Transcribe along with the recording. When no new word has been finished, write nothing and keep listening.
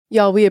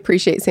Y'all, we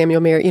appreciate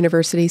Samuel Merritt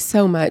University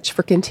so much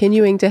for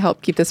continuing to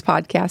help keep this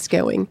podcast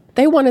going.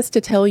 They want us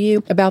to tell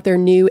you about their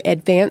new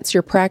Advance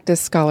Your Practice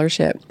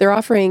Scholarship. They're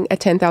offering a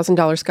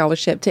 $10,000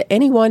 scholarship to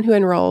anyone who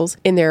enrolls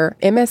in their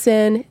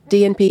MSN,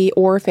 DNP,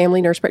 or family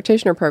nurse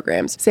practitioner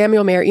programs.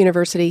 Samuel Merritt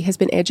University has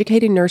been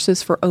educating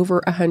nurses for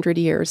over 100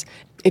 years.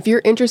 If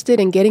you're interested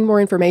in getting more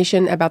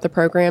information about the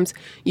programs,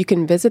 you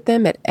can visit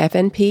them at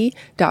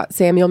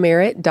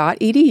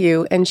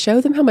fnp.samuelmerritt.edu and show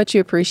them how much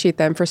you appreciate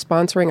them for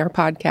sponsoring our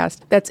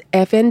podcast. That's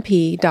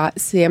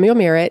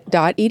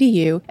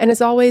fnp.samuelmerritt.edu. And as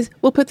always,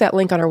 we'll put that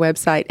link on our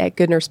website at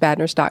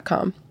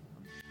goodnursebadnurse.com.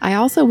 I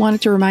also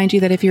wanted to remind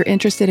you that if you're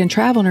interested in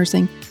travel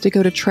nursing, to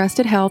go to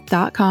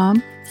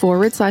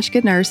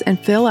trustedhealth.com/good nurse and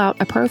fill out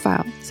a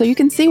profile so you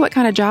can see what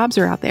kind of jobs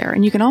are out there.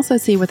 And you can also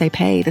see what they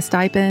pay, the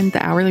stipend,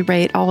 the hourly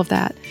rate, all of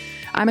that.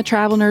 I'm a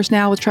travel nurse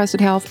now with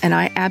Trusted Health, and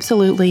I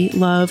absolutely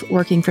love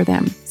working for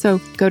them.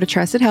 So go to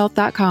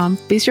trustedhealth.com,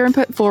 be sure and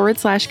put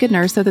 /good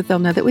nurse so that they'll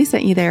know that we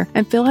sent you there,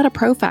 and fill out a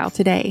profile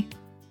today.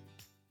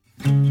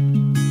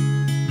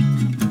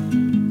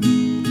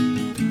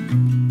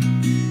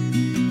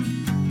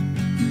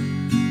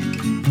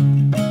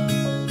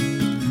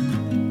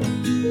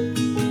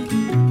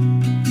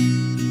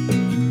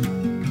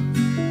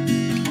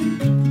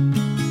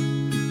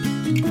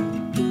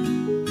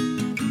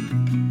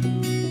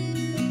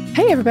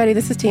 Hey everybody,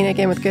 this is Tina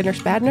again with Good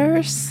Nurse Bad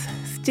Nurse.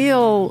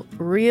 Still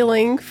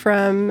reeling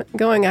from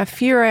going a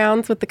few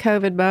rounds with the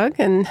COVID bug,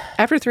 and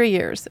after 3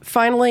 years,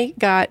 finally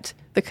got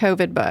the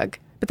COVID bug.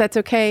 But that's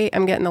okay,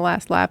 I'm getting the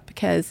last lap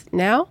because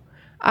now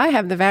I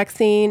have the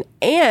vaccine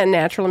and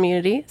natural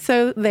immunity,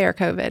 so they're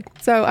COVID.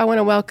 So I want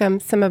to welcome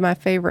some of my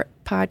favorite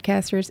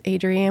podcasters,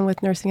 Adrienne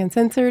with Nursing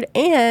Uncensored,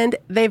 and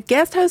they've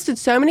guest hosted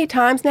so many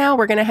times now,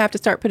 we're going to have to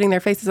start putting their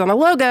faces on the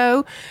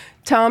logo.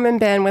 Tom and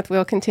Ben with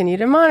We'll Continue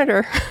to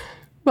Monitor.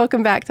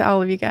 Welcome back to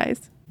all of you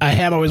guys. I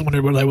have always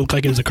wondered what I look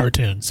like as a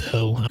cartoon,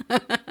 so.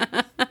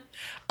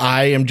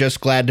 I am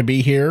just glad to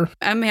be here.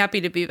 I'm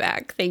happy to be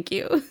back. Thank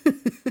you.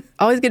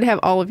 Always good to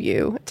have all of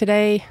you.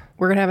 Today,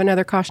 we're going to have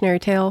another cautionary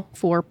tale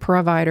for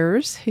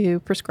providers who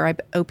prescribe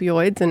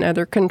opioids and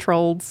other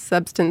controlled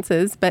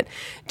substances. But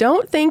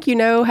don't think you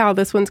know how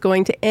this one's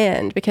going to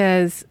end,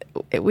 because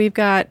we've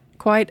got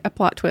quite a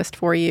plot twist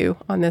for you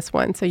on this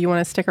one. So you want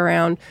to stick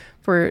around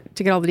to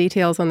get all the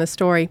details on this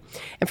story.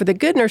 And for the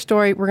Good Nurse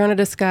story, we're going to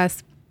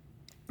discuss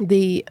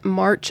the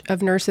March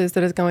of Nurses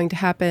that is going to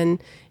happen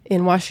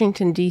in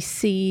Washington,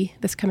 D.C.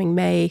 this coming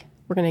May.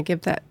 We're going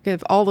to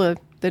give all the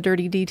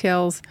dirty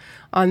details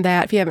on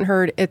that. If you haven't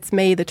heard, it's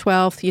May the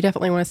 12th. You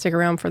definitely want to stick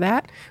around for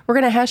that. We're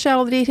going to hash out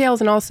all the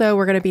details, and also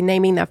we're going to be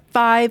naming the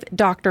 5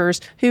 doctors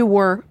who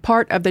were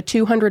part of the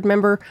 200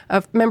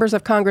 members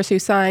of Congress who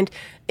signed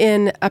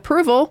in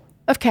approval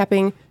of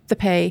capping the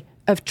pay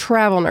of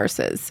travel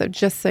nurses. So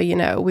just so you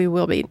know,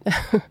 we'll be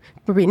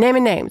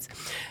naming names.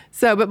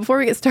 So, but before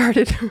we get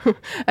started,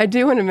 I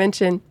do want to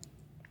mention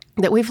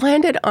that we've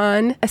landed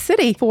on a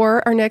city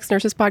for our next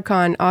Nurses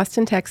PodCon,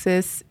 Austin,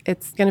 Texas.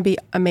 It's going to be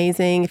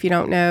amazing. If you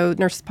don't know,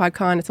 Nurses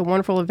PodCon, it's a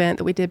wonderful event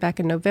that we did back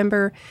in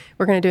November.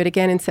 We're going to do it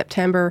again in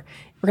September.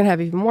 We're going to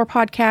have even more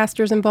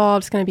podcasters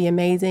involved. It's going to be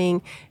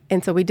amazing.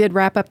 And so we did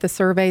wrap up the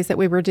surveys that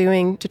we were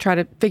doing to try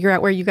to figure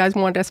out where you guys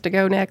wanted us to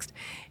go next.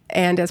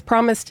 And as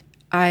promised,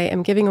 I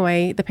am giving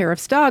away the pair of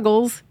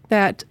Stoggles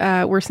that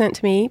were sent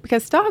to me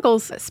because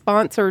Stoggles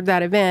sponsored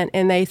that event,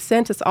 and they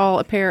sent us all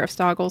a pair of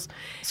Stoggles.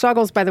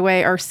 Stoggles, by the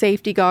way, are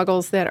safety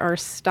goggles that are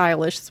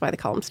stylish. That's why they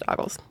call them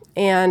Stoggles.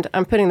 And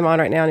I'm putting them on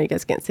right now, and you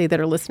guys can't see that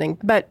are listening.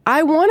 But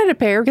I wanted a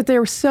pair because they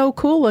were so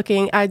cool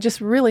looking. I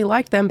just really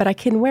liked them, but I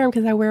couldn't wear them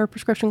because I wear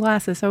prescription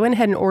glasses. So I went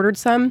ahead and ordered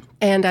some,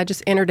 and I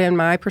just entered in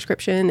my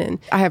prescription. And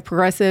I have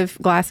progressive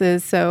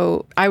glasses,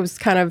 so I was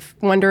kind of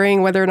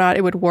wondering whether or not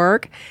it would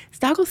work.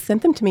 Stoggles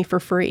sent them to me for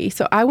free.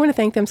 So I want to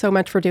thank them so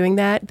much for doing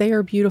that. They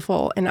are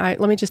beautiful. And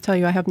let me just tell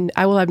you,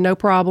 I will have no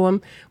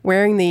problem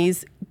wearing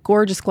these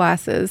gorgeous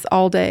glasses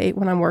all day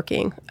when I'm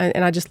working.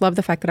 And I just love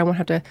the fact that I won't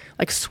have to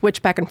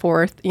switch back and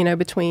forth,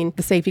 between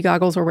the safety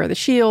goggles or wear the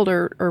shield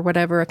or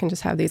whatever. I can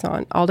just have these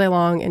on all day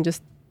long and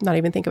just not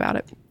even think about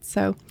it.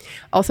 So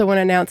also want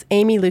to announce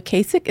Amy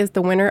Lukasik is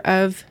the winner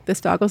of the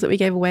Stoggles that we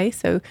gave away.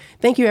 So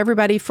thank you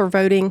everybody for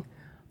voting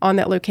on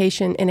that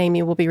location. And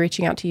Amy will be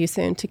reaching out to you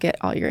soon to get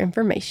all your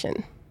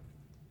information.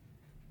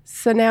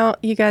 So now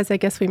you guys, I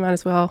guess we might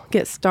as well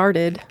get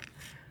started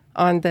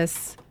on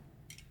this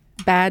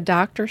bad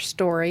doctor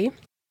story.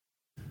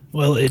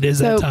 Well, it is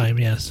that time,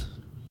 yes.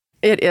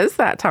 It is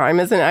that time,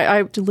 isn't it?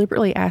 I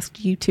deliberately asked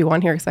you two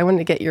on here because I wanted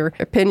to get your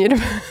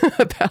opinion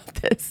about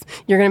this.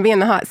 You're going to be in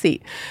the hot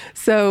seat.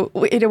 So,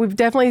 we've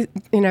definitely,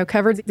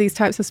 covered these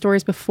types of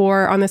stories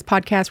before on this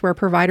podcast where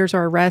providers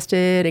are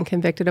arrested and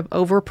convicted of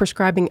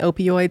over-prescribing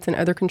opioids and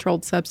other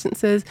controlled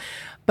substances.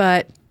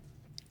 But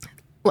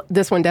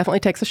this one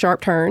definitely takes a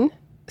sharp turn.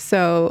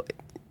 So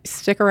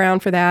stick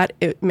around for that.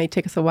 It may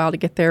take us a while to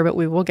get there, but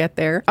we will get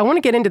there. I want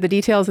to get into the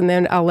details and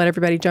then I'll let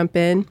everybody jump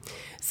in.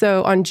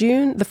 So on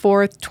June the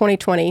 4th,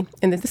 2020,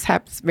 and this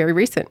happens very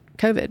recent,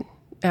 COVID.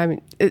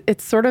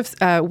 It's sort of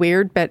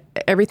weird, but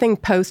everything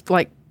post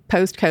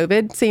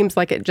post-COVID seems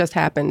like it just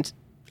happened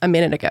a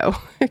minute ago,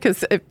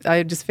 because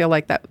I just feel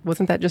like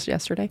wasn't that just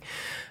yesterday.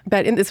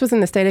 But this was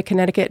in the state of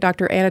Connecticut.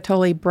 Dr.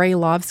 Anatoly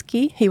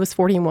Brailovsky, he was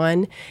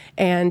 41,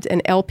 and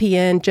an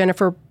LPN,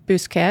 Jennifer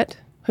Busquet,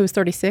 who was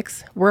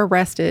 36, were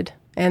arrested,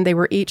 and they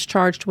were each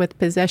charged with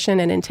possession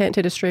and intent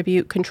to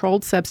distribute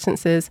controlled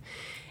substances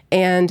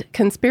and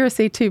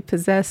conspiracy to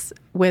possess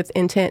with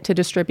intent to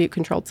distribute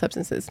controlled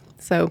substances.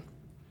 So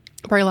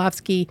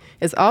Brailovsky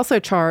is also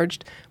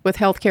charged with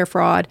healthcare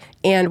fraud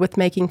and with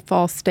making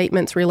false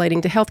statements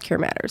relating to healthcare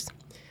matters.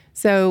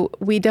 So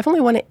we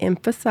definitely want to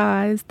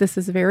emphasize this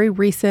is very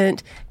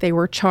recent. They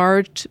were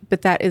charged,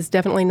 but that is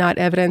definitely not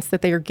evidence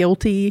that they are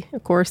guilty.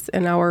 Of course,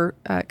 in our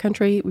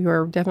country, we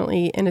are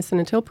definitely innocent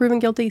until proven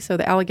guilty. So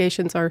the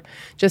allegations are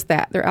just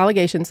that. They're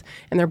allegations,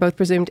 and they're both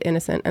presumed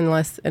innocent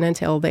unless and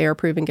until they are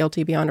proven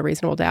guilty beyond a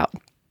reasonable doubt.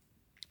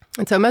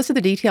 And so most of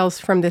the details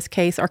from this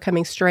case are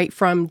coming straight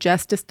from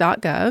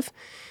justice.gov.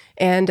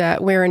 And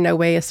we're in no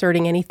way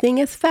asserting anything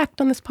as fact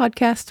on this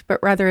podcast, but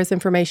rather as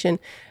information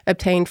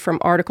obtained from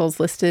articles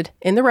listed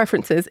in the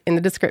references in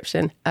the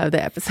description of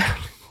the episode.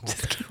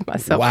 Just keep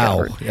myself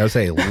covered. I would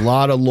say a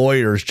lot of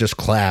lawyers just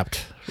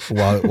clapped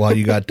while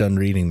you got done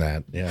reading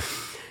that. Yeah.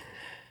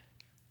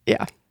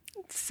 Yeah.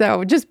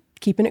 So just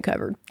keeping it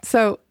covered.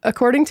 So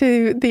according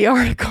to the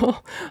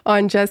article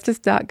on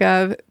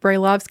justice.gov,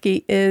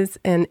 Brailovsky is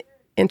an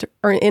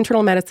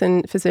internal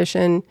medicine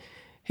physician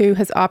who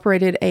has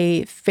operated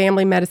a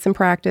family medicine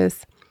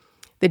practice.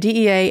 The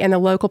DEA and the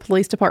local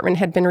police department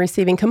had been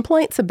receiving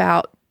complaints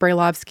about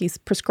Brailovsky's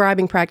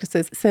prescribing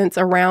practices since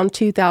around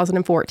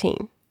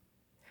 2014.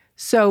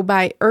 So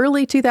by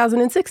early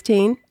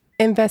 2016,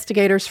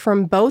 investigators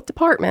from both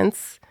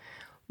departments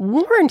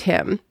warned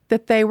him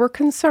that they were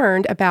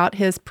concerned about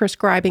his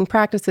prescribing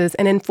practices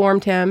and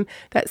informed him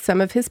that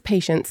some of his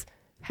patients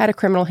had a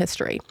criminal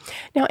history.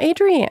 Now,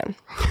 Adrienne,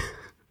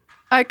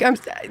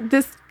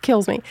 this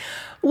kills me.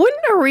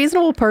 Wouldn't a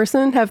reasonable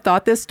person have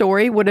thought this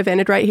story would have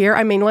ended right here?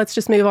 I mean, let's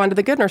just move on to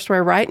the Goodner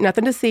story, right?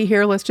 Nothing to see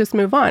here. Let's just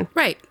move on.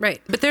 Right.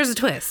 But there's a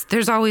twist.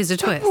 There's always a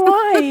twist.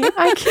 Why?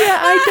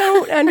 I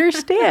don't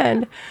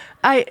understand.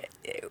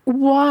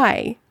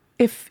 Why?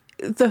 If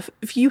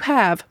you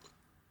have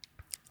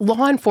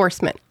law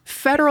enforcement,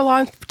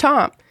 federal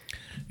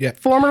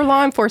former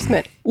law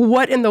enforcement,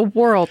 what in the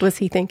world was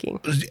he thinking?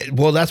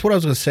 Well, that's what I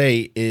was going to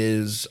say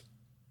is,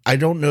 I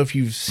don't know if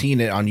you've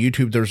seen it on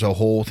YouTube. There's a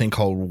whole thing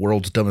called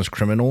World's Dumbest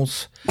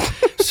Criminals.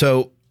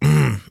 So,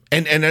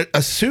 and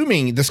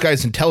assuming this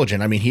guy's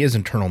intelligent, I mean, he is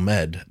internal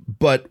med,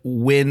 but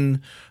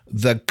when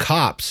the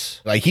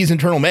cops, like, he's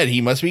internal med,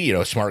 he must be,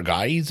 a smart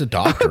guy. He's a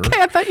doctor.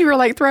 Okay, I thought you were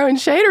like throwing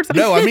shade or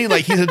something. No, I mean,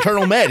 like, he's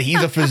internal med.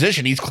 He's a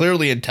physician. He's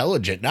clearly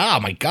intelligent. Oh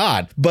my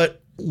God.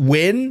 But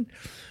when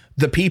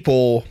the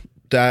people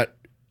that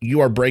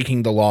you are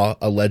breaking the law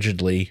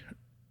allegedly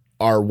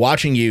are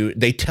watching you,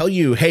 they tell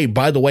you, hey,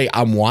 by the way,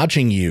 I'm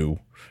watching you.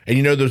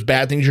 And those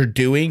bad things you're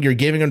doing, you're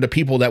giving them to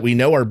people that we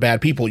know are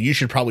bad people. You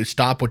should probably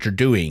stop what you're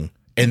doing.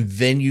 And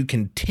then you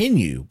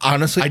continue.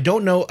 Honestly, I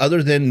don't know,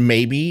 other than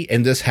maybe,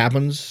 and this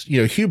happens,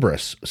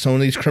 hubris. Some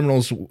of these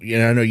criminals,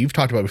 I know you've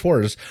talked about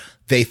before, is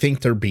they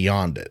think they're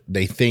beyond it.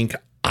 They think,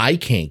 I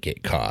can't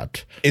get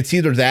caught. It's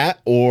either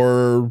that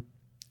or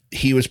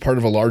he was part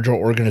of a larger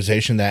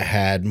organization that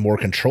had more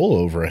control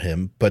over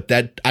him. But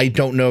that, I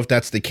don't know if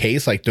that's the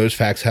case. Like, those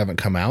facts haven't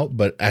come out.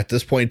 But at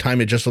this point in time,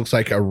 it just looks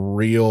like a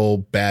real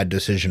bad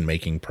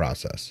decision-making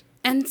process.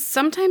 And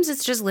sometimes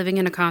it's just living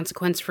in a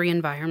consequence-free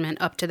environment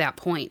up to that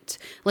point.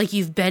 Like,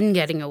 you've been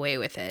getting away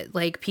with it.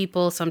 Like,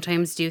 people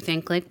sometimes do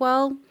think, like,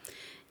 well,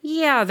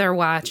 yeah, they're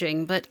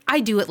watching, but I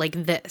do it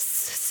like this,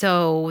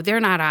 so they're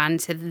not on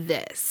to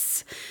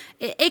this.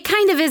 It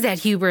kind of is that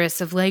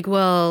hubris of, like,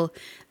 well,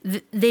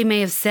 they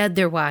may have said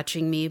they're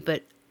watching me,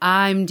 but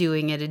I'm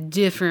doing it a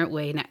different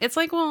way now. It's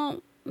like,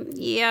 well,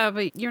 yeah,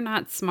 but you're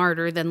not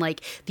smarter than,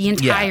 like, the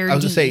entire I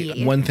was going to DEA.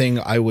 say, one thing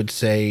I would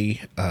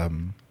say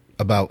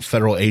about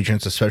federal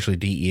agents, especially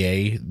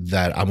DEA,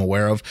 that I'm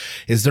aware of,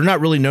 is they're not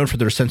really known for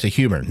their sense of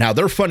humor. Now,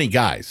 they're funny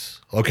guys,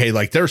 okay?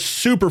 Like, they're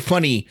super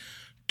funny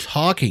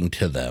talking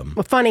to them.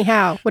 Well, funny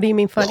how? What do you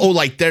mean funny? Oh,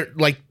 like, they're,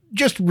 like,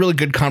 just really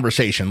good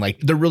conversation. Like,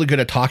 they're really good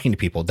at talking to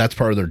people. That's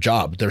part of their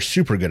job. They're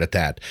super good at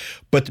that.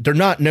 But they're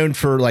not known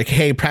for, like,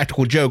 hey,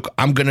 practical joke,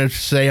 I'm going to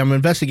say I'm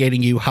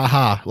investigating you.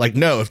 Haha. Like,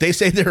 no, if they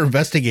say they're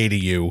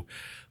investigating you,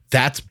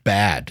 that's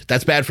bad.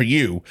 That's bad for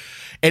you.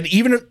 And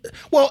even if,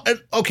 well,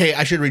 okay,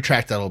 I should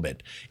retract that a little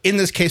bit. In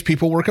this case,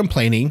 people were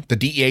complaining. The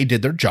DEA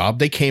did their job.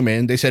 They came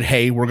in. They said,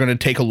 hey, we're going to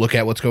take a look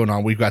at what's going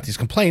on. We've got these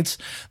complaints.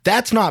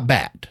 That's not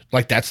bad.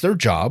 Like, that's their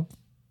job.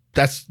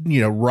 That's,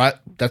 right.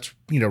 That's,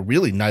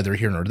 really neither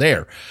here nor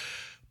there.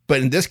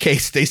 But in this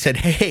case, they said,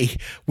 hey,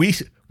 we've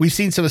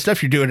seen some of the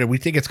stuff you're doing and we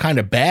think it's kind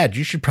of bad.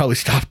 You should probably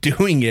stop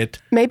doing it.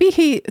 Maybe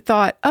he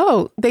thought,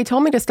 oh, they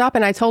told me to stop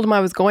and I told them I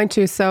was going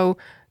to. So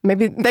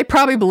maybe they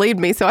probably believed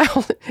me. So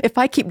if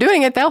I keep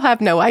doing it, they'll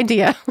have no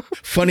idea.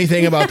 Funny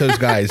thing about those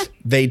guys,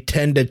 they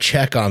tend to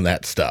check on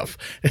that stuff.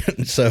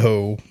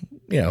 So,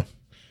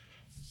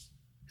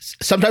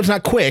 sometimes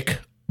not quick,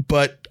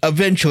 but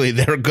eventually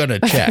they're going to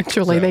check.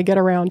 Actually, they get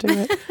around to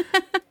it.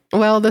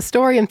 Well, the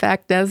story, in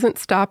fact, doesn't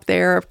stop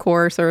there, of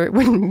course, or it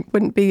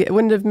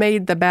wouldn't have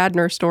made the Bad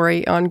Nurse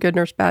story on Good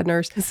Nurse, Bad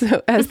Nurse.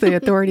 So as the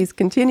authorities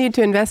continued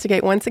to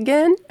investigate once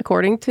again,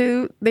 according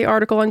to the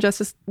article on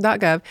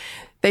justice.gov,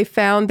 they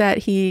found that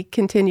he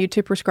continued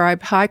to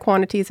prescribe high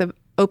quantities of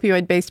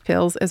opioid-based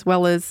pills as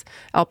well as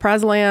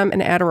alprazolam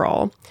and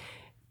Adderall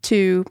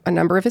to a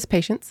number of his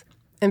patients.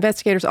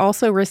 Investigators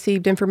also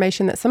received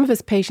information that some of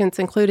his patients,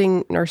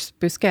 including Nurse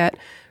Bousquet,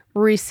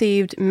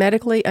 received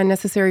medically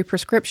unnecessary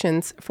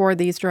prescriptions for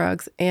these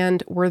drugs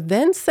and were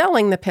then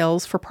selling the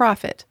pills for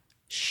profit.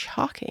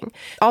 Shocking.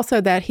 Also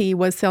that he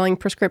was selling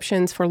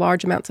prescriptions for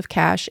large amounts of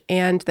cash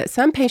and that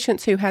some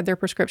patients who had their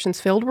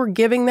prescriptions filled were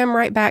giving them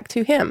right back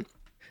to him.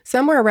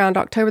 Somewhere around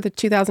October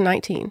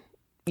 2019,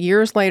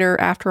 years later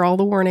after all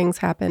the warnings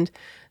happened,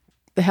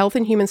 the Health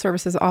and Human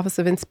Services Office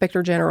of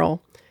Inspector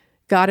General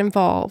got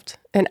involved.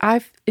 And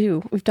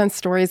we've done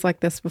stories like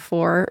this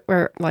before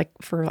where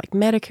for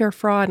Medicare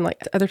fraud and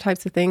other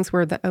types of things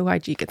where the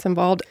OIG gets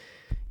involved.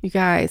 You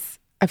guys,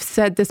 I've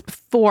said this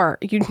before.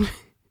 You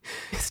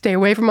stay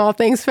away from all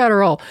things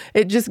federal.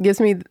 It just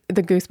gives me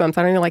the goosebumps.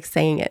 I don't even like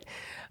saying it.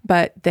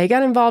 But they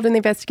got involved in the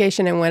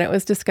investigation, and when it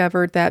was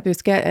discovered that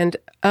Bousquet and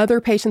other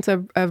patients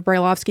of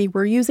Brailovsky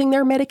were using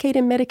their Medicaid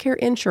and Medicare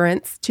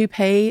insurance to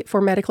pay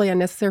for medically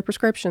unnecessary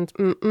prescriptions,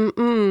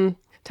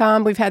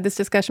 Tom, we've had this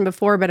discussion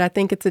before, but I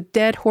think it's a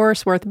dead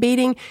horse worth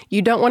beating.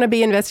 You don't want to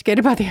be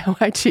investigated by the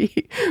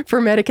OIG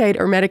for Medicaid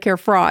or Medicare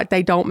fraud.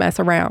 They don't mess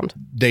around.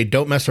 They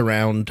don't mess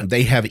around.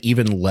 They have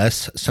even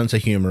less sense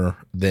of humor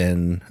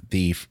than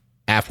the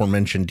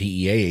aforementioned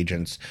DEA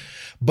agents.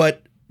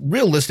 But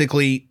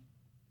realistically,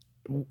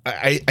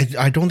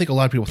 I don't think a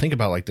lot of people think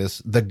about it like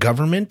this. The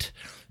government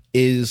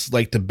is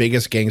like the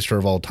biggest gangster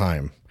of all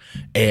time.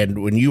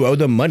 And when you owe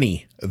them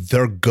money,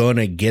 they're going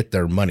to get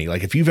their money.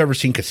 Like if you've ever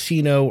seen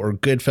Casino or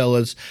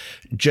Goodfellas,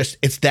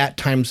 it's that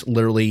times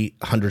literally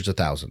hundreds of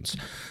thousands.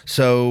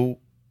 So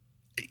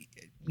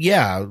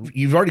yeah,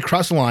 you've already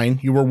crossed the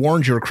line. You were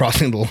warned you were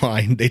crossing the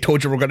line. They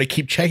told you we're going to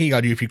keep checking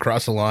on you if you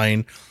cross the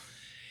line.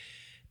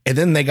 And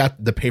then they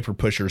got the paper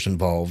pushers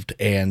involved.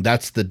 And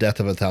that's the death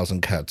of a thousand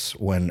cuts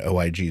when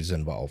OIG is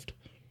involved.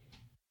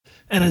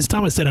 And as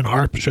Thomas said on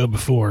our show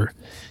before,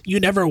 you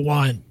never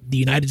want the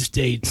United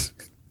States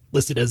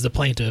listed as the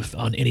plaintiff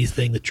on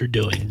anything that you're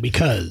doing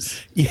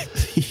because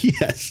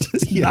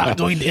it's not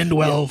going to end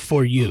well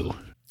for you.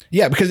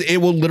 Yeah, because it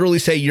will literally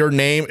say your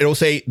name. It'll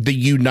say the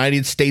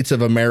United States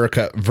of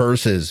America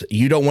versus.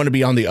 You don't want to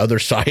be on the other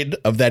side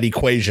of that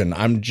equation.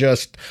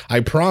 I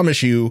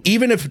promise you,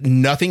 even if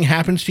nothing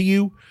happens to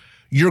you,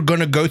 you're going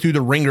to go through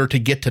the ringer to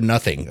get to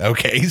nothing.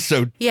 Okay.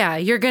 So yeah,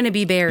 you're going to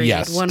be buried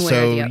one way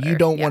or the other. You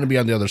don't want to be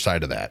on the other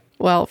side of that.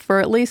 Well, for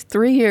at least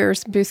 3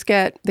 years,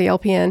 Bousquet, the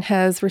LPN,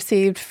 has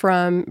received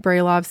from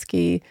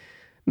Brailovsky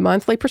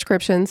monthly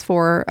prescriptions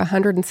for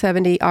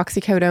 170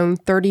 oxycodone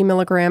 30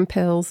 milligram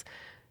pills,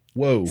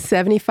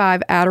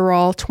 75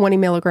 Adderall 20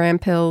 milligram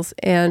pills,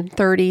 and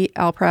 30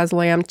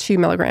 alprazolam 2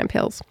 milligram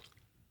pills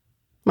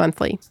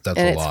monthly. That's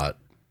a lot.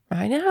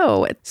 I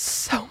know. It's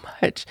so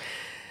much.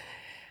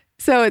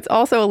 So it's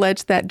also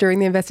alleged that during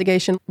the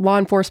investigation, law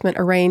enforcement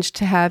arranged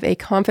to have a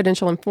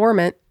confidential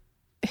informant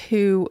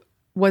who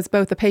was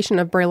both a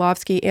patient of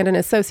Brailovsky and an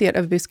associate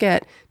of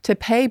Bousquet to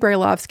pay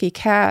Brailovsky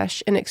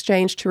cash in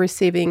exchange to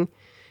receiving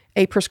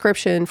a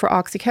prescription for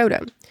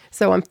oxycodone.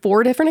 So on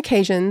 4 different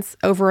occasions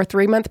over a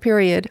 3-month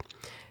period,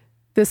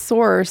 this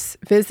source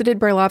visited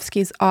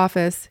Brailovsky's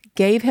office,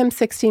 gave him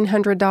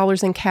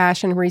 $1,600 in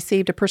cash, and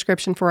received a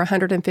prescription for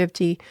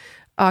 150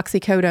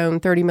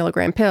 oxycodone 30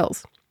 milligram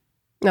pills.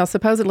 Now,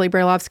 supposedly,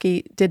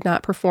 Brailovsky did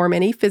not perform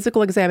any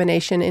physical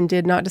examination and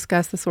did not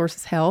discuss the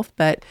source's health,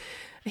 but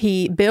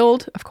he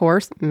billed, of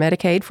course,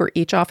 Medicaid for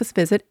each office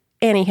visit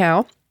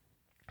anyhow.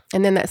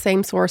 And then that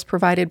same source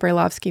provided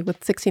Brailovsky with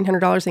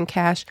 $1,600 in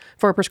cash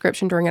for a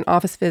prescription during an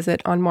office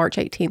visit on March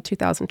 18,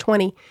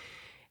 2020,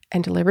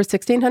 and delivered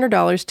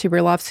 $1,600 to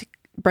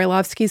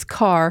Brailovsky's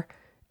car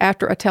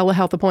after a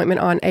telehealth appointment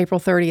on April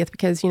 30th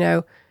because,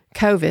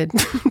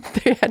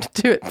 COVID, they had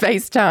to do it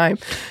FaceTime.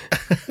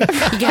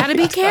 You got to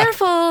be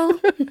careful.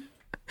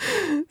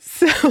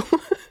 So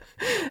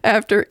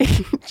after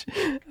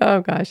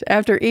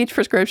each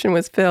prescription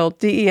was filled,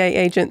 DEA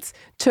agents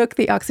took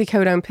the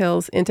oxycodone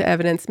pills into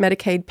evidence.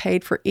 Medicaid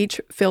paid for each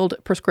filled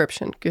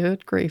prescription.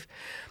 Good grief.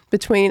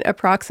 Between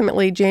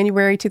approximately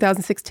January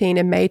 2016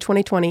 and May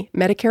 2020,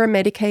 Medicare and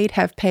Medicaid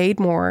have paid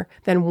more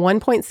than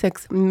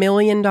 $1.6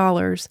 million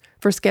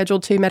for Schedule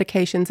II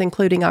medications,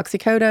 including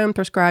oxycodone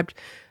prescribed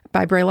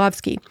by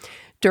Brailovsky.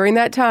 During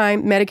that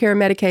time, Medicare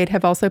and Medicaid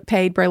have also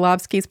paid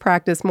Brailovsky's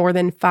practice more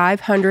than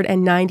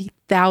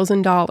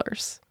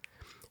 $590,000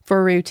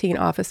 for routine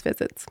office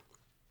visits.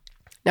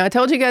 Now, I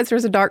told you guys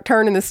there's a dark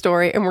turn in this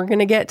story, and we're going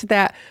to get to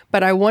that,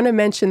 but I want to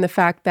mention the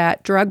fact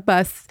that drug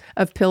busts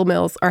of pill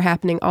mills are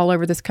happening all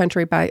over this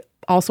country by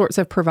all sorts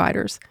of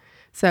providers.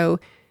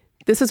 So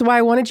this is why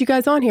I wanted you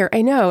guys on here.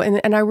 I know,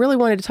 and I really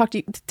wanted to talk to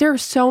you. There are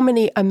so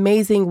many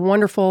amazing,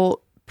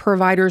 wonderful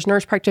providers,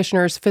 nurse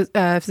practitioners,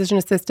 physician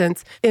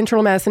assistants,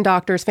 internal medicine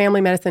doctors, family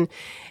medicine,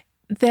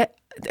 that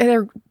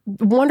they're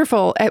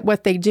wonderful at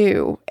what they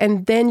do.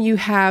 And then you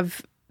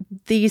have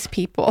these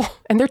people,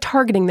 and they're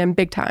targeting them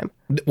big time.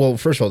 Well,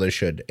 first of all, they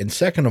should. And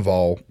second of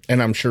all,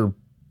 and I'm sure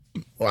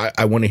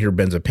I want to hear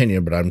Ben's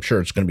opinion, but I'm sure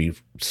it's going to be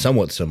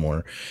somewhat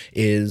similar,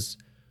 is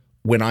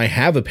when I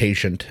have a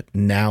patient,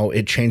 now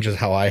it changes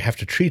how I have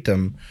to treat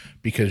them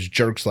because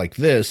jerks like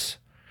this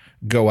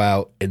go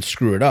out and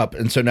screw it up.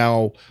 And so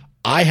now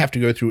I have to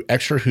go through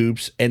extra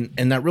hoops, and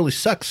that really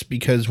sucks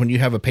because when you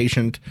have a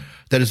patient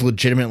that is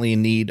legitimately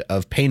in need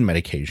of pain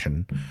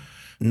medication,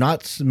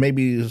 not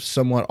maybe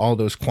somewhat all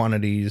those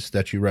quantities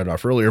that you read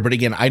off earlier, but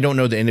again, I don't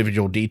know the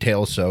individual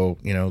details, so,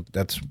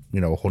 that's,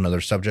 a whole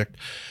nother subject.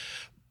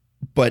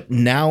 But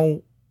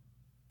now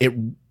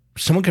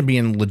someone can be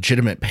in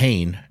legitimate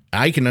pain.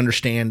 I can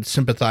understand,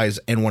 sympathize,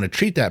 and want to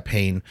treat that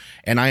pain,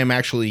 and I am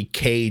actually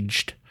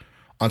caged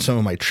on some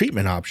of my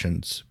treatment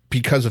options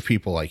because of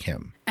people like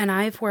him. And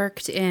I've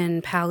worked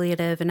in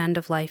palliative and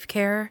end-of-life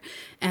care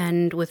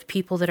and with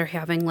people that are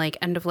having like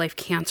end-of-life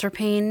cancer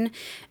pain.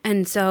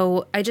 And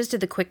so I just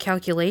did the quick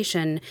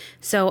calculation.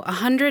 So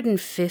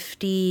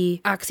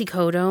 150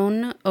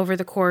 oxycodone over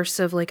the course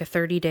of like a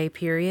 30-day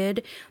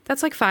period,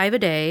 that's like 5 a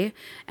day.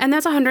 And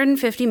that's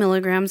 150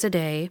 milligrams a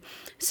day.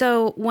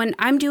 So when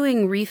I'm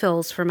doing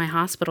refills for my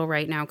hospital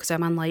right now, because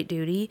I'm on light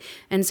duty,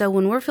 and so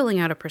when we're filling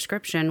out a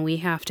prescription, we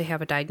have to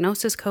have a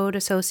diagnosis code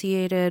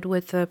associated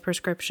with the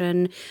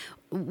prescription.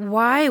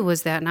 Why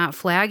was that not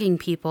flagging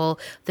people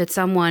that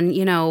someone,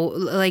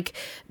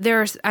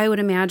 I would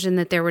imagine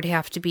that there would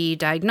have to be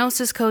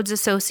diagnosis codes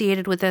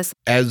associated with this.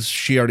 As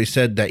she already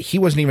said, that he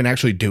wasn't even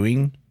actually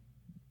doing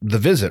the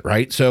visit,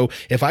 right? So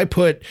if I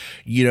put,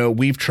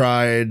 we've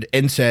tried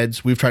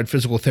NSAIDs, we've tried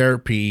physical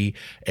therapy,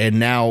 and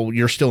now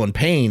you're still in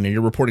pain and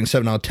you're reporting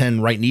 7 out of 10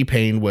 right knee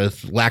pain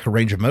with lack of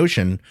range of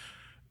motion,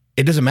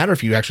 it doesn't matter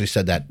if you actually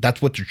said that.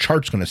 That's what your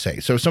chart's going to say.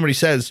 So if somebody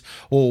says,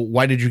 well,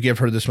 why did you give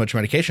her this much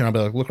medication? I'll be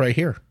like, look right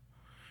here.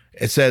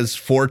 It says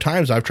 4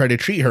 times I've tried to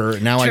treat her.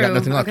 And now I got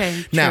nothing left.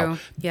 Okay, now,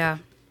 yeah.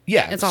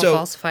 It's all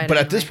falsified. But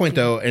at this point,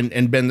 though,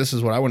 and Ben, this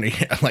is what I want to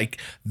hear. Like,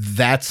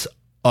 that's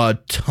a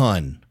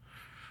ton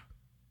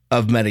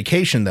of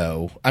medication,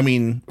 though. I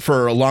mean,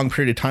 for a long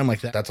period of time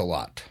like that, that's a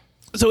lot.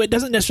 So it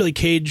doesn't necessarily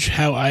cage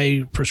how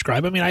I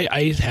prescribe. I mean,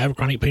 I have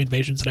chronic pain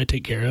patients that I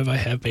take care of. I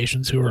have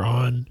patients who are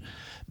on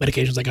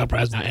medications like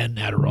Alprazolam and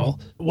Adderall.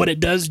 What it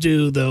does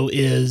do, though,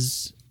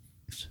 is,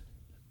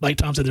 like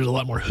Tom said, there's a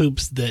lot more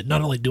hoops that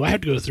not only do I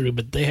have to go through,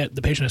 but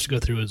the patient has to go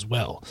through as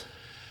well.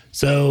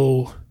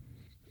 So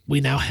we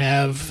now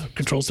have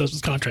controlled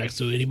substance contracts.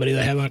 So anybody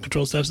that has a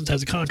controlled substance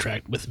has a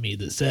contract with me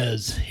that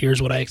says,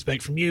 here's what I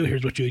expect from you,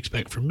 here's what you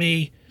expect from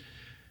me,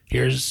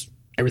 here's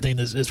everything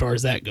as far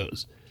as that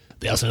goes.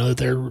 They also know that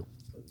there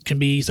can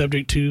be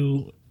subject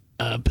to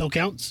pill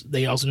counts.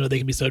 They also know they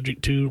can be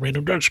subject to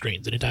random drug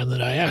screens anytime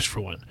that I ask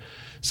for one.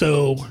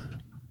 So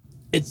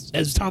it's,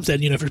 as Tom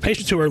said, for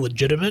patients who are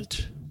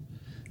legitimate,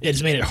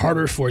 it's made it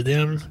harder for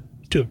them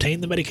to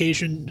obtain the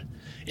medication.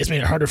 It's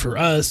made it harder for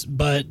us,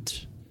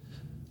 but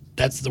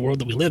that's the world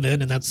that we live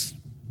in, and that's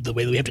the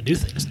way that we have to do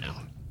things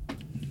now.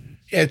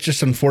 Yeah, it's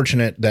just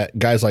unfortunate that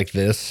guys like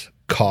this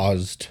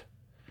caused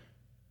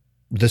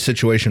the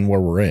situation where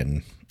we're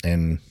in.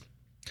 And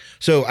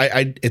so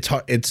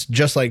it's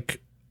just like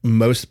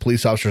most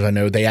police officers I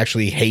know, they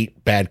actually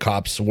hate bad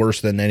cops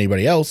worse than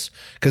anybody else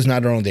because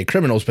not only are they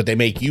criminals, but they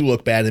make you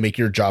look bad and make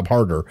your job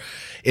harder.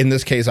 In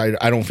this case,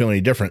 I don't feel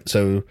any different.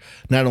 So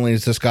not only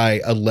is this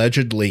guy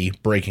allegedly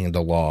breaking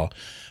the law,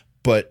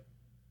 but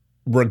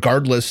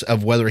regardless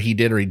of whether he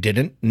did or he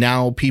didn't,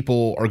 now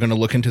people are going to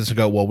look into this and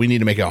go, well, we need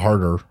to make it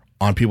harder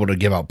on people to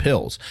give out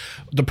pills.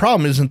 The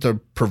problem isn't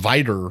the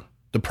provider.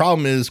 The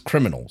problem is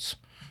criminals.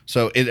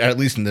 So at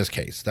least in this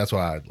case, that's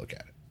why I'd look at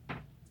it.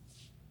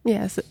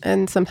 Yes,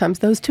 and sometimes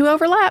those two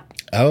overlap.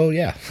 Oh,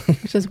 yeah.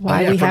 Which is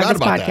why we have this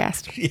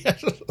podcast.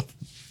 Yes.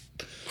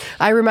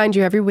 I remind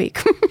you every week.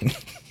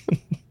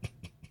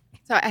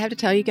 So I have to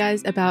tell you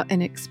guys about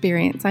an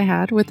experience I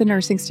had with a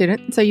nursing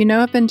student. So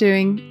I've been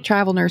doing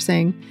travel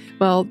nursing.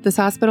 Well, this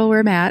hospital where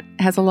I'm at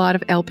has a lot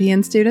of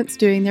LPN students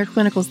doing their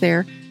clinicals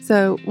there.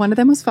 So one of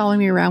them was following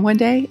me around one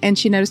day, and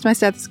she noticed my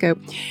stethoscope.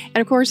 And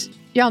of course,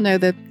 y'all know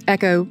the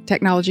Echo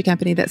technology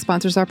company that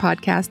sponsors our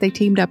podcast. They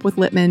teamed up with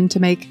Littman to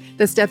make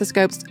the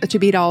stethoscopes, to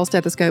beat all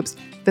stethoscopes,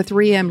 the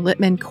 3M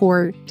Littman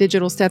Core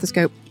digital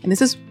stethoscope. And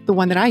this is the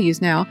one that I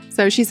use now.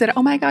 So she said,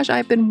 oh my gosh,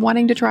 I've been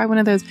wanting to try one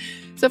of those.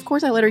 So of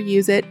course I let her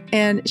use it,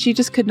 and she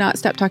just could not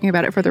stop talking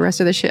about it for the rest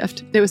of the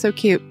shift. It was so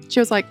cute. She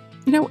was like,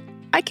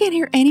 I can't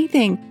hear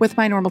anything with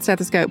my normal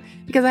stethoscope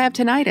because I have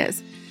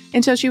tinnitus.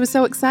 And so she was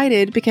so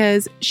excited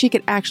because she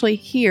could actually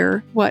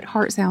hear what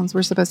heart sounds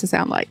were supposed to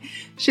sound like.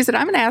 She said,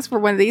 I'm going to ask for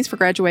one of these for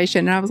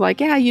graduation. And I was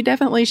like, yeah, you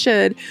definitely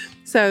should.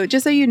 So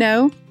just so you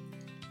know,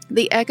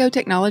 the Echo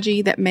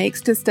technology that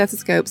makes the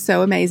stethoscope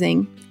so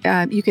amazing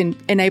You can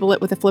enable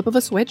it with a flip of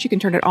a switch. You can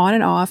turn it on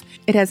and off.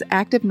 It has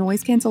active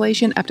noise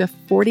cancellation, up to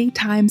 40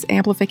 times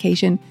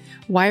amplification,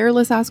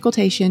 wireless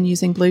auscultation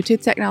using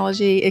Bluetooth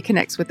technology. It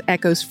connects with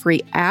Echo's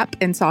free app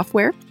and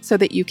software so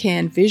that you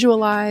can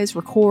visualize,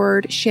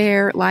 record,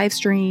 share, live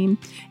stream,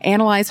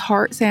 analyze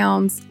heart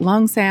sounds,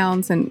 lung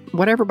sounds, and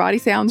whatever body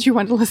sounds you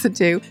want to listen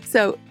to.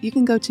 So you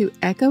can go to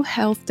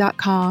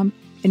echohealth.com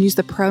and use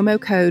the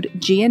promo code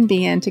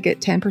GNBN to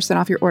get 10%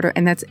 off your order.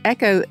 And that's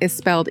Echo is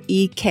spelled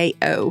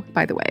EKO,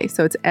 by the way.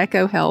 So it's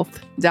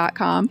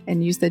echohealth.com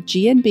and use the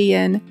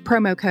GNBN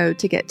promo code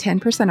to get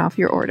 10% off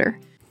your order.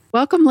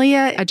 Welcome,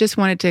 Leah. I just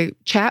wanted to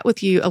chat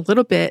with you a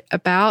little bit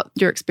about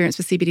your experience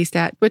with CBD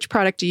Stat. Which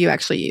product do you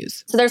actually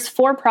use? So there's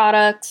 4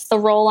 products, the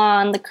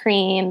roll-on, the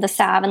cream, the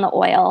salve, and the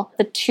oil.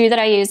 The 2 that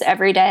I use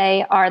every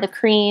day are the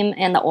cream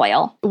and the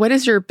oil. What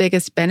is your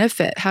biggest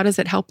benefit? How does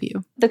it help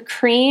you? The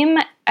cream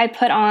I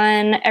put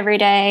on every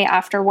day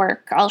after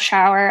work. I'll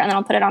shower and then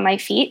I'll put it on my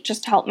feet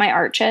just to help my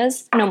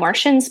arches. No more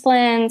shin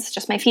splints,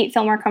 just my feet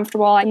feel more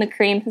comfortable. And the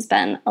cream has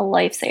been a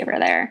lifesaver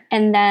there.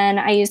 And then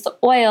I use the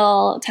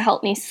oil to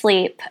help me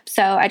sleep.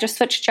 So I just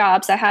switched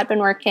jobs. I had been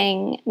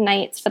working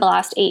nights for the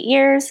last 8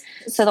 years.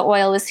 So the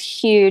oil was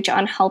huge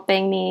on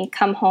helping me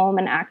come home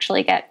and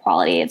actually get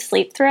quality of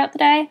sleep throughout the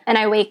day. And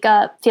I wake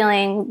up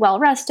feeling well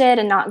rested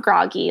and not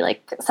groggy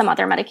like some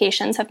other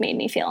medications have made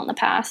me feel in the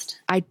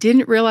past. I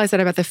didn't realize that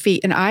about the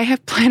feet. And I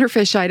have plantar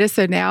fasciitis,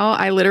 so now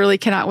I literally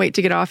cannot wait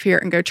to get off here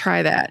and go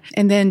try that.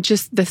 And then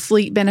just the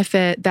sleep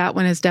benefit, that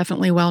one is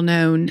definitely well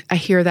known. I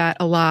hear that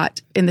a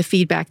lot in the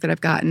feedback that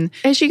I've gotten.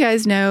 As you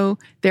guys know,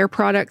 their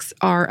products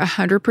are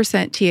 100%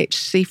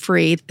 THC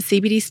free.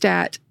 CBD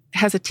Stat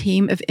has a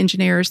team of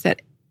engineers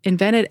that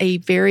invented a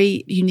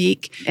very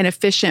unique and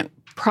efficient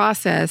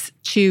process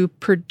to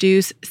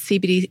produce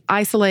CBD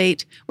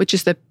isolate, which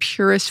is the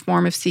purest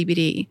form of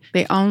CBD.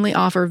 They only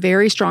offer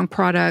very strong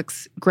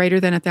products greater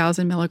than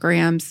 1,000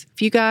 milligrams.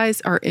 If you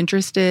guys are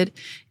interested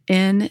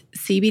in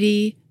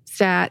CBD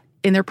Stat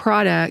in their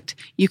product,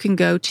 you can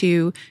go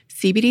to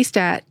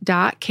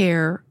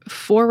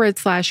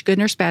cbdstat.care/Good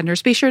Nurse Bad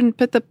Nurse. Be sure and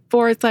put the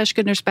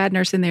 /Good Nurse Bad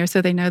Nurse in there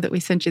so they know that we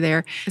sent you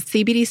there.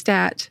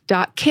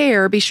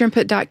 cbdstat.care. Be sure and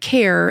put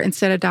 .care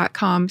instead of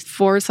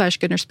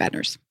 .com/Good Nurse Bad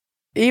Nurse.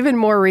 Even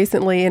more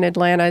recently in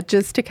Atlanta,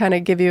 just to kind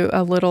of give you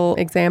a little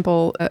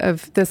example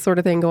of this sort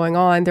of thing going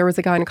on, there was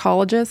a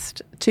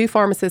gynecologist, 2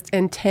 pharmacists,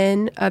 and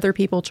 10 other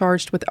people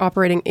charged with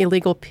operating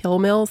illegal pill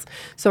mills.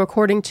 So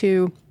according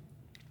to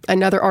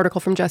another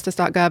article from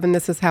justice.gov, and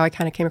this is how I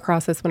kind of came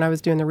across this when I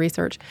was doing the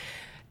research,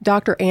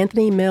 Dr.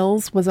 Anthony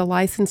Mills was a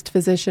licensed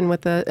physician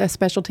with a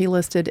specialty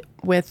listed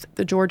with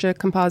the Georgia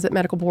Composite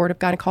Medical Board of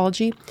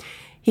Gynecology.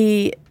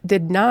 He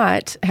did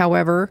not,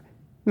 however,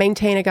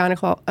 maintain a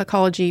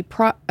gynecology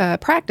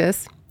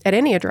practice at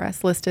any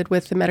address listed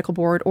with the medical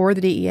board or the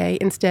DEA.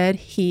 Instead,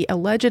 he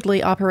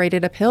allegedly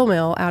operated a pill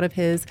mill out of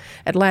his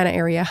Atlanta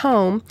area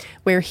home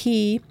where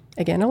he,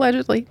 again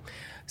allegedly,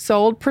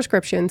 sold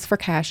prescriptions for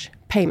cash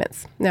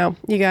payments. Now,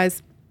 you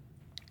guys,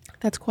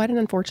 that's quite an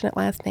unfortunate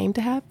last name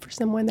to have for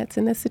someone that's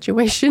in this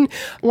situation.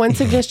 One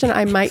suggestion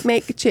I might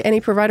make to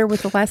any provider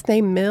with the last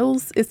name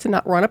Mills is to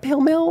not run a pill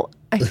mill.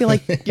 I feel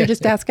like you're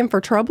just asking for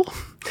trouble.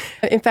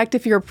 In fact,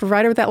 if you're a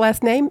provider with that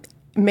last name,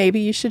 maybe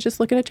you should just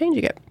look into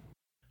changing it.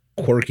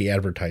 Quirky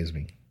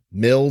advertising.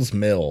 Mills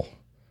Mill.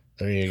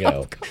 There you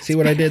go. See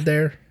what I did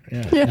there?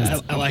 Yeah.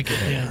 Yes. I like it.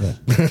 Yeah.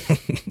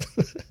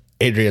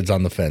 Adrian's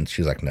on the fence.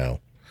 She's like, no.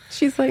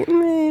 She's like,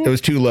 meh. It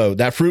was too low.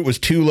 That fruit was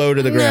too low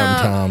to the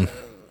ground, Tom.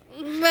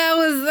 That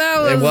was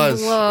low. It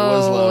was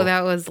low.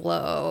 That was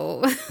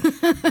low.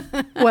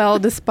 Well,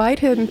 despite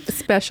him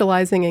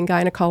specializing in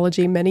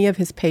gynecology, many of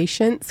his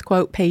patients,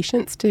 quote,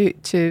 patients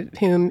to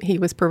whom he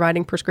was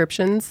providing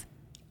prescriptions,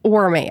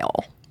 were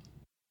male.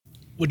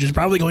 Which is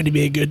probably going to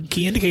be a good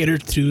key indicator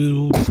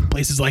to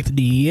places like the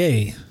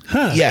DEA.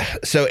 Huh. Yeah.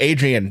 So,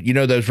 Adrian, you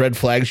know those red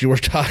flags you were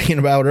talking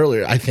about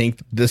earlier? I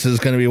think this is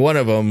going to be one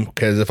of them,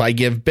 because if I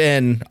give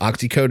Ben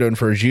oxycodone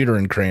for his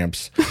uterine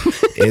cramps,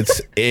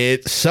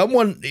 it's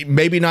someone,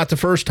 maybe not the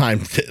first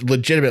time,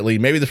 legitimately,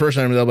 maybe the first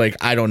time they're like,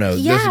 I don't know,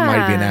 this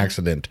might be an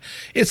accident.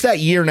 It's that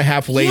year and a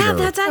half later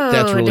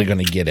that's really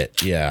going to get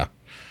it. Yeah.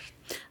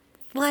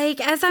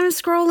 Like, as I'm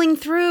scrolling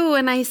through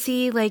and I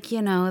see, like,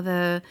 you know,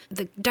 the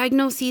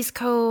diagnoses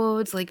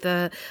codes, like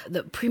the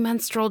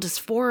premenstrual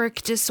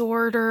dysphoric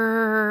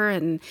disorder,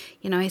 and,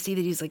 you know, I see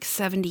that he's like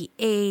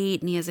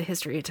 78 and he has a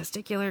history of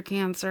testicular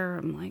cancer.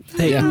 I'm like,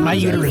 hey, my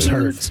uterus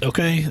hurts,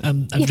 okay?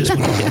 I'm just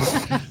going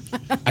to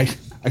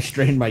I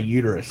strained my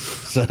uterus,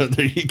 so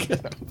there you go.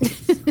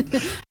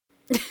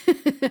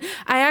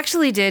 I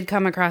actually did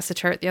come across a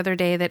chart the other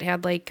day that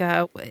had like,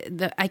 I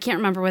can't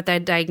remember what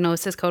that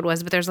diagnosis code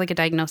was, but there's like a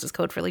diagnosis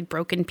code for like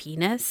broken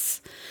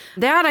penis.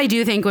 That I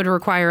do think would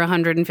require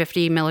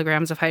 150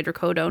 milligrams of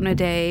hydrocodone a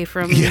day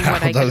from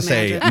what I could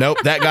imagine. Nope,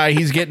 that guy,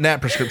 he's getting that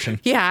prescription.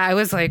 Yeah, I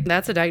was like,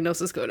 that's a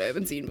diagnosis code I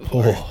haven't seen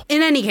before. Oh.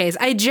 In any case,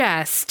 I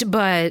jest,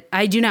 but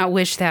I do not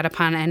wish that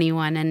upon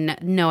anyone. And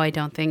no, I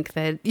don't think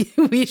that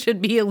we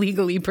should be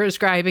illegally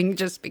prescribing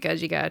just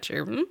because you got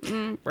your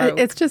broke.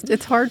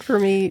 It's hard for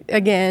me,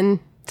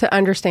 again, to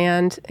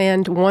understand.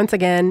 And once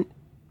again,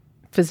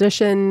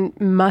 physician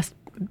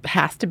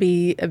has to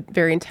be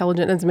very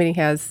intelligent, doesn't mean he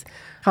has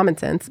common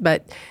sense,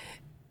 but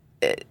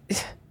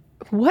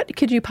what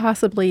could you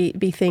possibly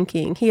be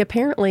thinking? He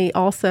apparently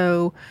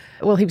also,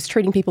 he was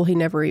treating people he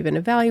never even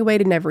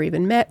evaluated, never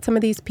even met some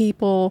of these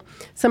people.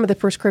 Some of the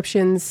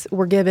prescriptions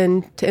were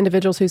given to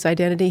individuals whose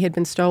identity had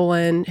been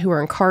stolen, who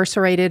were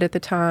incarcerated at the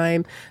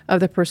time of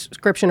the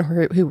prescription,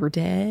 or who were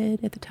dead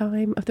at the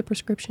time of the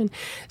prescription.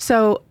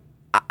 So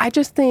I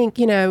just think,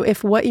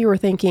 if what you were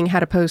thinking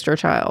had a poster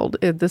child,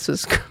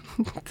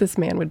 this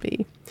man would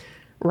be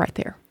right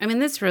there. I mean,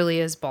 this really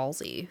is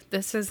ballsy.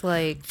 This is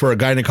like... For a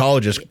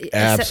gynecologist,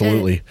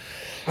 absolutely.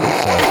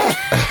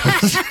 I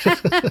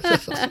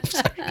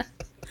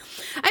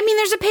mean,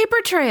 there's a paper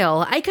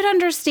trail. I could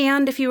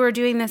understand if you were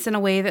doing this in a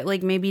way that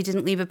like maybe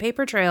didn't leave a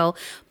paper trail,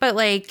 but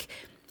like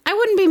I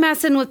wouldn't be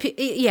messing with...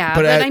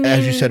 But I mean,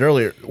 as you said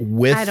earlier,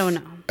 with... I don't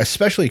know.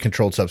 Especially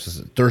controlled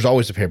substances, there's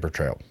always a paper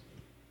trail.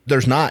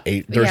 There's not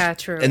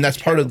true. And that's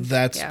part of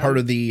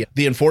the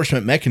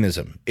enforcement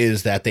mechanism,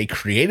 is that they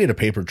created a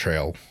paper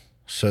trail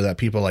so that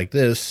people like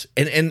this,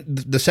 and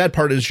the sad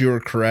part is you're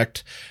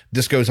correct.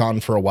 This goes on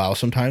for a while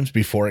sometimes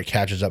before it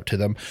catches up to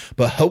them.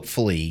 But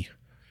hopefully,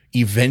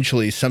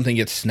 eventually something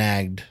gets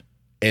snagged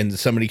and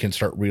somebody can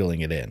start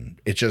reeling it in.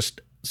 It's just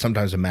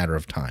sometimes a matter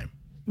of time.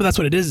 But that's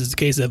what it is. It's a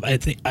case of I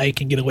think I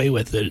can get away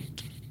with it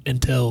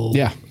until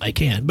I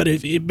can. But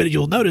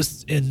you'll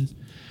notice in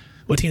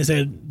what Tina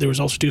said, there was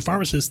also 2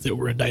 pharmacists that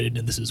were indicted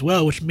in this as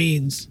well, which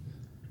means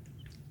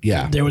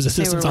there was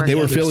assistance on the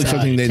other side. They were feeling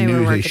something they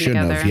knew they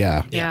shouldn't have.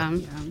 Yeah.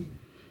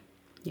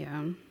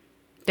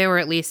 They were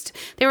at least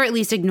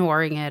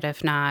ignoring it,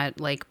 if not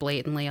like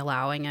blatantly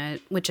allowing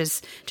it, which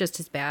is just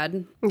as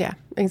bad. Yeah,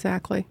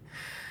 exactly.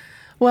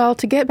 Well,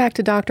 to get back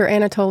to Dr.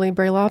 Anatoly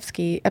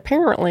Brailovsky,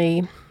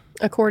 apparently,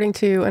 according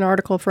to an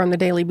article from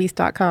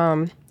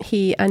thedailybeast.com,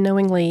 he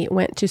unknowingly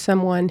went to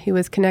someone who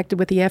was connected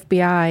with the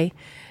FBI,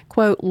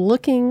 quote,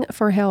 looking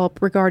for help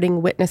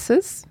regarding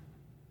witnesses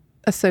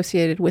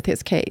associated with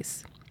his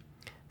case.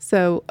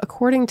 So,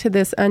 according to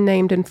this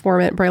unnamed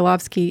informant,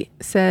 Brailovsky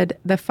said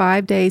the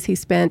 5 days he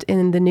spent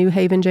in the New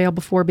Haven jail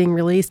before being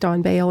released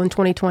on bail in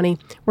 2020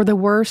 were the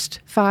worst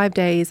 5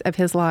 days of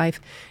his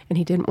life, and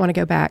he didn't want to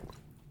go back.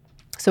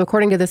 So,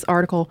 according to this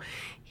article,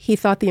 he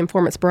thought the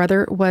informant's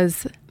brother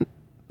was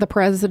the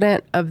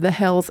president of the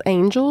Hells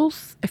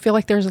Angels. I feel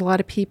like there's a lot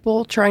of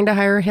people trying to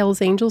hire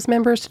Hells Angels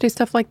members to do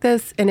stuff like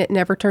this, and it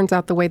never turns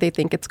out the way they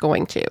think it's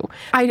going to.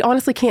 I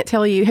honestly can't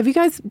tell you. Have you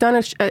guys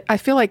done I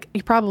feel like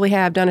you probably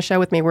have done a show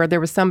with me where there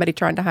was somebody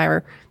trying to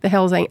hire a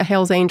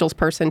Hells Angels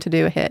person to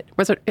do a hit.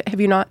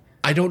 Have you not?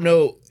 I don't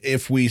know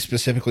if we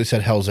specifically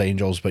said Hells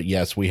Angels, but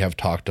yes, we have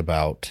talked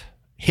about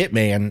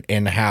Hitman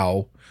and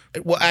how...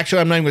 Well,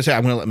 actually, I'm not even going to say it.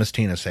 I'm going to let Miss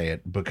Tina say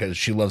it because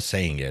she loves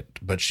saying it.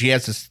 But she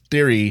has this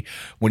theory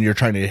when you're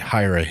trying to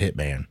hire a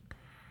hitman.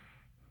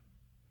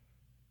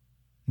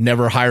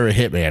 Never hire a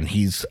hitman.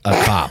 He's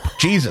a cop.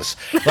 Jesus.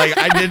 Like,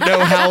 I didn't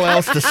know how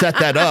else to set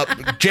that up.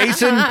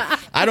 Jason,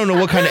 I don't know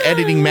what kind of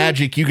editing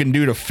magic you can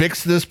do to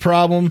fix this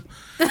problem.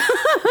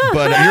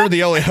 But you're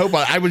the only hope.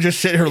 I would just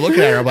sit here looking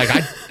at her. I'm like,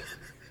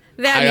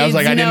 I was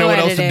like, I didn't know what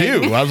else to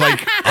do. I was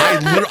like,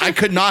 I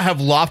could not have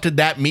lofted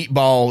that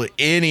meatball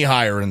any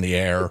higher in the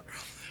air.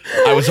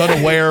 I was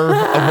unaware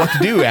of what to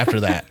do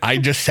after that. I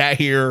just sat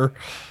here.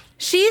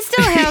 She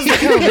still has the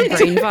COVID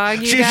brain fog,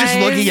 you She's guys. just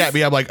looking at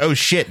me. I'm like, oh,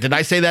 shit. Did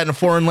I say that in a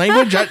foreign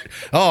language?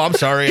 I'm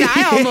sorry. Yeah,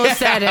 I almost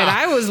said it.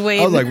 I was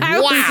waiting. I was like,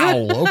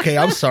 wow. Okay,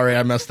 I'm sorry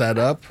I messed that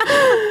up.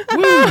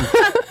 Woo.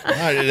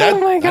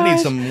 I need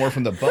some more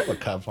from the Butler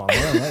Cup on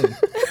that.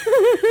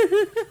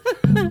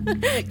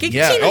 Get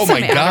some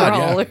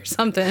Adderall or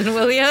something,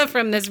 will you,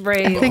 from this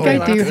brain? I think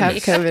I do have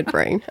COVID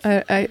brain.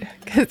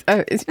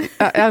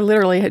 I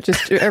literally had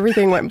just,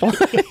 everything went blank.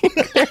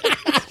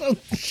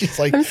 She's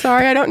like, I'm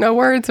sorry, I don't know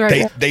words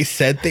right now. They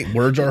said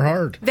words are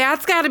hard.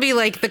 That's got to be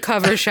like the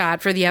cover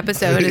shot for the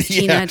episode is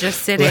Tina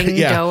just sitting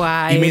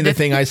doe-eyed. You mean the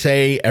thing I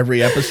say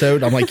every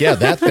episode? I'm like, yeah,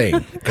 that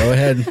thing. Go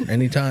ahead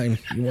anytime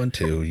you want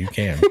to. You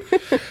can.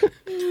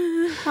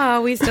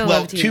 Oh, we still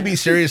love Tina. To be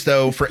serious,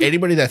 though, for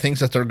anybody that thinks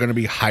that they're going to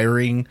be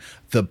hiring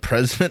the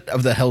president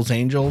of the Hells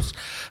Angels,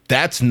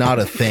 that's not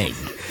a thing.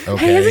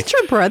 Okay? Hey, isn't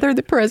your brother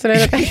the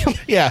president of the Hells?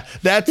 Yeah,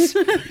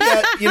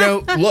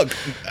 look,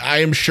 I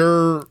am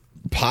sure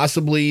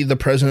possibly the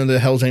president of the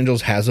Hells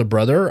Angels has a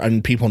brother,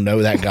 and people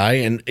know that guy,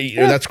 and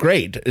that's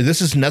great.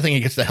 This is nothing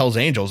against the Hells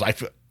Angels.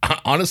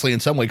 honestly, in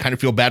some way, kind of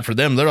feel bad for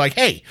them. They're like,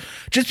 hey,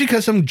 just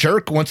because some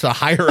jerk wants to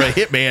hire a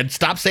hitman,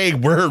 stop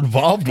saying we're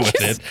involved with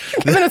it.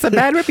 Giving us a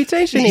bad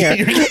reputation here.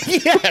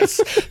 Yes.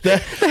 The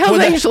Hells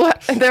Angels,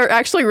 they're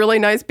actually really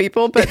nice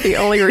people, but the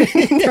only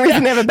reason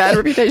they have a bad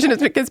reputation is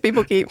because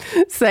people keep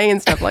saying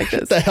stuff like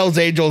this. The Hells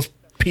Angels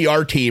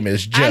PR team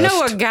is just... I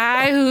know a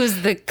guy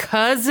who's the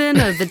cousin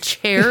of the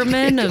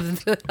chairman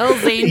of the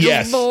Hells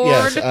Angels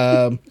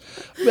board.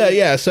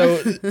 Yes.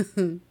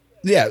 So...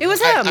 Yeah, it was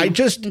him. I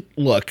just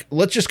look.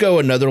 Let's just go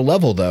another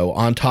level, though.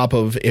 On top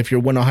of, if you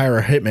want to hire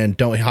a hitman,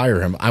 don't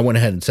hire him. I went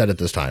ahead and said it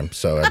this time,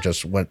 so I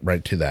just went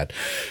right to that.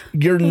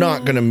 You're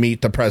not going to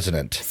meet the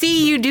president.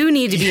 See, you do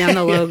need to be on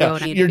the logo.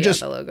 You're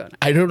just.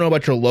 I don't know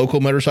about your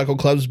local motorcycle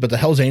clubs, but the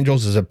Hells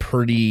Angels is a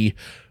pretty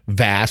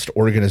vast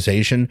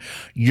organization.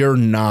 You're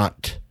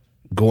not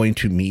going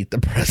to meet the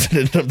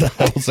president of the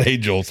Hells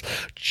Angels.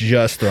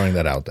 Just throwing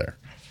that out there.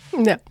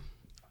 No.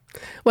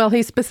 Well,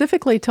 he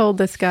specifically told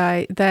this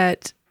guy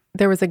that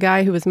there was a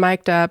guy who was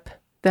mic'd up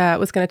that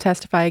was going to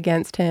testify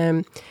against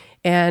him.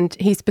 And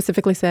he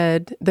specifically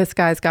said, this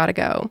guy's got to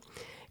go.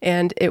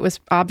 And it was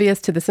obvious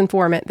to this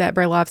informant that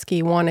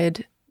Brailovsky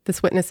wanted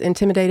this witness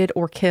intimidated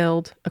or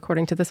killed,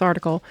 according to this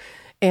article.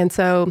 And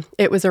so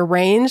it was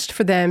arranged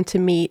for them to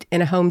meet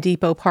in a Home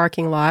Depot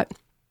parking lot.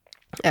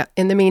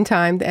 In the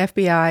meantime, the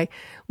FBI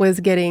was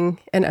getting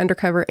an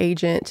undercover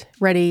agent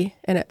ready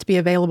and to be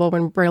available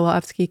when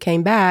Brailovsky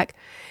came back.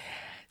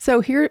 So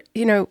here,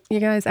 you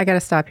guys, I got to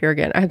stop here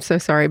again. I'm so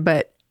sorry,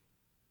 but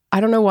I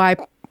don't know why.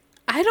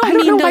 I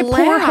don't know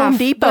why poor Home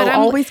Depot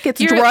always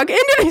gets drug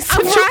into these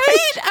situations.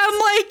 Right? I'm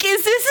like,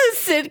 is this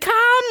a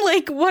sitcom?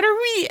 Like, what are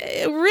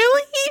we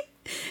really?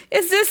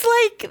 Is this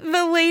like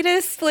the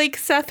latest like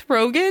Seth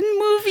Rogen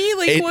movie?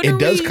 Like, what are we listening to? It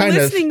does kind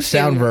of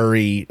sound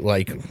very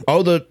like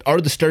all the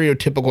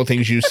stereotypical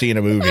things you see in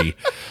a movie.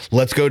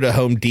 Let's go to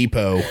Home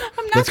Depot.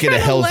 Let's get a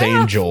Hell's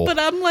Angel. But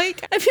I'm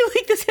like, I feel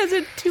like this has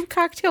a 2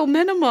 cocktail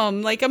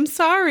minimum. Like, I'm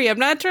sorry, I'm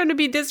not trying to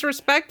be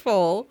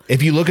disrespectful.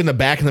 If you look in the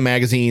back of the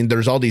magazine,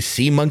 there's all these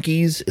sea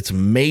monkeys. It's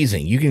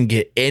amazing. You can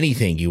get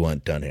anything you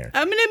want done here.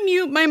 I'm gonna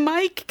mute my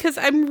mic because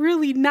I'm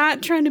really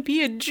not trying to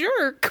be a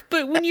jerk.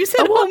 But when you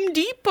said Home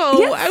Depot,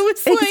 yes, I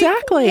was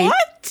exactly. like,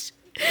 what?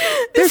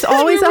 There's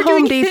always a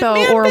Home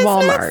Depot or a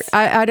Walmart.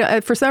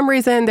 I for some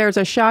reason, there's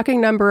a shocking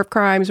number of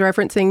crimes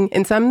referencing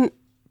in some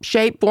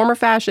shape, form, or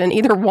fashion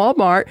either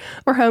Walmart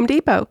or Home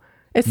Depot.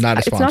 It's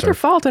not their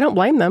fault. I don't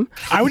blame them.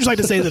 I would just like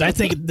to say that I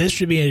think this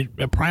should be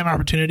a prime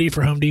opportunity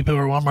for Home Depot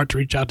or Walmart to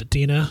reach out to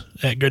Tina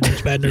at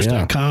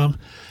goodnurse.com.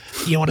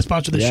 You want to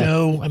sponsor the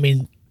show? I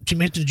mean, she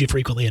mentions you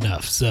frequently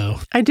enough, so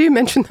I do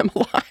mention them a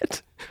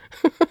lot.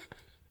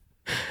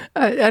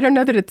 I don't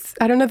know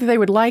that they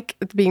would like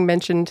being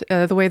mentioned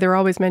the way they're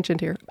always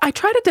mentioned here. I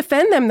try to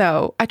defend them,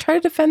 though.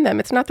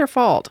 It's not their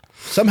fault.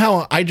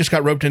 Somehow I just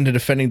got roped into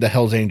defending the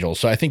Hells Angels,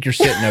 so I think you're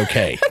sitting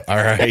okay. All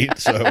right.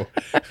 So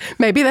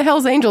maybe the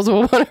Hells Angels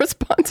will want to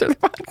sponsor the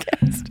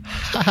podcast.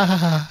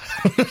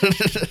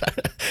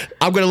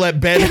 I'm going to let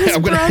Ben.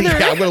 I'm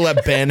going to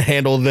let Ben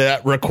handle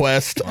that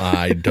request.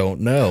 I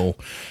don't know.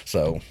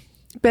 So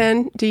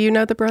Ben, do you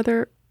know the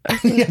brother?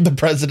 Yeah, the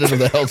president of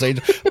the Hells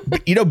Angels.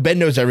 Ben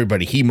knows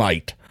everybody. He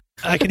might.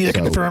 I can neither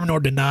confirm nor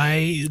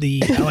deny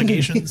the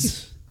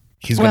allegations.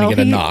 He's going to get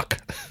a knock.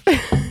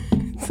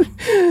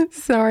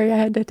 Sorry, I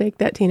had to take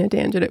that Tina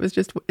tangent. It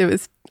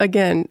was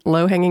again,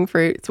 low-hanging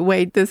fruit.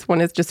 This one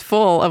is just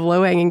full of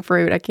low-hanging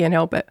fruit. I can't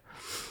help it.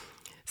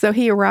 So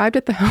he arrived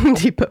at the Home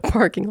Depot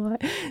parking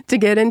lot to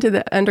get into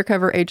the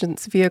undercover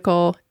agent's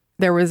vehicle.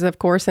 There was, of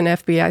course, an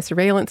FBI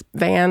surveillance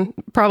van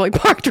probably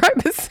parked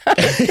right beside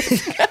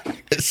it.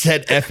 It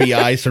said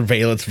FBI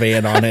surveillance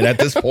van on it at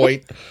this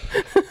point.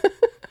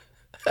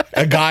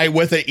 A guy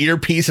with an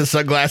earpiece and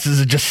sunglasses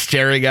is just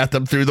staring at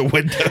them through the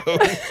window.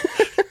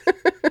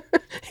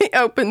 He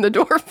opened the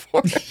door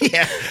for me.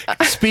 Yeah.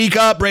 Speak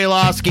up,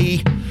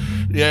 Brailovsky.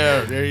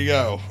 Yeah, there you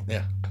go.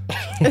 Yeah.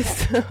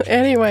 So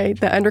anyway,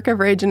 the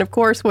undercover agent, of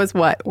course, was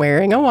what?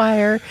 Wearing a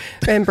wire.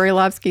 And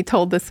Brailovsky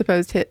told the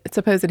supposed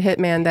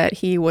hitman that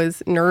he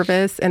was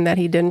nervous and that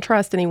he didn't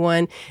trust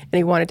anyone, and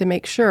he wanted to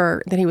make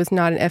sure that he was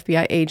not an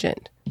FBI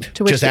agent.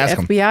 To which the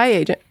FBI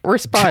agent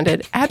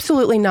responded,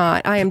 absolutely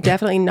not. I am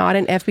definitely not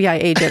an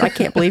FBI agent. I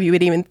can't believe you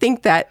would even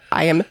think that.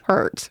 I am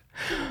hurt.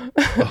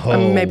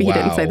 Maybe he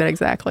didn't say that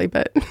exactly,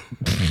 but...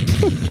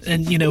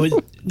 And,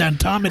 now,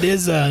 Tom,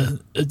 it's a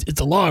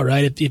law,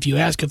 right? If you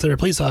ask if they're a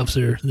police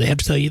officer, they have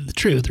to tell you the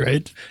truth,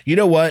 right? You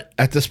know what?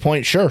 At this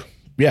point, sure.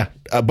 Yeah.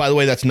 By the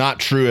way, that's not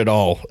true at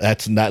all.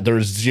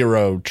 There's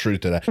zero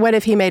truth to that. What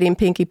if he made him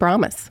pinky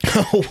promise?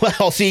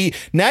 Well, see,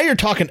 now you're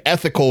talking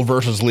ethical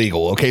versus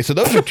legal. Okay. So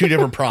those are two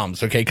different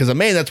problems. Okay. Because a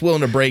man that's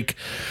willing to break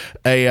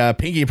a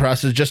pinky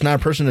promise is just not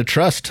a person to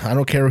trust. I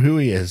don't care who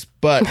he is.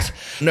 But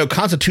no,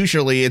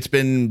 constitutionally, it's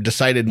been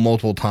decided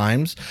multiple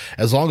times.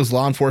 As long as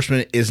law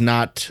enforcement is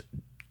not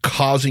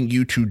causing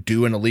you to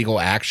do an illegal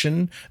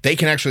action, they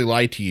can actually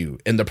lie to you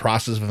in the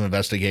process of an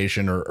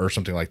investigation or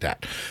something like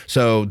that.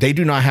 So they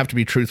do not have to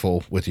be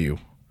truthful with you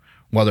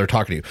while they're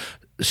talking to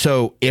you.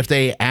 So if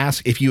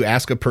you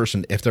ask a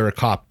person if they're a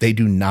cop, they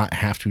do not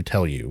have to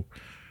tell you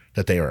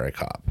that they are a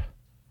cop.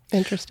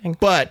 Interesting.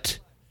 But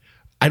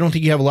I don't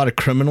think you have a lot of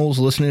criminals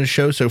listening to the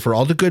show. So for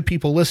all the good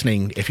people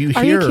listening, if you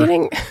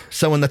hear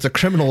someone that's a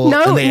criminal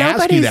and they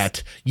ask you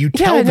that, you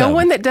tell them. No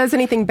one that does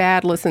anything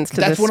bad listens to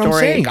this story. That's what I'm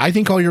saying. I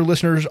think all your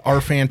listeners are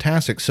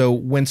fantastic. So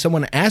when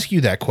someone asks you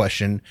that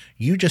question,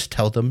 you just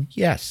tell them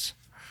yes.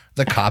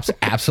 The cops,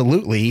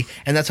 absolutely.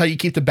 And that's how you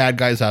keep the bad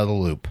guys out of the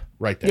loop.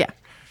 Right there. Yeah.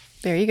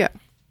 There you go.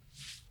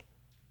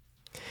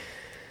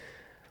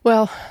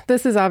 Well,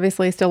 this is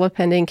obviously still a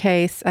pending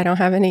case. I don't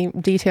have any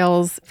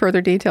further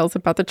details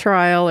about the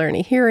trial or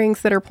any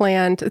hearings that are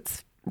planned.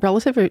 It's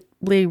relatively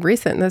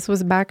recent. This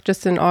was back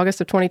just in August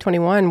of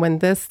 2021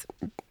 when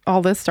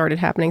all this started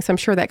happening. So I'm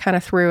sure that kind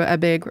of threw a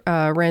big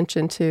wrench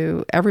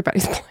into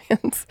everybody's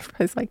plans.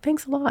 It's like,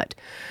 thanks a lot.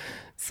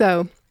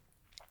 So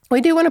we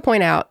do want to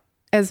point out,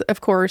 as of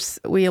course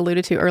we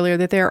alluded to earlier,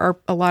 that there are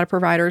a lot of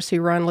providers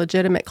who run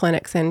legitimate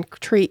clinics and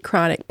treat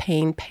chronic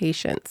pain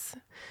patients.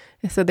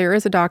 So there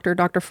is a doctor,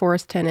 Dr.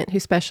 Forrest Tennant, who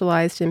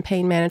specialized in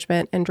pain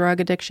management and drug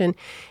addiction.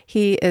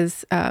 He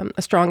is a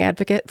strong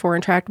advocate for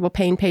intractable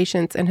pain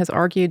patients and has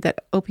argued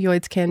that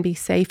opioids can be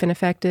safe and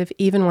effective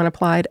even when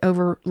applied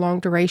over long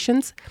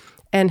durations,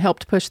 and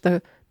helped push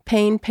the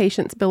Pain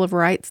Patients Bill of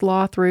Rights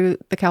law through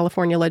the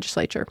California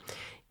legislature.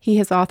 He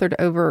has authored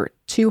over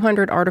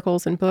 200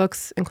 articles and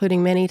books,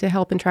 including many to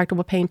help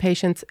intractable pain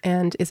patients,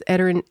 and is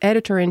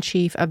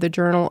editor-in-chief of the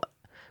journal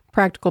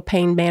Practical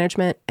Pain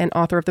Management and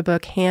author of the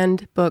book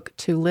Handbook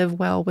to Live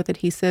Well with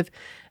Adhesive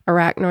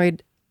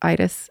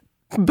Arachnoiditis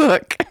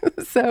book.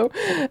 So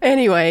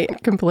anyway,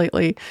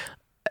 completely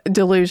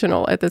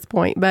delusional at this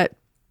point, but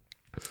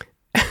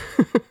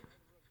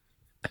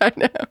I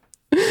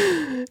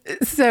know.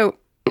 So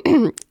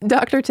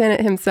Dr.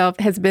 Tennant himself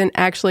has been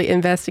actually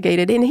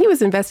investigated, and he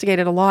was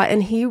investigated a lot,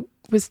 and he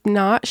was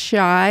not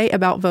shy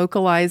about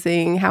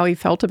vocalizing how he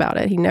felt about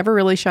it. He never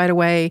really shied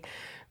away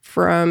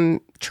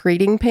from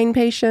treating pain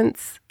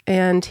patients,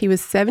 and he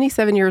was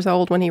 77 years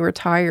old when he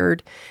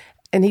retired.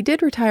 And he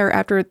did retire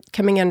after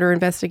coming under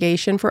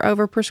investigation for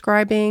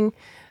overprescribing.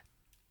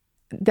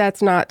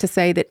 That's not to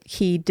say that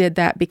he did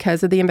that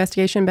because of the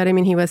investigation, but I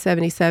mean, he was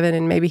 77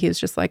 and maybe he was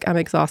just like, I'm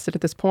exhausted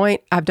at this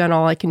point. I've done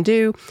all I can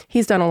do.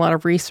 He's done a lot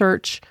of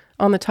research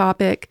on the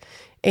topic.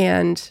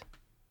 And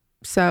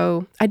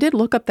so I did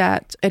look up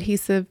that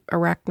adhesive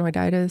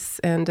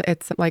arachnoiditis, and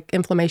it's like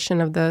inflammation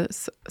of the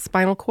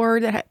spinal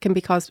cord that can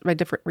be caused by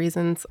different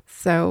reasons.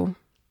 So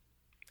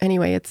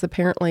anyway, it's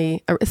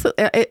apparently,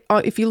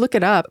 if you look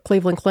it up,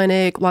 Cleveland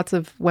Clinic, lots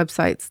of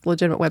websites,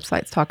 legitimate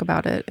websites talk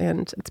about it,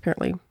 and it's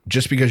apparently.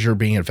 Just because you're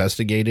being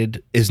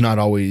investigated is not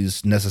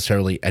always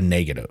necessarily a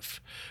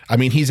negative. I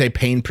mean, he's a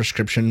pain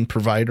prescription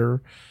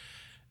provider.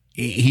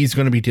 He's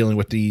going to be dealing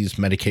with these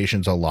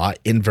medications a lot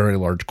in very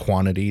large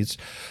quantities.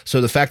 So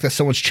the fact that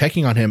someone's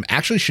checking on him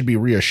actually should be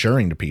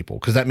reassuring to people,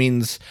 because that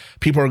means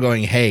people are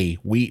going, hey,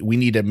 we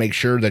need to make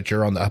sure that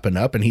you're on the up and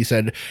up. And he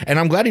said, and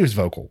I'm glad he was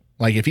vocal.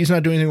 Like, if he's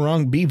not doing anything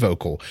wrong, be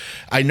vocal.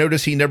 I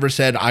noticed he never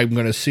said, I'm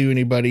going to sue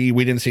anybody.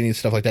 We didn't see any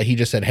stuff like that. He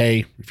just said,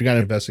 hey, if you're going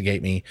to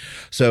investigate me.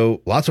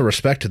 So lots of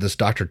respect to this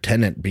Dr.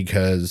 Tennant,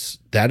 because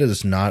that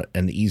is not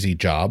an easy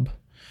job.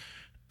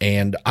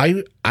 And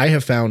I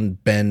have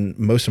found, Ben,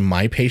 most of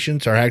my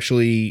patients are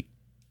actually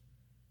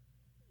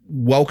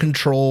well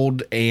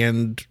controlled,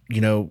 and, you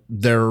know,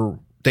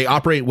 they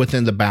operate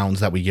within the bounds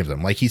that we give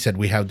them. Like he said,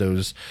 we have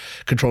those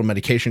controlled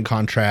medication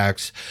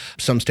contracts.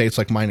 Some states,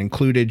 like mine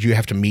included, you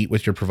have to meet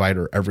with your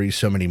provider every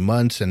so many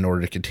months in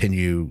order to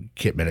continue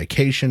get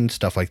medication,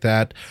 stuff like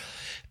that.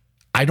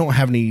 I don't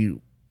have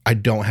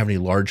any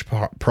large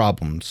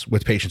problems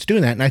with patients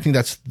doing that. And I think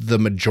that's the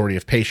majority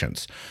of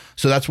patients.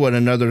 So that's what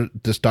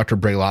this Dr.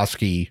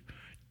 Brailovsky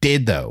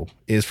did, though,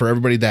 is for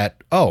everybody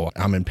that, oh,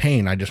 I'm in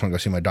pain, I just want to go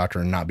see my doctor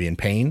and not be in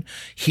pain.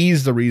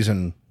 He's the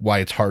reason why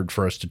it's hard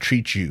for us to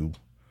treat you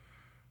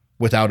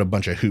without a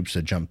bunch of hoops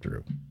to jump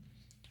through.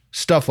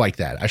 Stuff like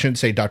that. I shouldn't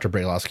say Dr.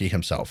 Brailovsky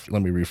himself.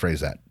 Let me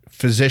rephrase that.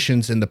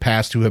 Physicians in the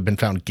past who have been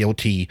found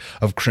guilty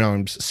of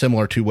crimes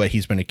similar to what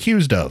he's been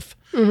accused of.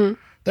 Mm-hmm.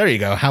 There you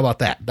go. How about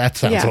that? That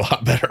sounds a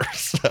lot better.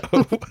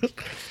 So,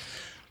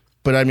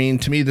 but I mean,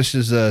 to me, this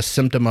is a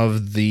symptom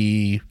of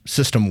the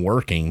system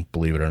working,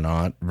 believe it or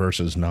not,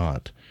 versus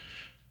not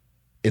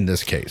in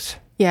this case.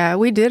 Yeah,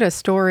 we did a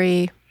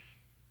story.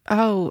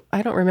 Oh,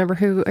 I don't remember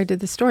who I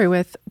did the story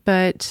with,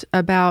 but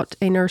about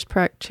a nurse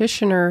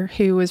practitioner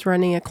who was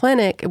running a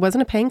clinic. It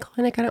wasn't a pain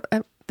clinic. I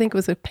don't think it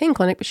was a pain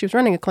clinic, but she was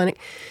running a clinic,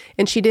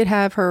 and she did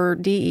have her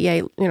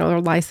DEA,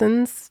 her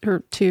license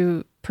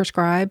to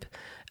prescribe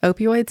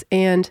opioids,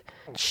 and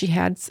she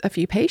had a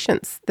few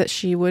patients that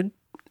she would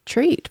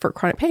treat for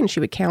chronic pain. She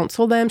would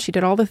counsel them. She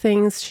did all the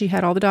things. She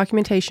had all the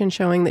documentation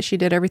showing that she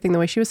did everything the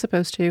way she was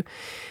supposed to.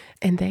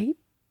 And they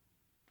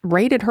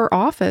raided her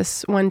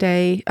office one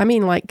day. I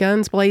mean, like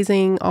guns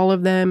blazing, all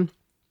of them.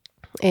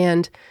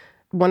 And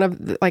one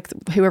of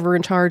whoever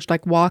in charge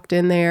walked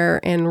in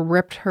there and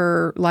ripped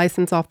her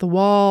license off the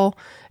wall.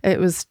 It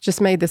was just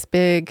made this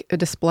big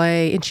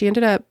display, and she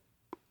ended up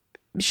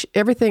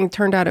everything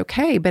turned out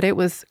okay, but it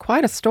was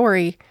quite a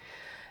story.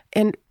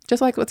 And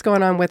just like what's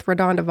going on with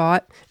Redonda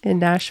Vaught in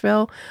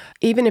Nashville,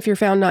 even if you're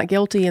found not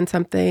guilty in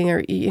something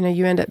or,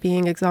 you end up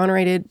being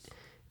exonerated,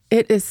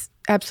 it is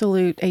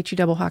absolute HE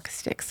double hockey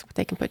sticks what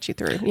they can put you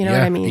through. You know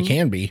what I mean? It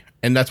can be.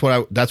 And that's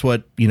what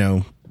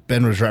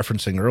Ben was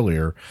referencing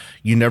earlier.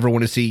 You never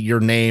want to see your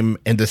name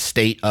in the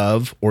state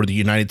of or the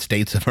United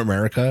States of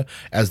America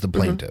as the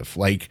plaintiff.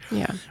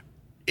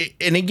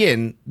 And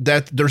again,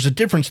 that there's a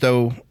difference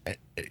though,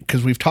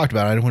 because we've talked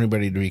about it. I don't want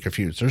anybody to be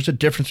confused. There's a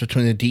difference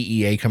between the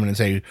DEA coming and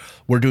say,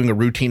 we're doing a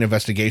routine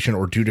investigation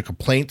or due to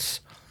complaints,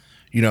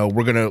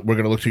 we're gonna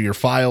look through your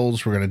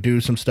files, we're gonna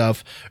do some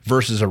stuff,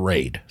 versus a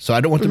raid. So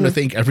I don't want them to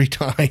think every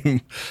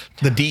time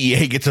the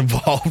DEA gets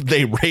involved,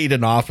 they raid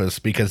an office,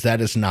 because that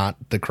is not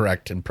the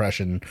correct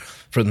impression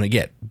for them to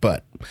get.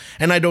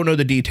 And I don't know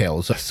the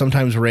details.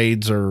 Sometimes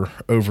raids are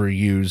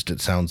overused,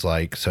 it sounds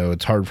like, so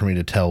it's hard for me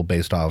to tell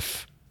based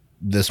off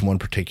this one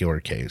particular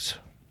case.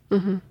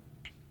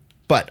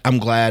 But I'm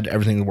glad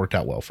everything worked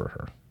out well for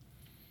her.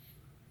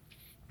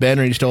 Ben,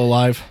 are you still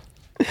alive?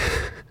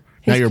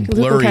 Now you're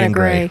blurry and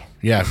gray.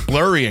 Yeah,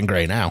 blurry and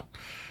gray now.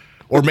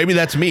 Or maybe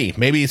that's me.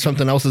 Maybe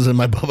something else is in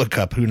my Bubba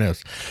cup. Who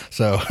knows?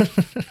 So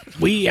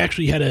we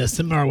actually had a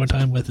seminar one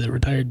time with a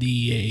retired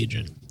DEA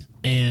agent,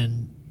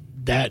 and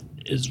that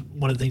is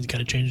one of the things that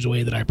kind of changed the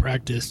way that I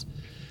practice.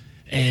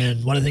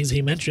 And one of the things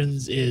he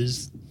mentions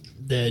is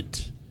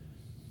that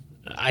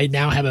I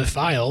now have a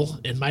file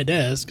in my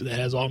desk that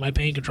has all my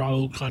pain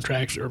control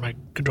contracts or my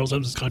controlled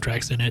substance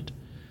contracts in it.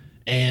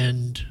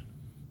 And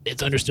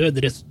it's understood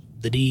that it's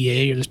the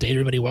DEA or the state,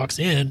 everybody walks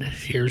in,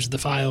 here's the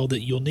file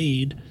that you'll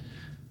need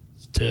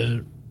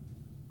to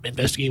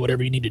investigate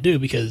whatever you need to do,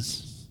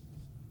 because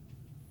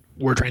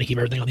we're trying to keep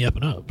everything on the up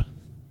and up.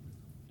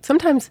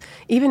 Sometimes,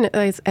 even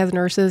as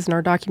nurses in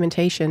our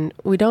documentation,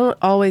 we don't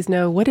always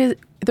know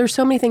there's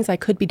so many things I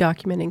could be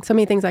documenting, so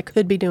many things I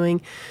could be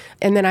doing,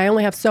 and then I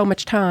only have so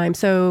much time.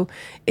 So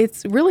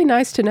it's really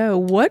nice to know,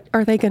 what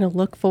are they going to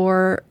look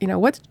for?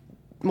 What's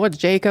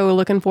JACO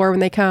looking for when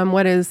they come?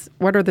 What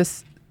are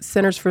the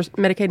Centers for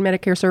Medicaid and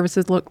Medicare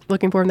Services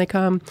looking for when they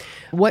come?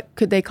 What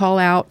could they call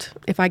out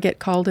if I get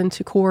called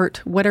into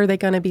court? What are they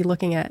going to be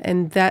looking at?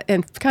 And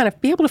kind of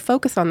be able to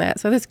focus on that.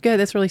 So that's good.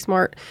 That's really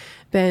smart,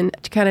 Ben,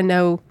 to kind of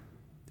know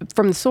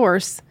from the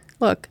source,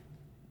 look,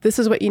 this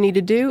is what you need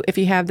to do. If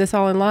you have this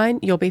all in line,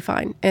 you'll be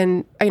fine.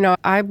 And,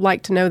 I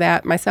like to know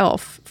that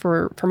myself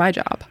for my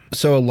job.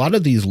 So a lot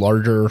of these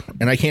larger,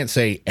 and I can't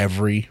say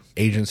every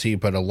agency,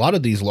 but a lot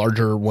of these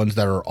larger ones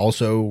that are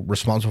also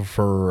responsible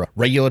for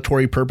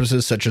regulatory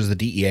purposes, such as the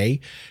DEA,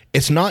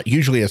 it's not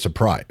usually a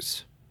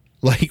surprise.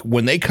 Like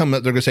when they come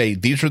up, they're going to say,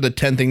 these are the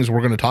 10 things we're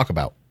going to talk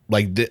about.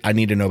 Like, I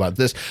need to know about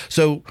this.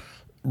 So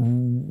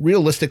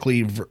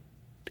realistically,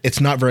 it's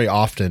not very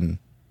often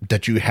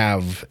that you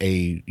have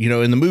in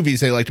the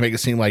movies, they like to make it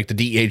seem like the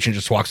DEA agent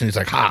just walks in, he's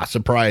like,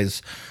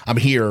 surprise, I'm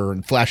here,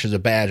 and flashes a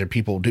badge, and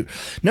people do.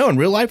 No, in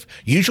real life,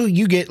 usually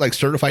you get like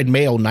certified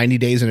mail 90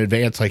 days in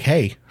advance, like,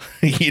 hey,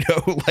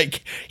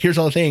 like, here's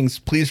all the things,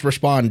 please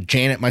respond.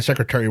 Janet, my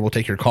secretary, will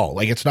take your call.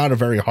 Like, it's not a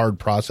very hard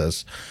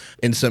process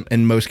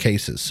in most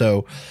cases.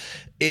 So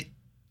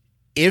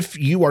if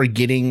you are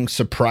getting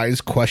surprise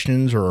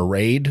questions or a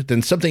raid,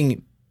 then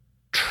something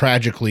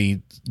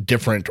tragically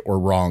different or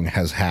wrong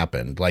has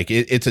happened. Like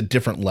it's a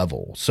different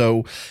level.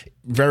 So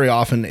very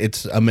often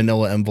it's a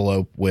manila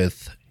envelope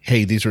with,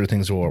 hey, these are the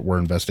things we're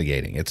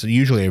investigating. It's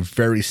usually a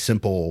very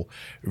simple,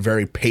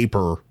 very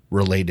paper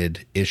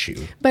related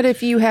issue. But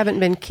if you haven't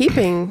been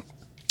keeping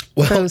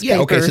those papers.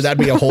 Okay, so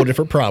that'd be a whole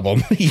different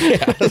problem.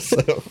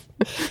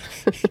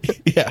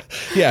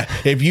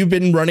 If you've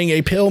been running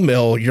a pill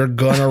mill, you're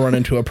gonna run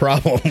into a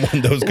problem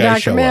when those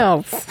guys show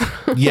Mills.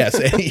 up. Yes,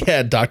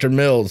 Dr.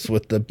 Mills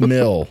with the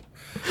mill.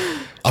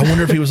 I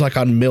wonder if he was like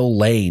on Mill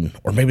Lane,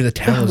 or maybe the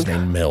town was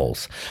named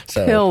Mills.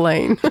 So, Pill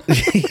Lane.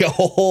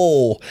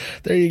 Oh,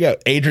 there you go.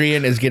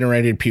 Adrienne is getting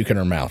ready to puke in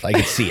her mouth. I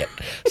can see it.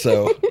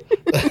 So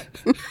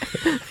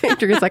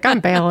Adrienne's like,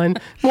 I'm bailing.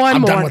 One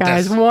more,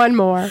 guys. One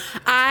more.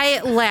 I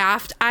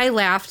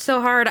laughed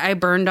so hard. I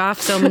burned off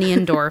so many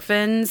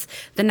endorphins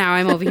that now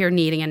I'm over here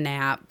needing a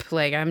nap.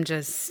 Like, I'm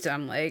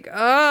like,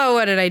 oh,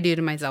 what did I do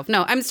to myself?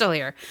 No, I'm still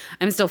here.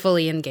 I'm still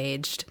fully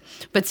engaged.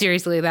 But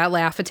seriously, that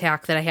laugh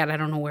attack that I had, I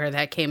don't know where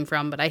that came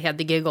from, but I had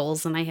the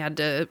giggles and I had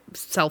to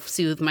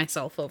self-soothe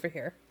myself over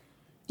here.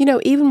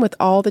 Even with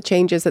all the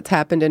changes that's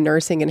happened in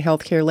nursing and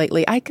healthcare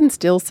lately, I can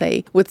still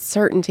say with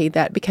certainty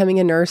that becoming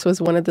a nurse was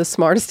one of the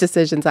smartest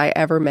decisions I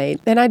ever made.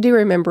 And I do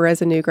remember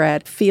as a new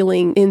grad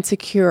feeling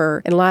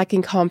insecure and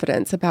lacking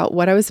confidence about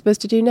what I was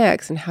supposed to do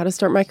next and how to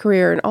start my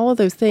career and all of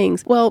those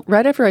things. Well,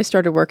 right after I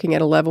started working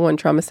at a level 1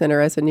 trauma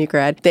center as a new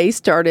grad, they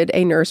started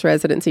a nurse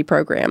residency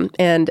program.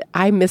 And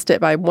I missed it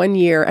by 1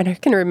 year. And I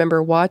can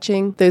remember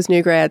watching those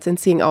new grads and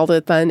seeing all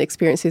the fun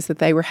experiences that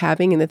they were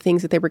having and the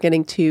things that they were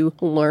getting to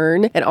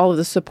learn and all of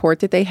the support support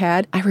that they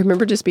had. I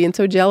remember just being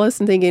so jealous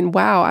and thinking,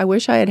 wow, I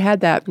wish I had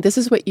had that. This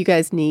is what you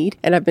guys need.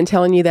 And I've been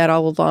telling you that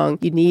all along.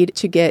 You need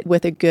to get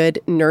with a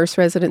good nurse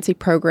residency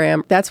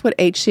program. That's what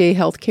HCA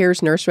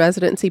Healthcare's nurse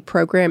residency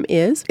program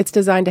is. It's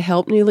designed to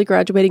help newly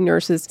graduating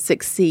nurses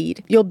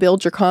succeed. You'll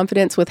build your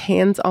confidence with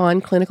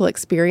hands-on clinical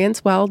experience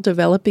while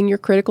developing your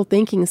critical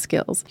thinking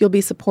skills. You'll be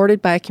supported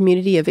by a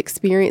community of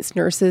experienced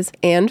nurses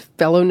and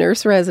fellow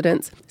nurse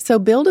residents. So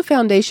build a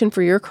foundation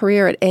for your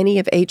career at any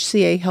of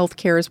HCA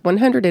Healthcare's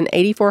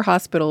 184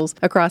 hospitals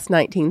across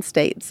 19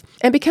 states.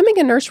 And becoming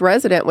a nurse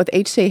resident with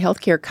HCA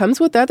Healthcare comes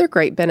with other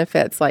great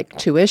benefits like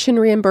tuition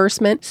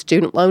reimbursement,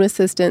 student loan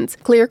assistance,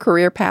 clear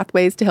career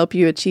pathways to help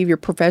you achieve your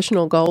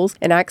professional goals,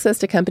 and access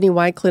to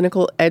company-wide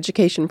clinical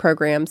education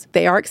programs.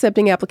 They are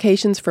accepting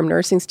applications from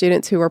nursing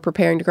students who are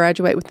preparing to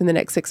graduate within the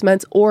next 6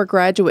 months or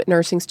graduate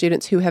nursing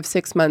students who have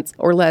 6 months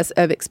or less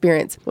of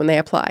experience when they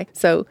apply.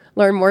 So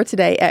learn more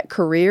today at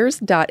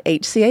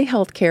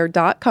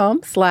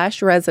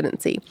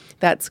careers.hcahealthcare.com/residency.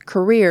 That's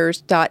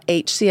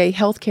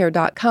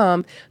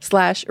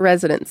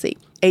careers.hcahealthcare.com/residency.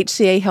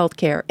 HCA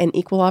Healthcare, an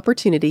equal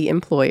opportunity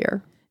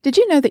employer. Did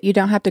you know that you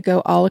don't have to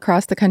go all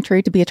across the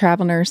country to be a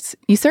travel nurse?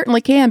 You certainly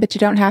can, but you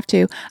don't have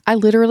to. I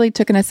literally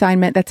took an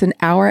assignment that's an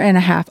hour and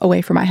a half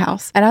away from my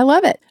house, and I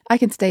love it. I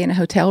can stay in a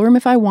hotel room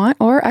if I want,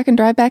 or I can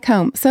drive back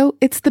home. So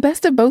it's the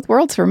best of both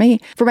worlds for me.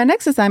 For my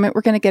next assignment,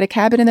 we're going to get a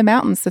cabin in the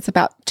mountains that's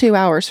about 2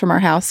 hours from our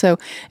house, so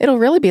it'll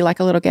really be like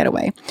a little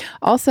getaway.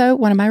 Also,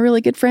 one of my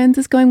really good friends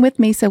is going with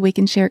me so we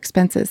can share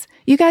expenses.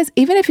 You guys,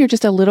 even if you're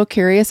just a little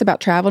curious about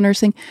travel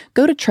nursing,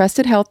 go to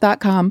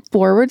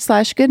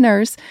trustedhealth.com/good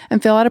nurse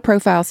and fill out a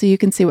profile so you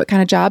can see what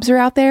kind of jobs are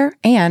out there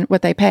and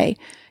what they pay.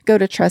 Go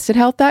to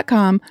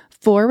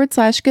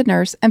trustedhealth.com/good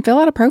nurse and fill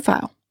out a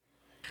profile.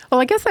 Well,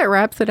 I guess that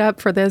wraps it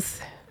up for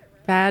this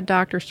bad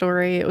doctor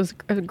story. It was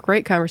a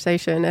great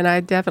conversation, and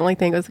I definitely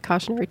think it was a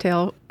cautionary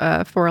tale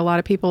for a lot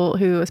of people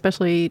who,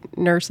 especially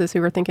nurses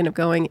who are thinking of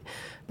going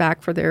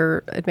back for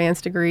their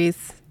advanced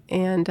degrees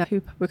and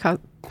who would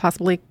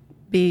possibly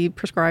be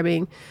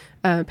prescribing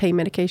pain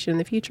medication in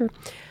the future.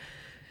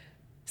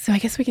 So I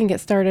guess we can get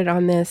started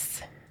on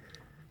this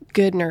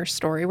good nurse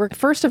story.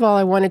 First of all,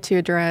 I wanted to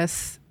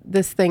address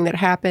this thing that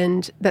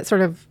happened that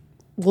sort of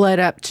led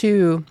up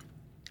to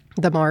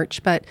the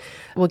march, but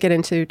we'll get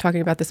into talking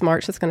about this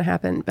march that's going to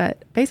happen.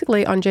 But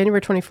basically, on January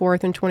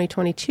 24th in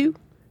 2022,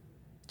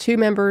 2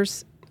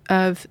 members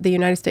of the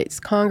United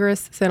States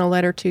Congress sent a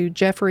letter to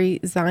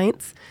Jeffrey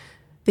Zients,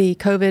 the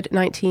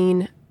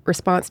COVID-19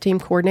 response team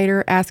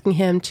coordinator, asking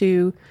him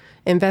to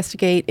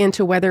investigate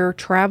into whether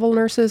travel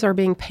nurses are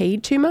being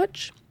paid too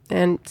much.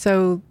 And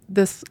so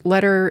this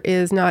letter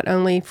is not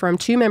only from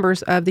 2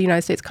 members of the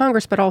United States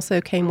Congress, but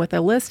also came with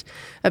a list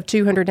of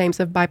 200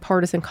 names of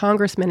bipartisan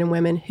congressmen and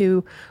women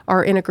who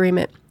are in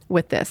agreement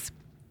with this.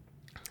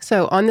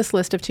 So on this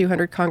list of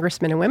 200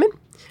 congressmen and women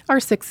are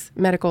 6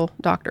 medical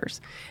doctors,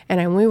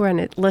 and we want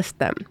to list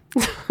them.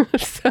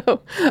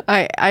 So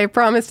I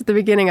promised at the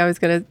beginning I was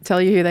going to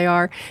tell you who they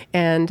are.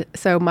 And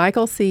so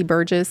Michael C.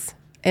 Burgess,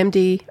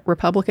 MD,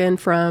 Republican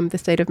from the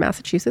state of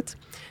Massachusetts.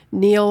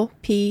 Neil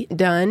P.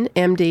 Dunn,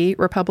 MD,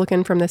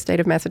 Republican from the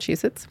state of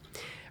Massachusetts.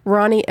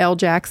 Ronnie L.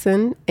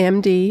 Jackson,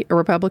 MD, a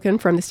Republican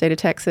from the state of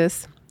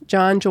Texas.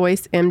 John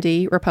Joyce,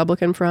 MD,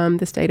 Republican from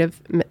the state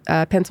of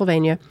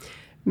Pennsylvania.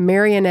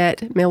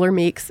 Marionette Miller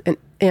Meeks, an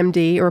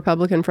MD, a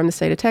Republican from the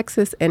state of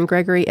Texas. And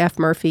Gregory F.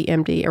 Murphy,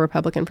 MD, a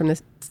Republican from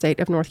the state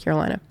of North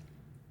Carolina.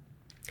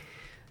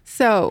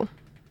 So,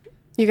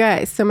 you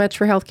guys, so much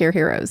for healthcare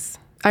heroes.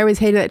 I always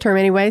hated that term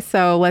anyway,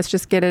 so let's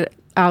just get it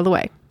out of the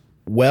way.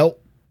 Well,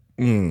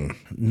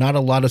 not a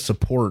lot of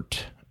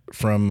support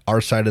from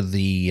our side of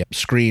the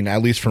screen,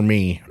 at least for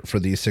me, for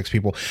these 6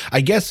 people. I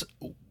guess,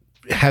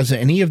 has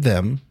any of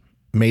them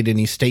made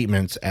any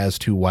statements as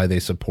to why they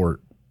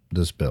support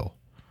this bill?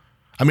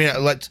 I mean, I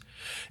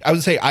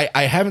would say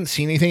I haven't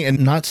seen anything, and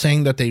not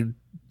saying that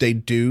they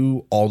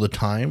do all the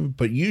time,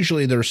 but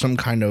usually there's some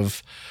kind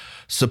of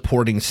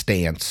supporting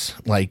stance,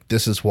 like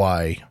this is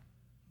why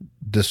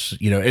this,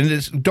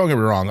 and don't get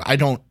me wrong, I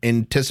don't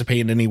anticipate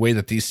in any way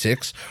that these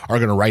 6 are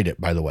going to write it,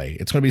 by the way.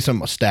 It's going to be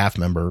some staff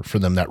member for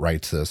them that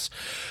writes this.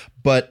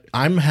 But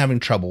I'm having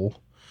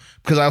trouble,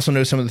 because I also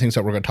know some of the things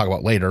that we're going to talk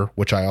about later,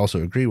 which I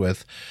also agree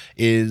with,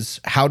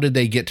 is how did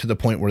they get to the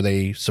point where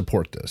they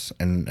support this?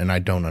 And I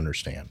don't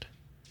understand.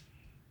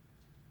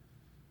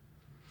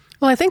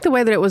 Well, I think the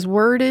way that it was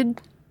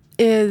worded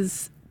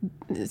is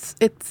it's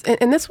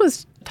and this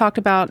was talked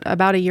about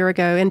a year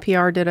ago.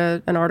 NPR did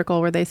an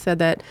article where they said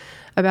that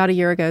about a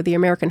year ago, the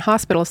American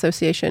Hospital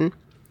Association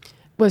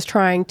was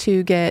trying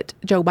to get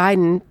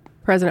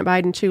President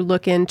Biden, to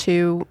look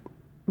into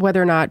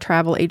whether or not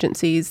travel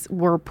agencies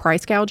were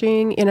price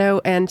gouging,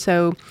 and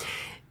so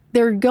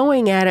they're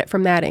going at it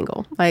from that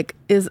angle. Like,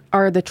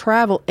 are the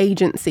travel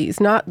agencies,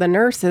 not the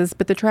nurses,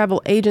 but the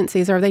travel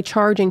agencies, are they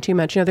charging too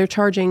much? They're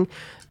charging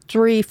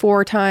 3,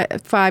 4,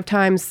 5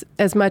 times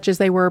as much as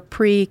they were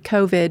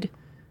pre-COVID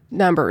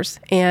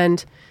numbers,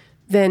 and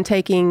then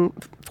taking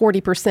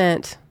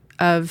 40%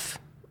 of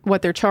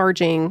what they're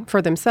charging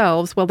for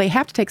themselves. Well, they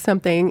have to take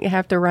something. You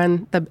have to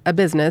run a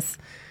business.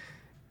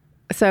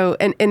 So,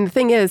 and the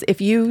thing is,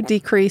 if you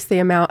decrease the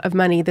amount of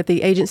money that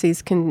the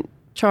agencies can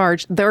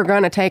charge, they're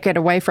going to take it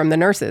away from the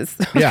nurses.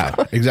 Yeah,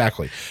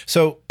 exactly.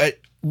 So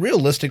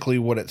realistically,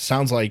 what it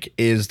sounds like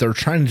is they're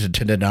trying to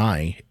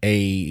deny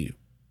a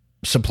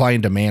supply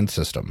and demand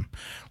system.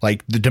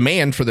 Like the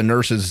demand for the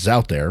nurses is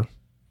out there.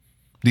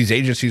 These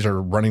agencies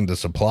are running the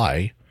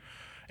supply.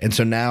 And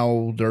so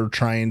now they're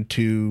trying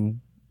to,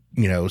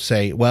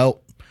 say,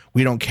 well,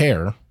 we don't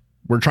care.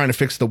 We're trying to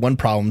fix the one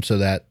problem so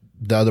that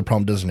the other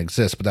problem doesn't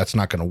exist, but that's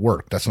not going to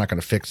work. That's not going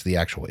to fix the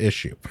actual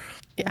issue.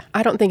 Yeah,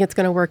 I don't think it's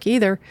going to work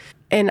either.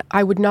 And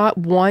I would not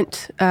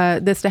want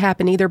this to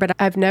happen either, but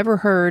I've never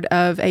heard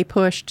of a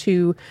push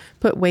to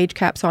put wage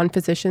caps on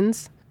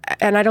physicians.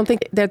 And I don't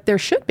think that there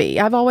should be.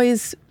 I've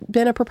always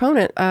been a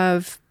proponent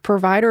of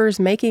providers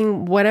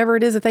making whatever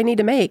it is that they need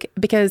to make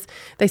because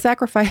they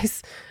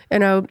sacrifice,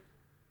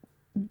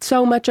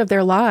 so much of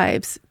their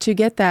lives to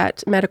get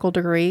that medical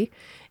degree,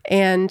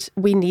 and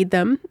we need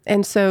them.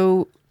 And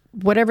so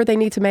whatever they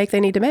need to make, they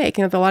need to make.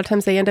 And a lot of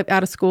times they end up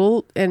out of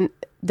school in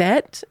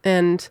debt.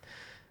 And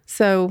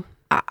so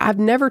I've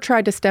never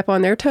tried to step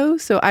on their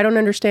toes. So I don't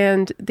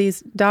understand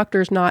these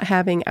doctors not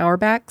having our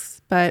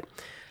backs. But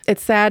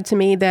it's sad to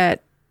me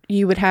that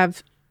you would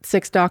have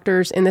 6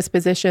 doctors in this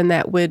position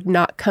that would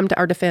not come to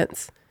our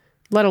defense,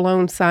 let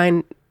alone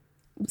sign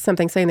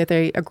something saying that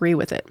they agree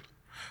with it.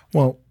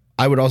 Well,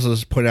 I would also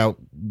just point out,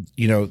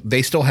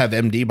 they still have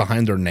MD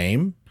behind their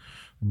name,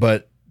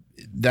 but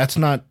that's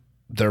not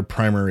their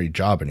primary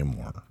job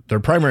anymore. Their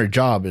primary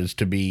job is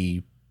to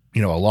be, a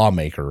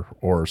lawmaker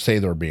or say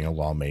they're being a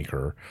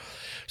lawmaker.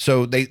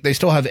 So they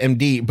still have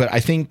MD, but I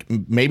think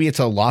maybe it's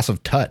a loss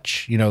of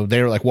touch.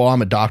 They're like, well,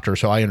 I'm a doctor,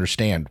 so I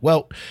understand.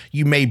 Well,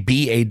 you may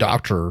be a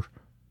doctor,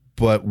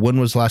 but when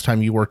was the last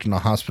time you worked in a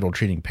hospital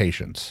treating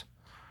patients?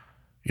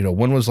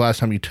 When was the last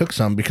time you took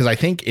some? Because I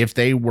think if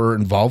they were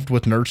involved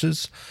with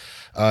nurses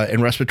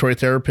and respiratory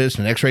therapists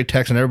and x-ray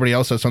techs and everybody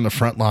else that's on the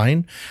front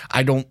line,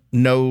 I don't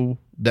know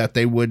that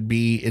they would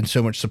be in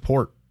so much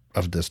support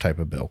of this type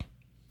of bill.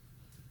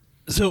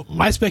 So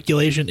my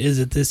speculation is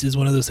that this is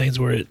one of those things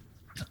where it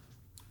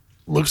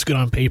looks good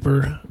on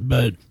paper,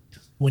 but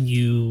when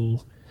you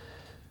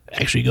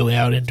actually go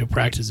out into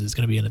practice, it's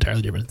going to be an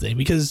entirely different thing.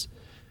 Because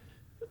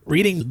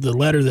reading the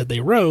letter that they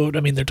wrote,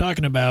 they're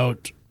talking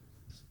about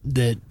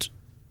that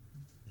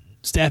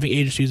staffing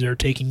agencies are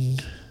taking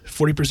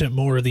 40%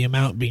 more of the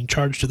amount being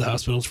charged to the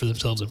hospitals for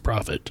themselves in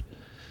profit.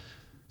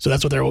 So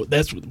that's one of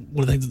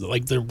the things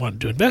that they're wanting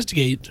to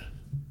investigate,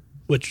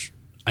 which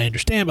I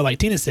understand. But like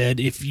Tina said,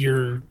 if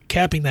you're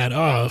capping that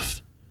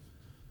off,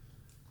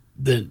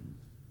 the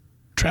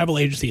travel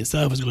agency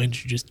itself is going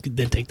to just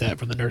then take that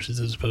from the nurses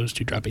as opposed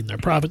to dropping their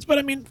profits.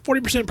 But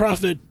 40%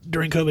 profit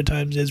during COVID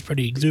times is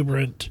pretty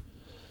exuberant.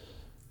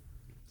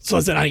 So I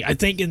said, I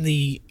think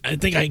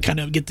I kind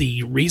of get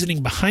the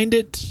reasoning behind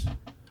it.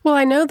 Well,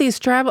 I know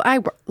these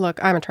I'm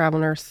a travel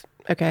nurse.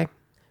 Okay.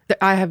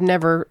 I have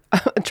never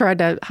tried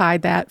to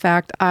hide that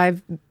fact.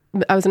 I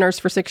was a nurse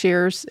for 6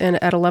 years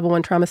at a level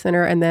 1 trauma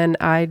center, and then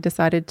I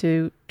decided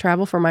to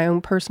travel for my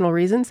own personal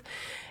reasons.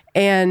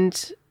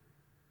 And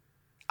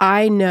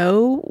I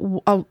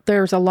know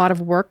there's a lot of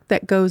work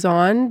that goes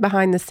on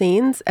behind the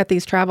scenes at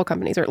these travel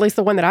companies, or at least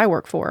the one that I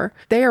work for.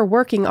 They are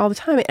working all the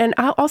time. And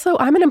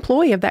I'm an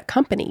employee of that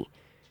company.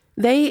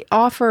 They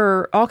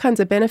offer all kinds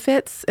of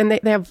benefits, and they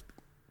have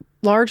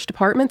large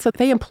departments, so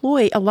they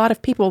employ a lot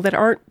of people that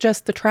aren't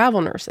just the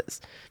travel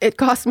nurses. It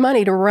costs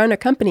money to run a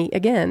company.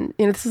 Again,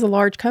 this is a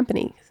large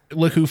company.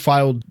 Look who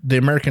filed the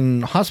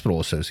American Hospital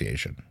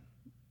Association.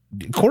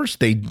 Of course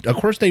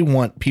they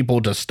want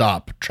people to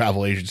stop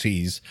travel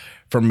agencies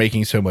from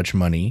making so much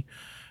money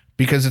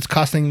because it's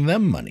costing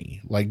them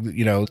money.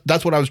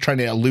 That's what I was trying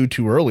to allude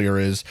to earlier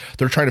is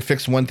they're trying to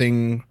fix one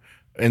thing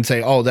and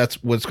say, oh,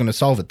 that's what's going to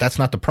solve it. That's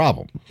not the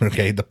problem.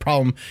 Okay. The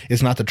problem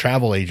is not the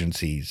travel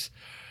agencies.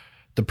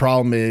 The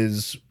problem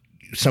is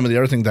some of the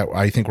other things that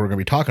I think we're going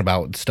to be talking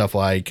about, stuff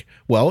like,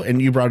 well,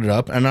 and you brought it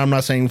up, and I'm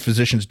not saying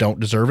physicians don't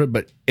deserve it,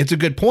 but it's a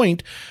good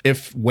point.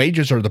 If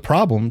wages are the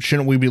problem,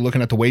 shouldn't we be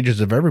looking at the wages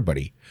of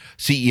everybody?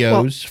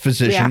 CEOs,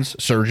 physicians,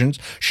 surgeons.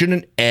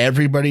 Shouldn't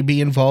everybody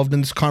be involved in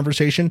this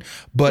conversation?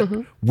 But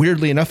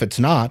weirdly enough, it's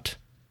not.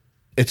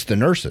 It's the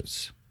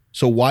nurses.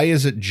 So why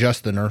is it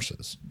just the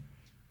nurses?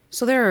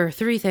 So there are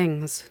 3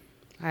 things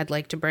I'd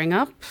like to bring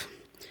up.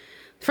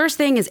 First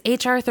thing is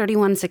HR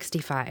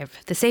 3165,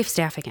 the Safe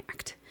Staffing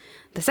Act.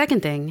 The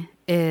second thing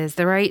is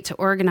the right to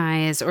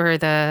organize, or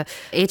the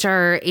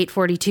HR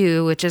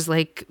 842, which is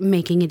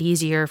making it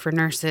easier for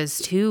nurses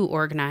to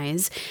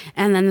organize.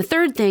 And then the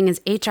third thing is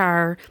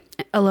HR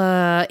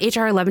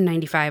HR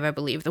 1195, I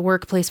believe, the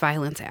Workplace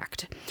Violence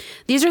Act.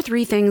 These are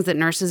 3 things that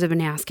nurses have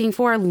been asking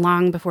for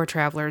long before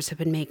travelers have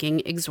been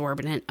making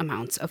exorbitant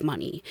amounts of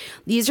money.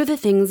 These are the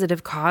things that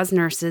have caused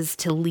nurses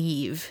to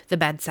leave the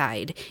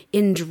bedside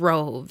in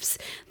droves.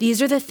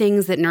 These are the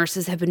things that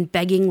nurses have been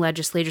begging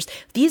legislators.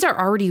 These are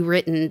already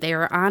written. They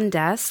are on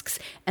desks,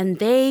 and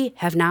they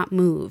have not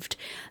moved.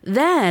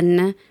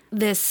 Then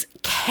this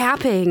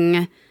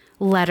capping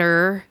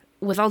letter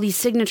with all these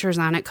signatures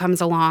on it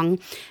comes along,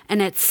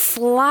 and it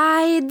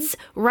slides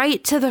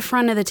right to the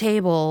front of the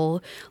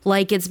table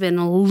like it's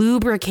been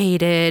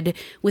lubricated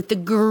with the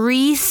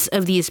grease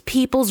of these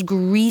people's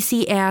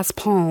greasy ass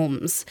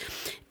palms.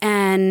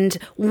 And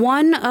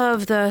one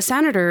of the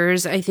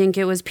senators, I think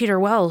it was Peter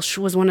Welch,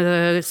 was one of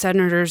the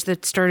senators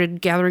that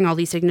started gathering all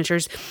these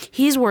signatures.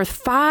 He's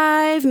worth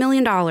 $5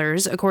 million,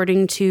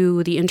 according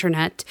to the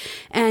internet.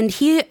 And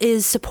he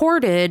is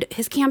supported,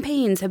 his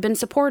campaigns have been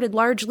supported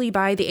largely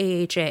by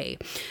the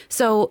AHA.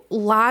 So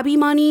lobby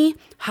money,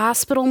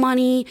 hospital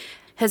money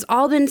has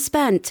all been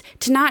spent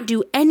to not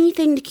do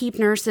anything to keep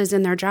nurses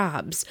in their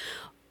jobs.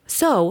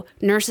 So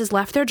nurses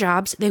left their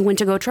jobs, they went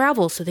to go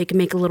travel so they could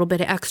make a little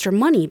bit of extra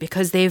money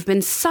because they've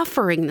been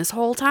suffering this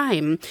whole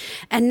time.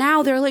 And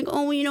now they're like,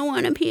 oh, we don't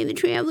want to pay the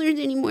travelers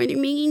anymore. They're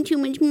making too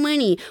much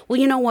money. Well,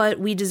 you know what?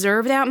 We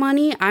deserve that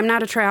money. I'm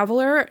not a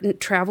traveler.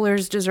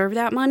 Travelers deserve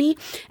that money.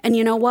 And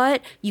you know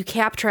what? You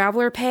cap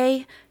traveler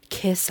pay.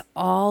 Kiss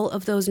all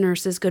of those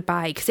nurses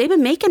goodbye because they've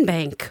been making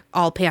bank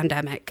all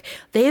pandemic.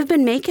 They've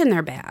been making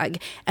their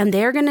bag, and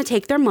they're going to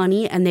take their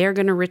money and they're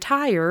going to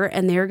retire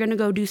and they're going to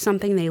go do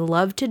something they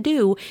love to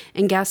do.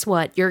 And guess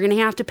what? You're going to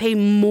have to pay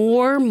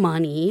more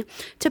money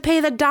to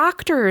pay the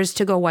doctors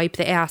to go wipe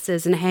the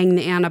asses and hang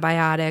the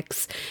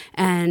antibiotics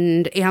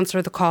and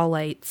answer the call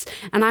lights.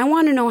 And I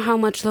want to know how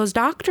much those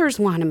doctors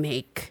want to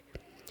make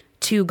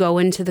to go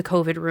into the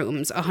COVID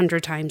rooms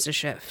 100 times a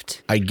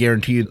shift. I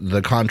guarantee you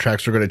the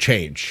contracts are going to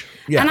change.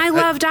 Yeah. And I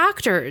love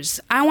doctors.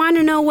 I want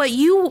to know what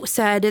you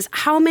said is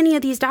how many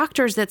of these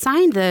doctors that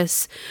signed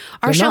this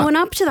are showing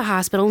up to the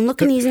hospital and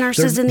looking these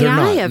nurses in the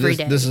eye every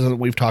day. This is what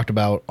we've talked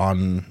about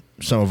on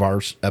some of our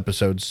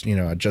episodes,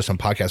 just on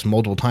podcasts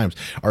multiple times.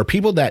 Are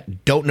people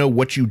that don't know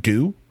what you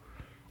do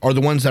are the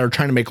ones that are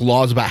trying to make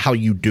laws about how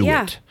you do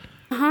it.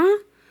 Uh-huh.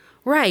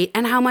 Right,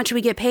 and how much we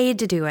get paid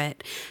to do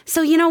it.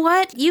 So you know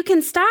what? You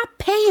can stop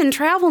paying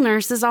travel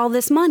nurses all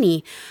this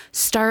money.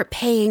 Start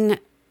paying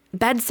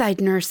bedside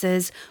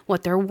nurses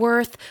what they're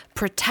worth,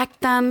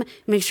 protect them,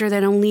 make sure they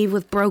don't leave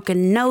with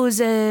broken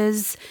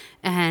noses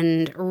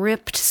and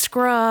ripped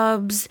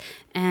scrubs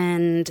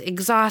and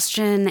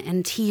exhaustion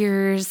and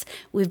tears.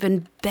 We've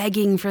been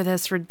begging for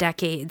this for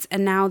decades,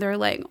 and now they're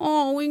like,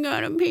 oh, we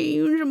gotta pay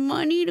you some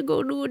money to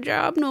go do a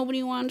job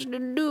nobody wants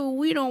to do.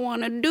 We don't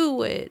want to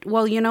do it.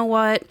 Well, you know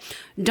what?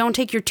 Don't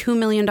take your $2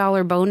 million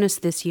bonus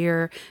this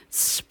year.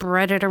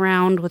 Spread it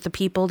around with the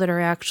people that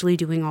are actually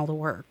doing all the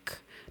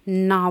work.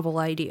 Novel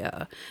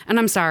idea. And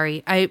I'm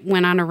sorry, I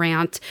went on a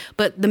rant,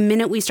 but the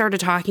minute we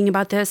started talking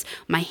about this,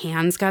 my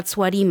hands got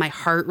sweaty, my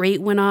heart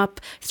rate went up,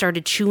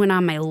 started chewing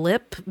on my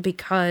lip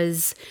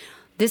because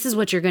this is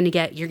what you're going to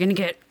get. You're going to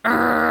get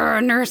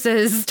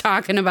nurses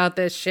talking about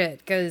this shit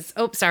because,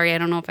 sorry, I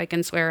don't know if I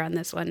can swear on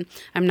this one.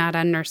 I'm not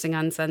on Nursing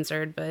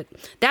Uncensored, but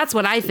that's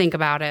what I think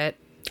about it.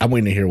 I'm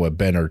waiting to hear what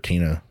Ben or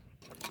Tina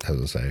has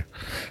to say.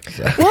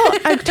 So. Well,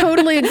 I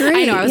totally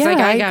agree. I know. I was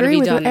I agree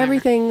with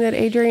everything that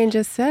Adrienne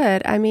just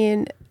said. I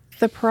mean,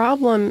 the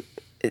problem,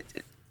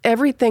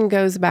 everything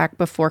goes back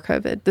before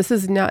COVID. This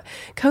is not,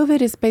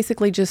 COVID is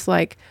basically just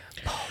like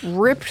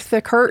ripped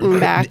the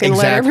curtain back and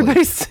let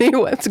everybody see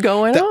what's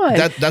going on.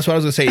 That's what I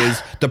was going to say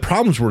is the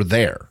problems were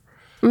there.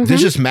 Mm-hmm.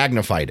 This just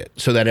magnified it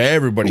so that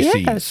everybody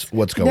sees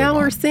what's going on. Now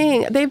we're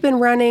seeing, they've been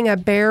running a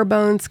bare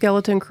bones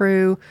skeleton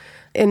crew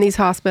in these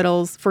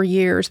hospitals for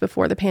years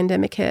before the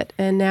pandemic hit.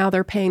 And now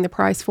they're paying the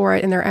price for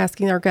it, and they're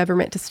asking our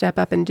government to step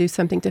up and do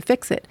something to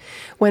fix it.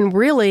 When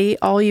really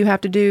all you have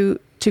to do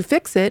to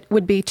fix it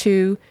would be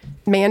to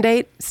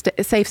mandate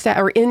safe staff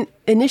or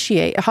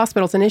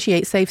hospitals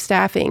initiate safe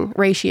staffing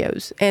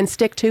ratios and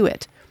stick to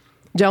it.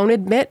 Don't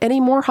admit any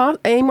more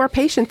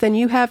patients than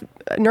you have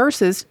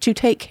nurses to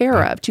take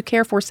care of, to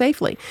care for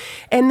safely.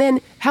 And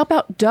then how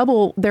about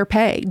double their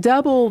pay,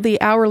 double the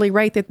hourly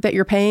rate that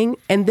you're paying,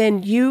 and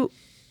then you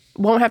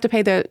won't have to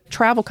pay the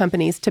travel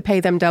companies to pay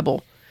them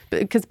double.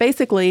 Because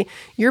basically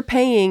you're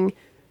paying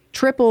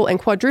triple and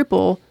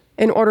quadruple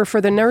in order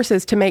for the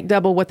nurses to make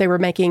double what they were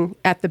making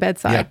at the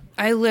bedside. Yeah.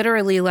 I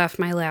literally left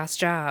my last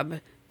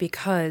job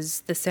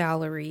because the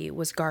salary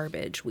was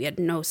garbage. We had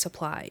no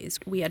supplies.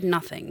 We had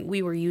nothing.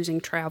 We were using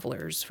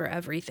travelers for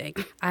everything.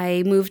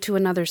 I moved to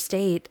another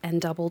state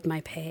and doubled my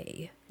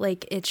pay.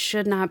 Like, it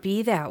should not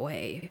be that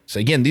way.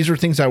 So again, these are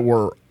things that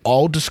were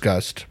all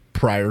discussed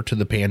prior to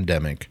the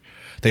pandemic.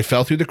 They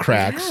fell through the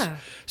cracks. Yeah.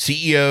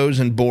 CEOs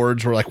and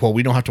boards were like, well,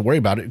 we don't have to worry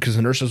about it because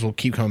the nurses will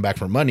keep coming back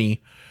for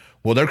money.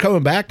 Well, they're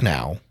coming back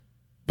now,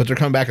 but they're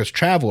coming back as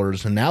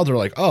travelers. And now they're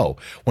like, oh,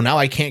 well, now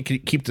I can't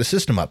keep the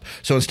system up.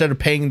 So instead of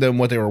paying them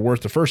what they were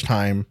worth the first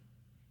time,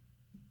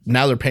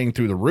 now they're paying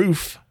through the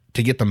roof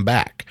to get them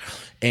back.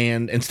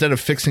 And instead of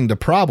fixing the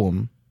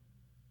problem,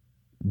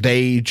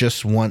 they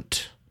just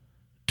want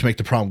to make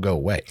the problem go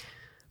away.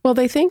 Well,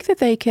 they think that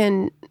they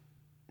can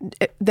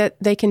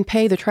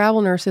pay the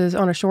travel nurses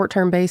on a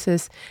short-term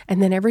basis,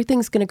 and then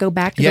everything's going to go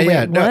back to the way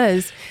it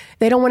was.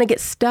 They don't want to get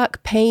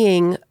stuck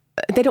paying.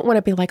 They don't want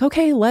to be like,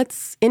 okay,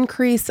 let's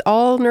increase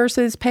all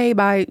nurses' pay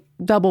by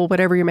double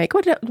whatever you make.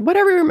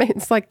 Whatever you make.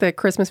 It's like the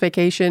Christmas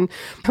Vacation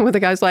where the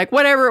guy's like,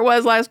 whatever it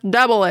was last,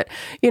 double it.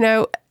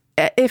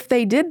 If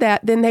they did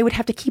that, then they would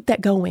have to keep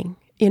that going,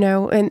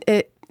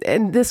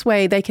 and this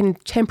way they can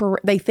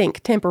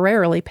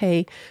temporarily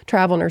pay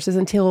travel nurses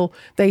until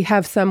they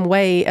have some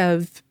way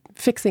of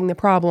fixing the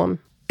problem.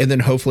 And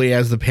then hopefully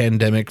as the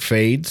pandemic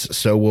fades,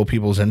 so will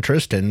people's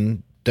interest,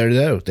 and there you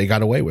go. They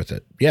got away with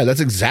it. Yeah, that's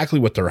exactly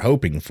what they're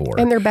hoping for.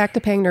 And they're back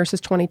to paying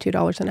nurses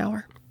 $22 an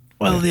hour.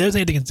 Well, the other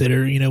thing to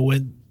consider,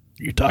 when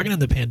you're talking in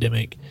the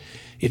pandemic,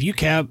 if you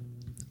cap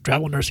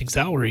travel nursing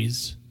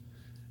salaries,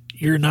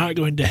 you're not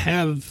going to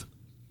have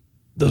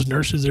those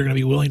nurses that are going to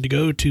be willing to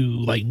go to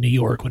like New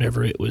York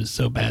whenever it was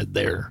so bad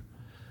there.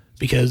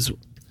 Because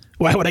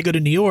why would I go to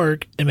New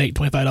York and make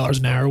 $25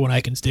 an hour when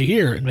I can stay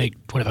here and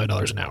make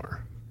 $25 an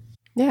hour?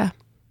 Yeah,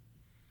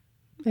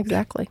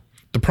 exactly.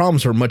 The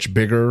problems are much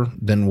bigger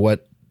than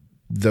what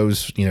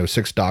those,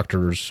 6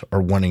 doctors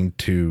are wanting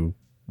to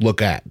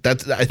look at.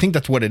 I think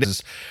that's what it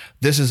is.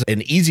 This is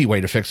an easy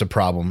way to fix a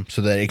problem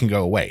so that it can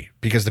go away,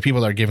 because the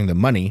people that are giving the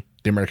money,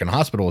 the American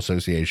Hospital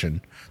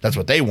Association, that's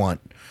what they want.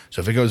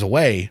 So if it goes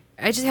away.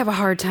 I just have a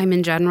hard time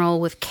in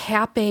general with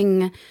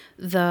capping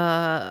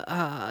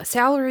the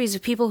salaries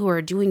of people who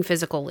are doing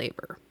physical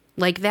labor.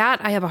 Like that,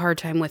 I have a hard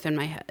time with in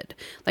my head.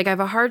 Like I have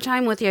a hard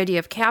time with the idea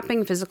of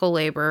capping physical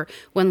labor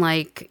when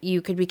like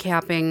you could be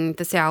capping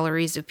the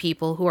salaries of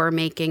people who are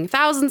making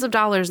thousands of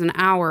dollars an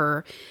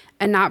hour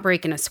and not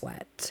breaking a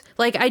sweat.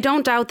 Like, I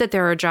don't doubt that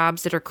there are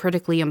jobs that are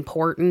critically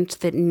important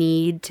that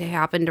need to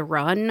happen to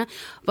run.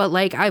 But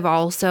like, I've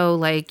also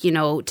like,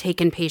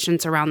 taken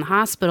patients around the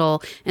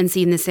hospital and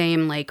seen the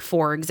same like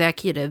 4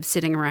 executives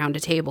sitting around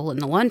a table in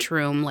the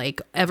lunchroom,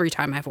 like every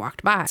time I've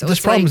walked by. So this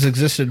problem has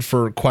existed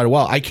for quite a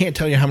while. I can't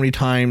tell you how many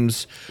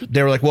times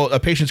they were like, well, a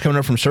patient's coming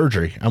up from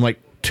surgery. I'm like,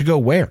 to go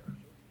where?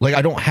 Like,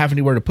 I don't have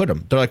anywhere to put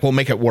them. They're like, well,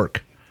 make it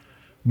work.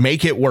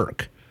 Make it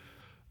work.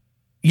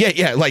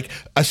 Yeah. Like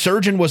a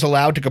surgeon was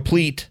allowed to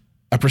complete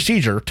a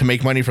procedure to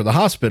make money for the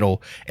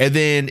hospital, and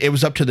then it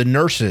was up to the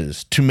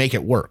nurses to make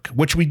it work,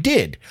 which we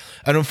did.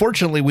 And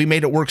unfortunately, we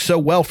made it work so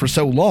well for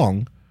so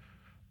long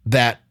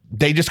that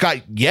they just got,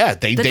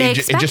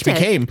 it just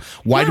became,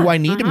 why do I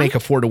need to make a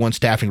 4-to-1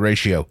 staffing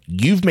ratio?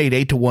 You've made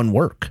 8-to-1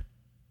 work.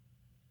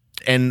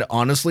 And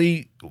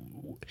honestly,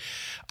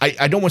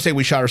 I don't want to say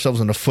we shot ourselves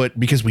in the foot,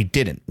 because we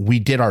didn't. We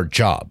did our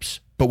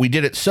jobs. But we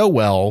did it so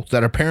well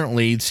that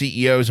apparently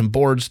CEOs and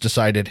boards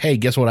decided, hey,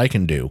 guess what I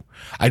can do?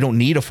 I don't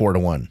need a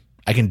 4-to-1.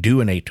 I can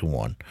do an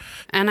 8-to-1.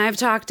 And I've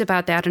talked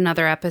about that in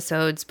other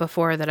episodes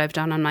before that I've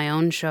done on my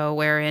own show,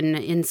 wherein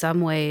in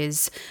some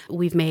ways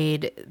we've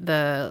made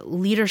the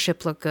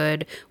leadership look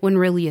good when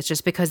really it's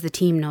just because the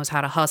team knows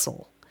how to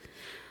hustle.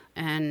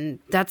 And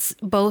that's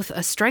both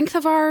a strength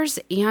of ours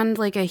and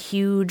like a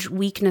huge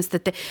weakness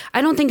that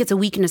I don't think it's a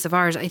weakness of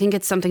ours. I think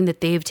it's something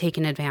that they've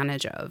taken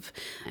advantage of.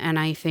 And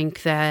I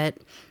think that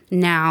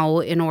now,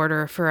 in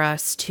order for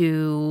us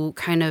to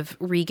kind of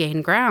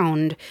regain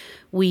ground,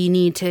 we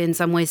need to in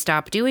some ways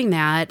stop doing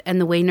that.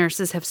 And the way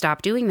nurses have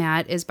stopped doing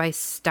that is by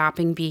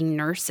stopping being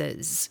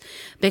nurses,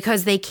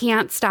 because they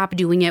can't stop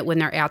doing it when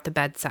they're at the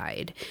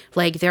bedside.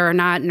 Like, there are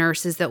not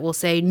nurses that will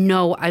say,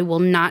 no, I will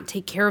not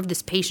take care of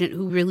this patient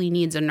who really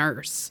needs a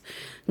nurse.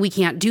 We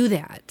can't do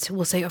that.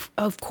 We'll say,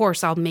 of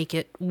course, I'll make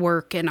it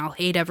work and I'll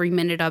hate every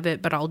minute of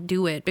it, but I'll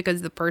do it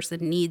because the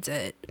person needs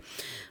it.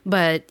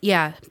 But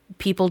yeah,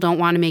 people don't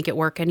want to make it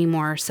work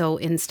anymore. So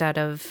instead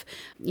of,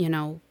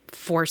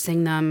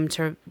 forcing them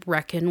to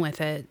reckon with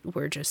it,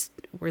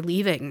 we're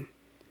leaving.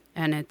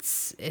 And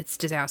it's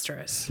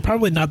disastrous.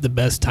 Probably not the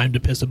best time to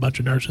piss a bunch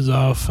of nurses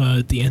off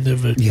at the end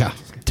of a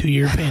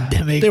 2-year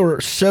pandemic. They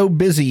were so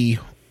busy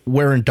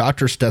wearing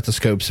doctor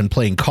stethoscopes and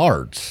playing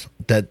cards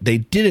that they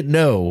didn't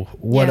know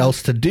what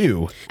else to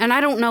do. And I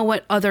don't know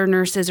what other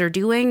nurses are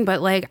doing,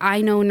 but like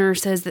I know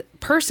nurses that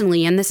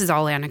personally, and this is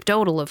all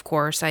anecdotal, of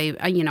course. I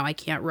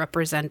can't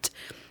represent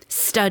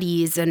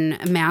studies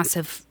and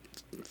massive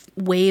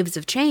waves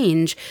of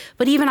change,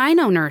 but even I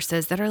know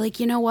nurses that are like,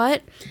 you know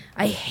what?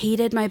 I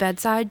hated my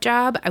bedside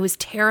job. I was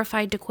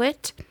terrified to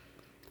quit.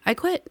 I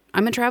quit.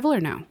 I'm a traveler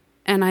now,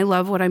 and I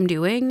love what I'm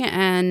doing,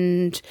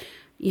 and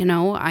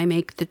I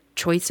make the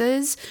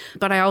choices.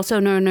 But I also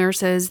know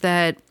nurses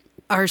that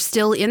are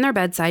still in their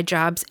bedside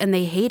jobs and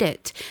they hate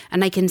it.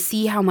 And I can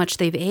see how much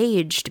they've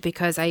aged,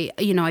 because I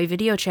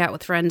video chat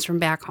with friends from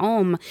back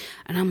home,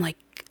 and I'm like,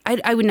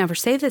 I would never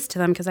say this to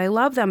them because I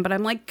love them, but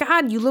I'm like,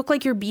 God, you look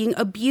like you're being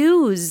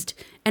abused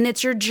and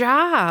it's your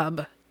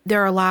job.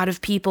 there are a lot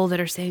of people that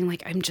are saying,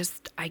 like,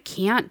 I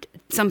can't.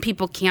 Some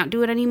people can't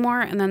do it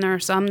anymore. And then there are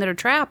some that are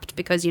trapped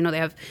because, they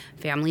have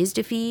families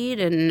to feed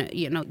and,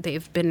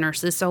 they've been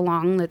nurses so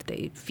long that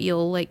they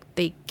feel like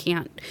they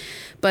can't.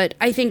 But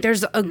I think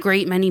there's a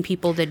great many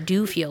people that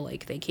do feel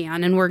like they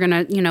can. And we're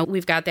going to,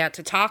 we've got that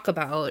to talk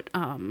about.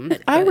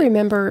 I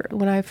remember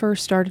when I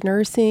first started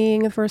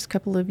nursing the first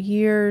couple of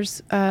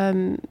years,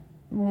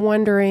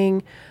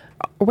 wondering,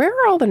 where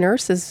are all the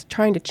nurses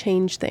trying to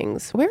change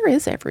things? Where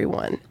is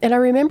everyone? And I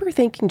remember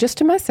thinking just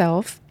to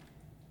myself,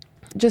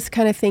 just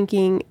kind of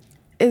thinking,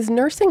 is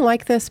nursing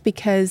like this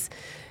because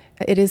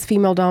it is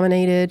female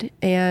dominated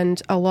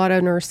and a lot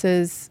of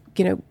nurses,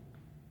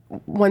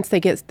 once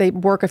they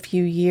work a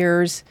few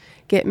years,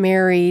 get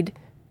married,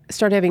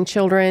 start having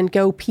children,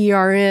 go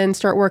PRN,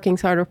 start working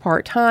sort of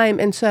part-time.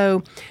 And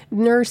so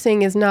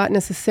nursing is not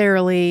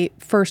necessarily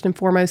first and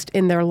foremost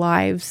in their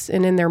lives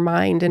and in their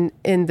mind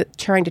and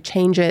trying to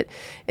change it.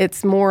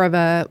 It's more of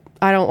a,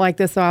 I don't like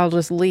this, so I'll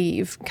just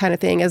leave kind of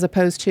thing, as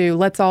opposed to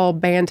let's all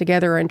band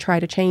together and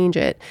try to change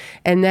it.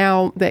 And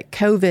now that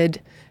COVID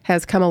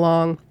has come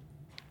along,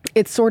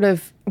 it's sort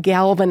of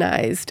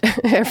galvanized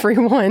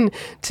everyone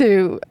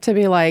to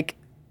be like,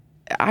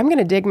 I'm going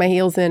to dig my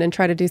heels in and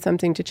try to do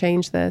something to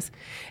change this.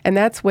 And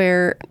that's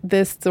where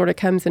this sort of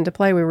comes into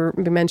play. We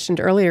mentioned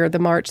earlier the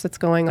march that's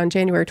going on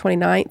January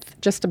 29th,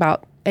 just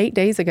about 8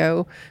 days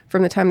ago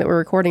from the time that we're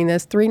recording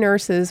this. 3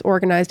 nurses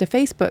organized a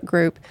Facebook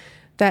group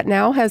that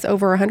now has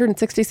over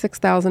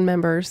 166,000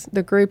 members.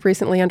 The group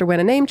recently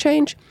underwent a name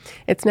change.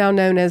 It's now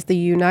known as the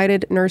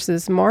United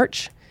Nurses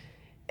March.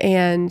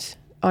 And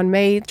on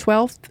May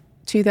 12th,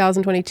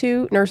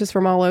 2022, nurses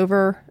from all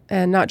over,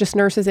 and not just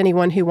nurses,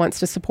 anyone who wants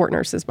to support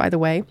nurses, by the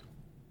way,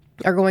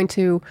 are going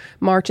to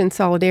march in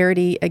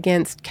solidarity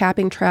against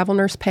capping travel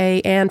nurse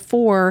pay and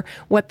for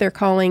what they're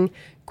calling,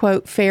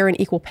 quote, fair and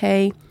equal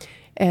pay,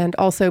 and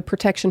also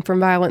protection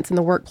from violence in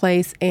the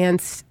workplace and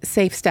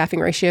safe staffing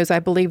ratios. I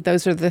believe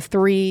those are the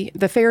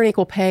fair and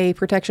equal pay,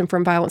 protection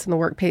from violence in the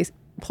workplace,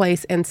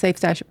 and safe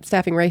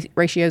staffing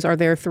ratios are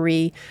their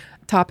 3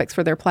 topics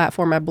for their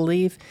platform, I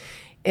believe.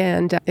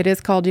 And it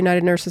is called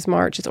United Nurses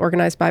March. It's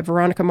organized by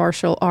Veronica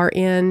Marshall,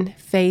 RN,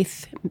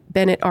 Faith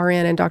Bennett,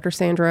 RN, and Dr.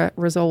 Sandra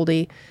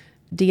Rizzoldi,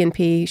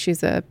 DNP.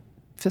 She's a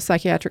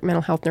psychiatric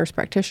mental health nurse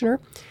practitioner.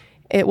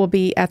 It will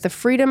be at the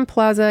Freedom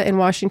Plaza in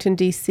Washington,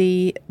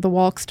 D.C. The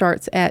walk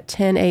starts at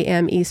 10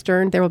 a.m.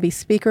 Eastern. There will be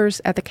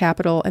speakers at the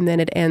Capitol, and then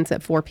it ends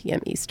at 4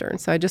 p.m. Eastern.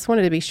 So I just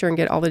wanted to be sure and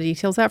get all the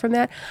details out from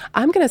that.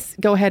 I'm going to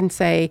go ahead and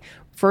say,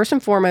 first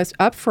and foremost,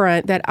 up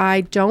front, that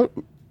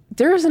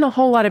there isn't a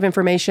whole lot of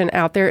information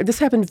out there. This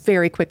happened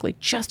very quickly,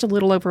 just a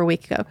little over a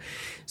week ago.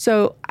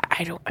 So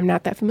I'm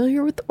not that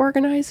familiar with the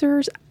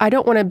organizers. I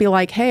don't want to be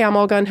like, hey, I'm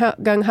all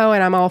gung-ho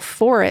and I'm all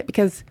for it,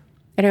 because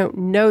I don't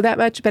know that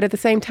much. But at the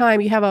same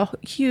time, you have a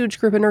huge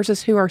group of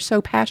nurses who are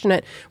so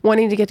passionate,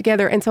 wanting to get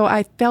together. And so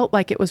I felt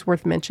like it was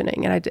worth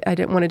mentioning. And I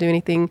didn't want to do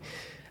anything.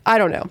 I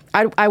don't know.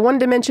 I wanted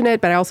to mention it,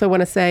 but I also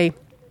want to say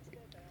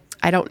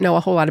I don't know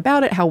a whole lot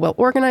about it, how well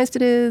organized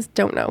it is.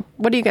 Don't know.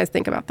 What do you guys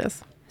think about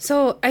this?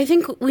 So I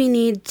think we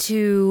need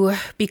to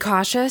be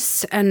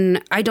cautious,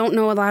 and I don't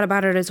know a lot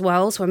about it as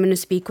well, so I'm going to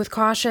speak with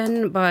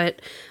caution,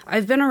 but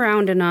I've been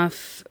around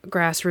enough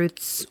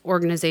grassroots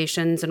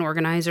organizations and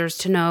organizers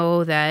to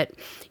know that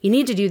you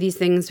need to do these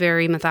things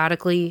very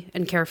methodically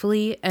and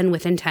carefully and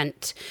with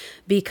intent,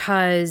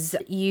 because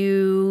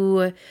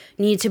you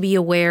need to be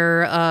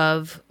aware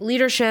of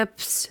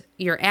leaderships,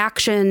 your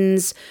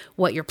actions,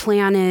 what your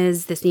plan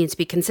is. This needs to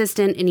be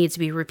consistent. It needs to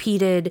be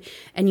repeated.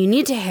 And you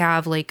need to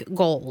have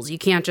goals. You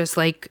can't just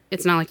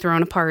it's not like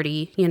throwing a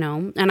party,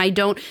 And I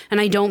don't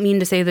mean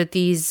to say that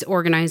these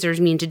organizers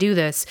mean to do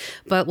this,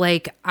 but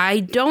I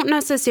don't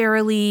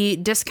necessarily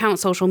discount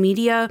social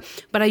media,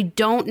 but I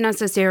don't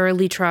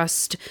necessarily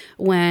trust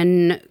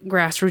when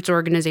grassroots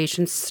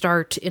organizations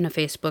start in a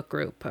Facebook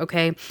group.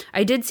 Okay.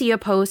 I did see a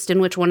post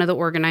in which one of the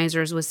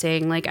organizers was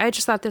saying I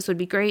just thought this would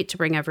be great to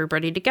bring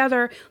everybody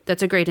together.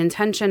 That's a great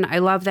intention. I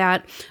love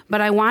that. But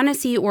I want to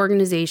see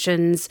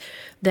organizations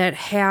that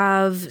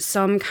have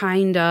some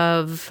kind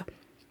of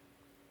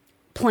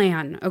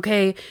plan,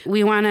 okay?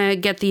 We want to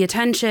get the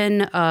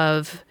attention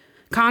of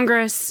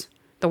Congress,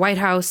 the White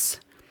House.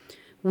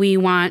 We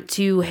want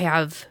to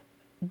have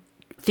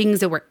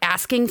things that we're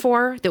asking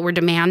for, that we're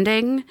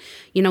demanding.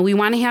 We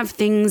want to have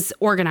things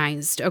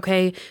organized,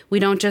 okay? We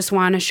don't just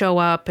want to show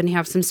up and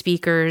have some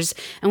speakers.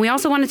 And we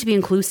also want it to be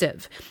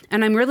inclusive.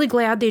 And I'm really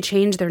glad they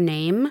changed their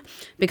name,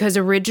 because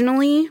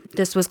originally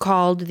this was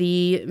called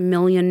the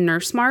Million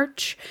Nurse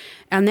March.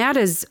 And that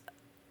is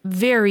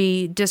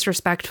very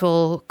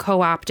disrespectful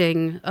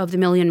co-opting of the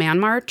Million Man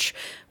March,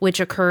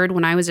 which occurred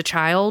when I was a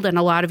child, and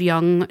a lot of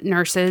young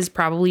nurses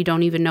probably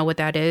don't even know what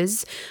that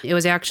is. It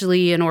was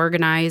actually an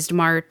organized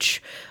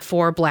march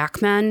for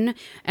Black men,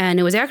 and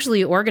it was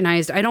actually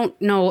organized. I don't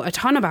know a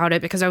ton about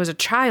it because I was a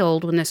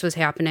child when this was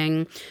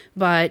happening,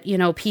 but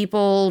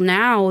people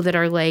now that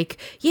are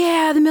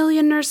yeah, the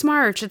Million Nurse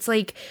March, it's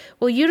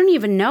well, you don't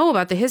even know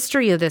about the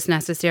history of this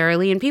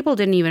necessarily, and people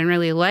didn't even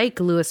really like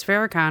Louis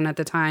Farrakhan at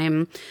the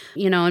time,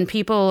 and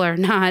people are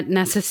not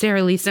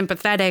necessarily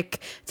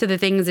sympathetic to the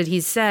things that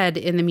he's said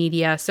in the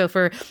media. So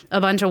for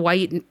a bunch of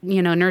white,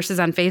 nurses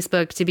on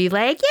Facebook to be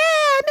like,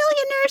 yeah,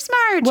 Million Nurse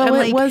March. Well,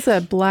 it was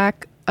a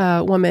black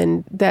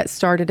woman that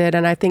started it,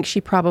 and I think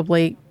she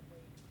probably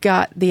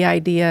got the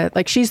idea.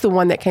 Like, she's the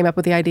one that came up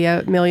with the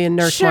idea, Million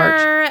Nurse March.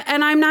 Sure,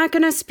 and I'm not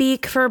going to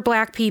speak for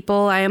black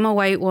people. I am a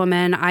white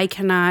woman. I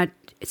cannot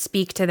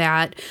speak to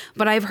that,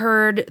 but I've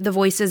heard the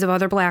voices of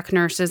other black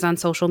nurses on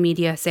social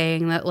media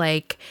saying that,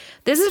 like,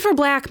 this is for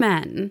black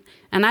men,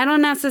 and I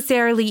don't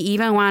necessarily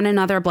even want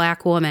another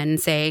black woman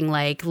saying,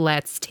 like,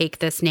 let's take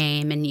this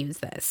name and use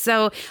this.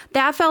 So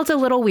that felt a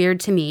little weird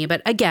to me,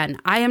 but again,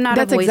 I am not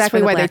That's a voice exactly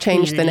for the why black they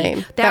changed community. the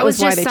name. That was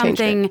why just they changed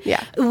something, it.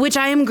 Yeah. which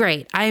I am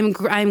great. I'm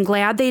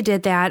glad they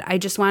did that. I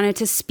just wanted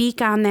to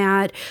speak on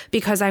that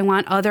because I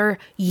want other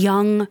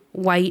young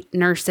white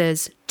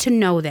nurses to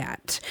know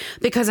that,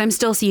 because I'm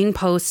still seeing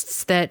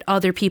posts that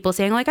other people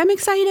saying, like, I'm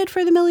excited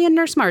for the Million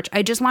Nurse March.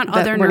 I just want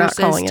other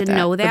nurses to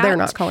know that. But they're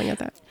not calling it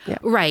that. Yeah.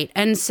 Right.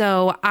 And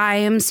so I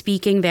am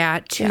speaking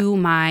that to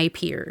my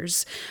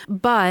peers.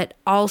 But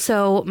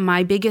also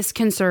my biggest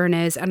concern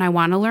is, and I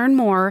want to learn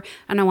more,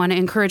 and I want to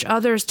encourage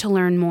others to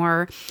learn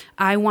more,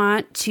 I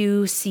want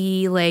to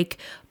see, like,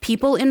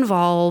 people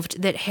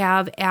involved that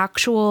have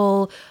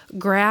actual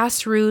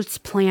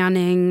grassroots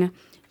planning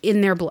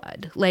in their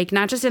blood, like,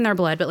 not just in their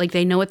blood, but like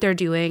they know what they're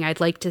doing. I'd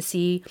like to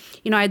see,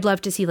 I'd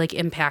love to see like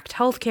Impact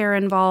Healthcare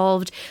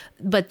involved,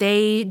 but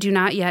they do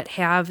not yet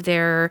have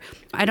their,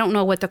 I don't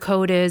know what the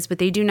code is, but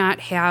they do not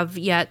have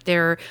yet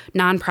their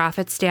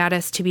nonprofit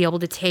status to be able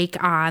to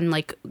take on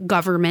like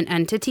government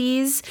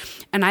entities.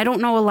 And I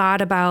don't know a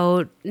lot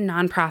about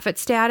nonprofit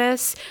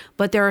status,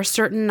 but there are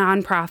certain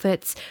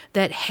nonprofits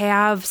that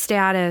have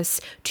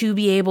status to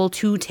be able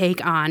to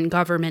take on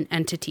government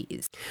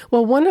entities.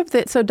 Well,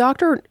 so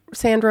Dr.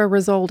 Sandra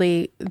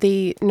Rizzoldi,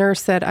 the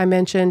nurse that I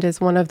mentioned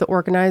is one of the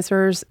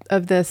organizers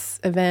of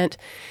this event,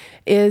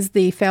 is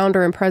the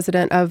founder and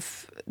president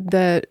of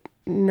the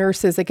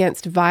Nurses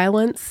Against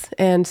Violence.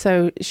 And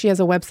so she has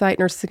a website,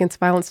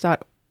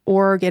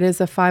 nursesagainstviolence.org. It is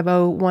a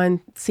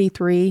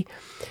 501c3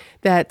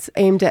 that's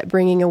aimed at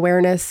bringing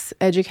awareness,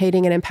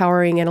 educating, and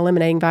empowering and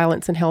eliminating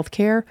violence in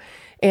healthcare.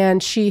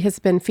 And she has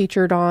been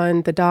featured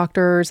on The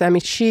Doctors. I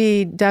mean,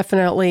 she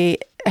definitely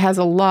has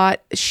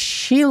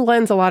she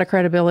lends a lot of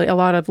credibility, a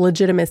lot of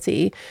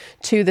legitimacy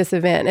to this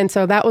event. And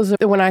so that was,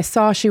 when I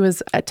saw she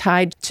was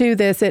tied to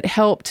this, it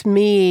helped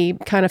me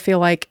kind of feel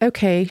like,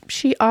 okay,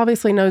 she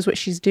obviously knows what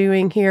she's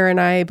doing here, and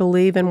I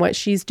believe in what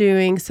she's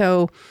doing.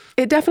 So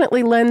it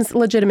definitely lends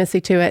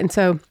legitimacy to it. And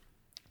so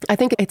I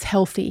think it's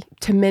healthy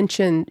to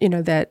mention,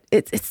 that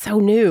it's so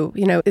new,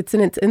 it's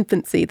in its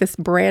infancy, this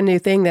brand new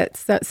thing that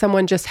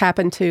someone just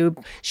happened to.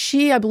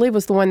 She, I believe,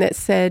 was the one that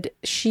said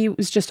she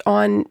was just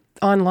online,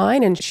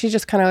 and she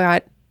just kind of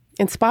got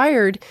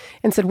inspired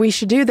and said, we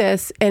should do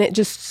this. And it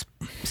just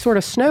sort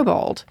of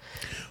snowballed.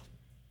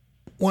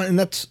 Well, and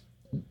that's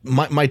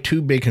my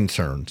two big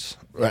concerns.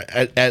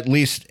 At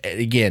least,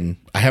 again,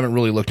 I haven't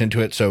really looked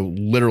into it. So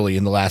literally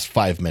in the last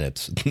 5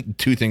 minutes,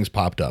 two things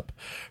popped up.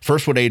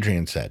 First, what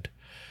Adrian said.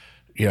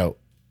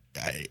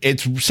 It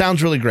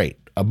sounds really great.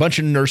 A bunch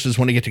of nurses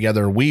want to get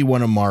together. We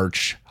want to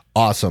march.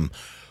 Awesome.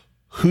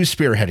 Who's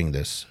spearheading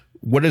this?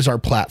 What is our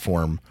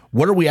platform?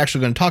 What are we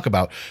actually going to talk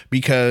about?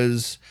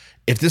 Because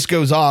if this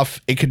goes off,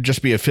 it could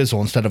just be a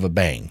fizzle instead of a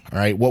bang. All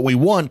right. What we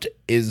want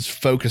is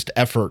focused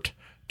effort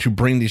to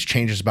bring these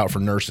changes about for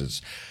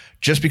nurses.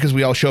 Just because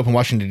we all show up in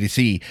Washington,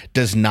 D.C.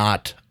 does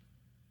not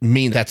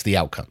mean that's the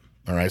outcome.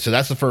 All right. So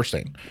that's the first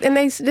thing. And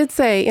they did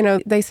say,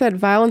 they said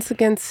violence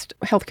against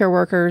healthcare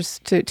workers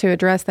to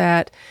address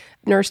that,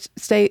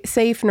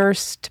 safe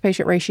nurse to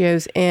patient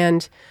ratios,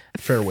 and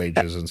fair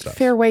wages and stuff.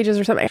 Fair wages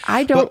or something.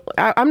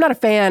 I'm not a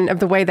fan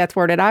of the way that's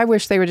worded. I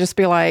wish they would just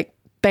be like,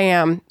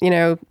 bam,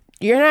 you're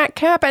not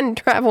capping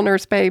travel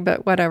nurse pay,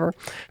 but whatever.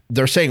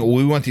 They're saying, well,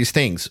 we want these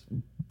things,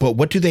 but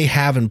what do they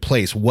have in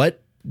place?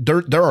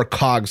 There are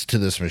cogs to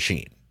this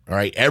machine. All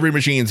right. Every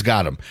machine's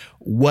got them.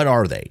 What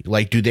are they?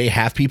 Like, do they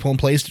have people in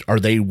place? Are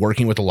they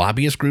working with a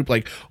lobbyist group?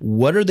 Like,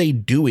 what are they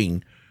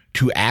doing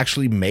to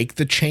actually make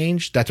the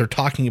change that they're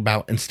talking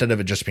about instead of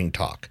it just being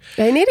talk?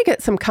 They need to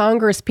get some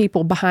Congress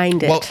people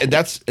behind it. Well,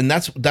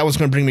 that was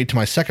going to bring me to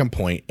my second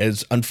point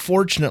is,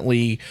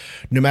 unfortunately,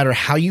 no matter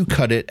how you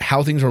cut it,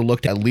 how things are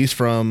looked at least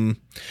from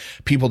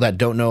people that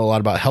don't know a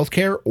lot about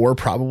healthcare, or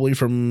probably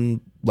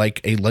from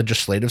like a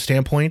legislative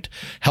standpoint,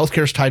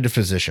 healthcare is tied to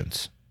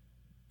physicians.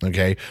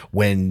 Okay.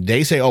 When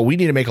they say, oh, we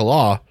need to make a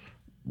law,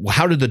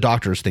 how did the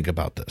doctors think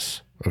about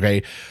this?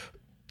 Okay.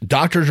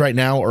 Doctors right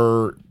now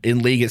are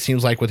in league, it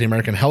seems like, with the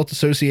American Health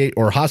Association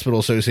or Hospital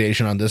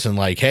Association on this, and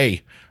like,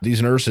 hey, these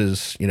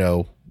nurses,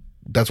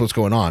 that's what's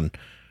going on.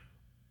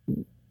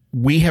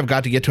 We have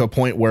got to get to a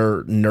point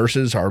where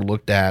nurses are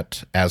looked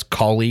at as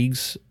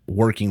colleagues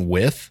working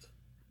with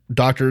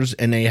doctors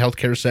in a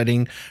healthcare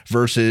setting,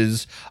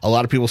 versus a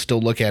lot of people still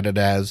look at it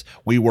as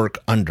we work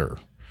under.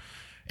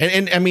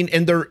 And I mean,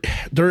 and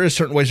there is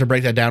certain ways to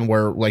break that down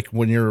where, like,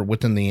 when you're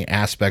within the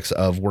aspects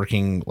of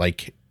working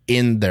like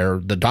in there,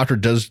 the doctor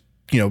does,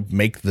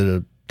 make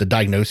the the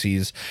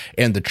diagnoses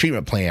and the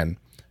treatment plan,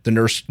 the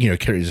nurse,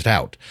 carries it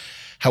out.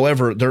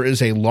 However, there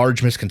is a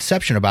large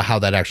misconception about how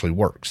that actually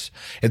works.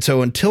 And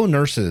so until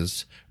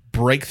nurses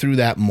break through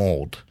that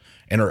mold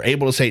and are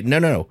able to say,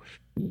 no,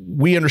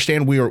 we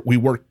understand we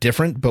work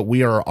different, but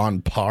we are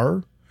on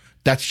par.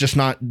 That's just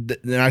not,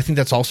 and I think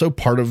that's also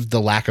part of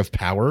the lack of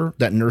power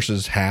that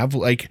nurses have.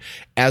 Like,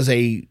 as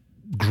a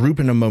group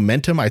and a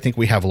momentum, I think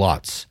we have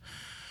lots.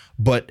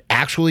 But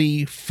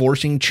actually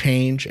forcing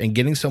change and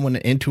getting someone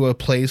into a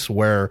place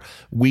where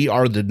we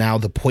are now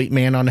the point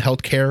man on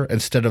healthcare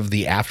instead of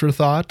the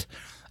afterthought,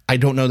 I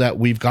don't know that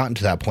we've gotten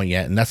to that point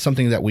yet. And that's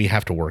something that we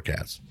have to work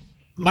as.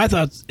 My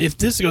thoughts, if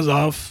this goes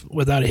off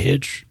without a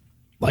hitch,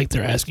 like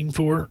they're asking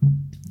for,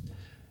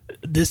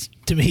 this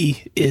to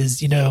me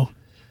is,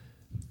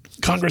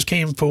 Congress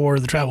came for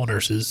the travel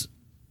nurses,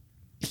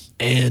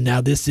 and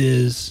now this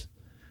is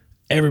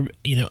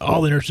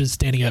all the nurses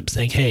standing up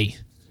saying, hey,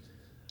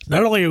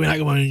 not only are we not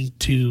going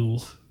to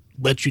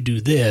let you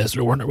do this,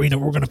 or we're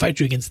going to fight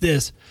you against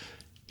this,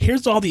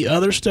 here's all the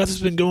other stuff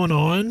that's been going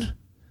on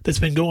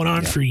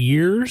for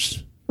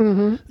years,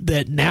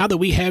 that now that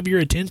we have your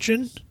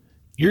attention,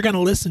 you're going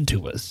to listen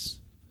to us.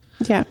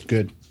 Yeah.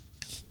 Good.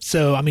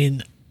 So, I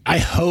mean, I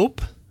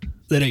hope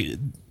that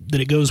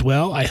it goes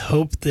well. I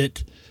hope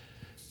that,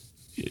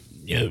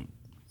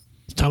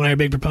 Tom and I are a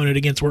big proponent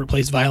against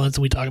workplace violence,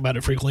 and we talk about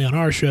it frequently on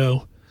our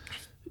show.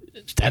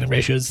 Staffing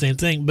ratio is the same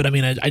thing. But I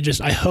mean,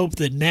 I hope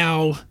that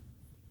now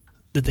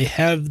that they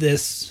have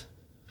this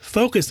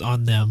focus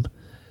on them,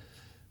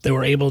 that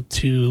we're able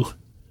to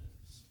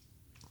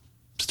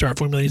start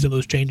formulating some of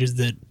those changes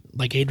that,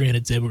 like Adrian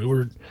had said,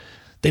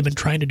 they've been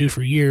trying to do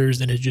for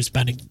years and has just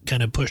been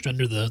kind of pushed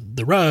under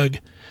the rug,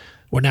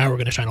 where now we're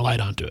going to shine a light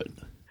onto it.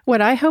 What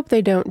I hope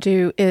they don't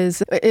do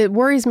is, it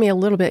worries me a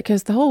little bit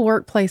because the whole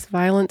workplace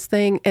violence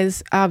thing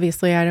is,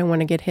 obviously I don't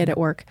want to get hit at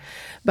work,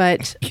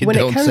 but when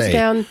it comes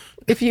down,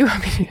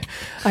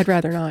 I'd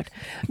rather not.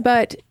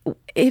 But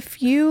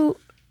if you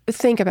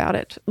think about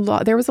it,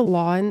 there was a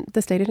law in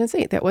the state of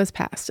Tennessee that was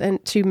passed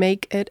and to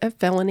make it a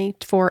felony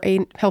for a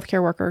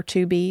healthcare worker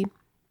to be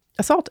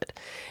assaulted.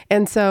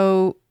 And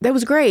so that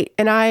was great.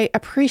 And I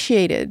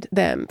appreciated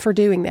them for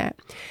doing that.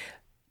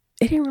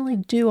 It didn't really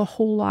do a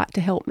whole lot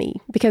to help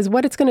me, because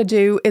what it's going to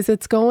do is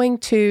it's going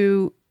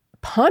to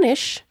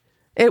punish.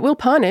 It will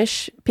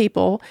punish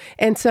people.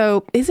 And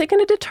so is it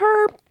going to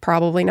deter?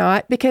 Probably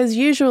not, because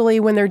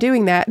usually when they're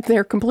doing that,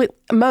 they're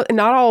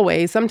not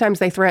always. Sometimes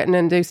they threaten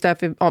and do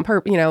stuff on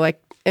purpose,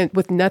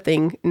 with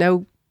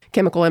no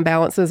chemical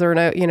imbalances or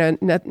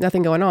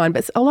nothing going on.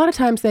 But a lot of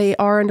times they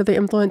are under the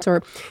influence,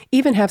 or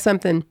even have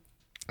something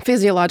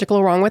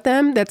physiological wrong with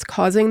them that's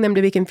causing them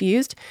to be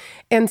confused.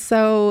 And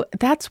so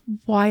that's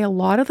why a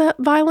lot of that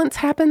violence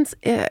happens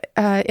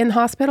in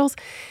hospitals.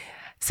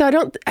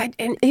 So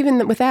and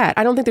even with that,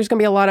 I don't think there's going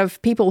to be a lot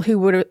of people who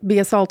would be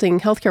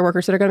assaulting healthcare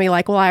workers that are going to be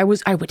like, well, I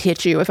would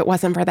hit you if it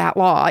wasn't for that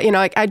law.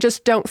 I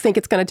just don't think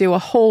it's going to do a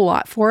whole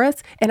lot for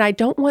us. And I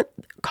don't want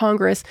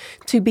Congress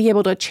to be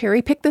able to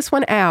cherry pick this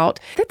one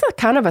out. That's a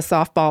kind of a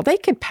softball. They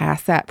could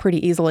pass that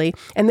pretty easily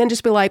and then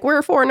just be like,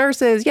 we're 4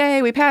 nurses.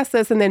 Yay, we passed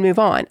this, and then move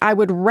on. I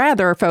would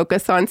rather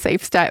focus on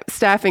safe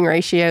staffing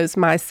ratios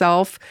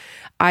myself.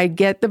 I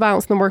get the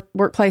violence in the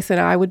workplace, and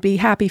I would be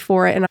happy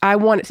for it. And I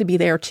want it to be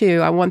there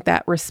too. I want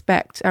that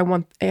respect. I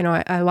want,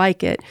 I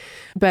like it.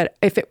 But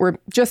if it were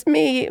just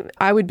me,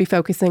 I would be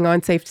focusing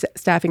on safe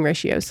staffing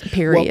ratios,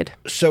 period.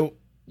 Well, so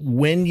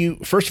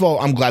first of all,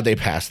 I'm glad they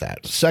passed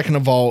that. Second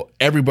of all,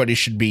 everybody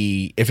should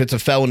be, if it's a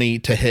felony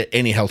to hit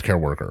any healthcare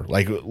worker,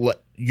 like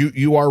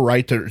you are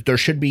right. There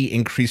should be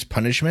increased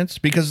punishments,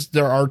 because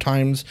there are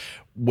times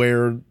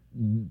where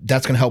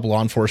that's going to help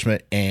law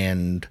enforcement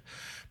and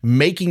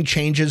making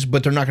changes,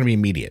 but they're not going to be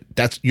immediate.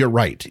 You're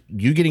right.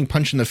 You getting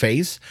punched in the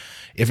face,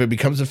 if it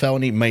becomes a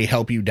felony, may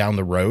help you down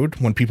the road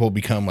when people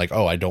become like,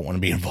 oh, I don't want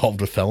to be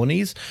involved with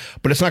felonies,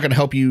 but it's not going to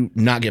help you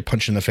not get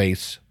punched in the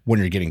face when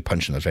you're getting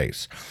punched in the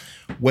face.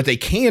 What they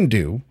can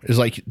do is,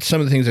 like some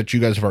of the things that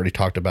you guys have already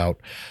talked about,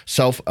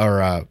 safe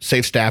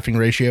staffing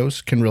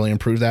ratios can really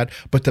improve that.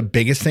 But the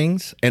biggest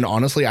things, and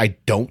honestly, I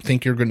don't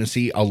think you're going to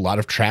see a lot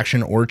of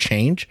traction or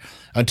change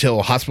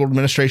until hospital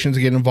administrations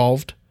get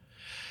involved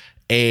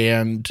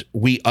and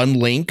we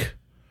unlink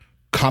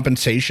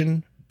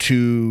compensation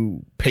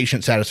to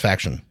patient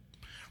satisfaction,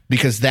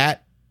 because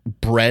that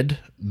bred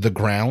the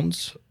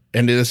grounds.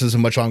 And this is a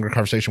much longer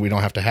conversation we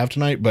don't have to have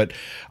tonight, but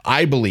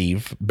I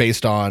believe,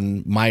 based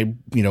on my,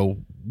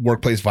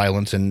 workplace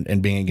violence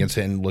and being against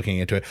it and looking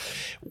into it,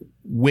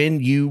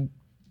 when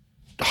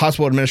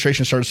hospital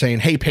administration started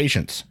saying, hey,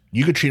 patients,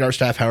 you could treat our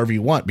staff however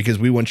you want because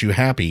we want you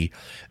happy,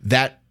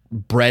 that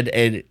bred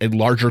a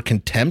larger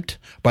contempt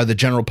by the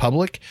general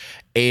public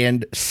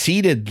and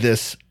seeded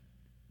this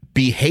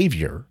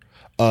behavior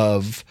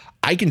of,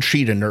 I can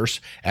treat a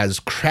nurse as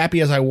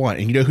crappy as I want.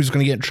 And you know who's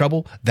going to get in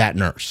trouble? That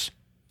nurse.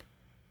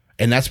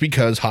 And that's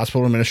because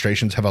hospital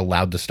administrations have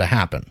allowed this to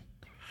happen.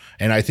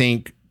 And I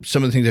think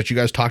some of the things that you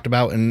guys talked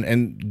about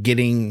and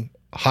getting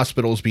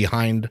hospitals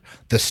behind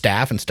the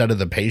staff instead of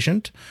the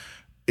patient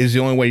is the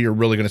only way you're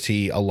really going to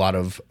see a lot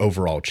of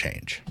overall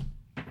change.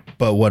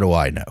 But what do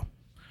I know?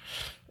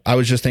 I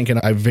was just thinking,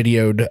 I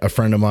videoed a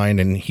friend of mine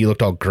and he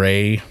looked all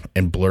gray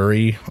and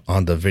blurry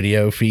on the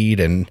video feed,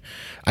 and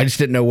I just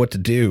didn't know what to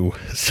do.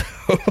 So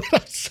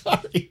I'm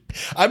sorry.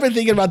 I've been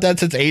thinking about that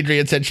since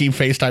Adrian said she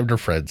FaceTimed her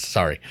friends.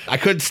 Sorry. I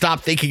couldn't stop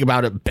thinking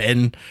about it,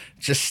 Ben,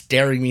 just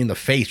staring me in the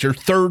face. You're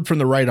third from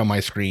the right on my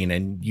screen,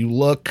 and you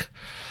look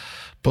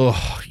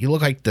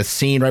like the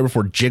scene right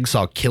before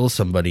Jigsaw kills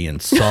somebody in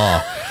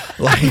Saw.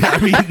 Just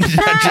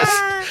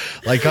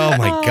like, oh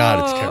my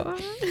God, it's terrible.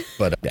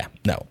 But yeah,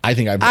 no, I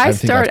think I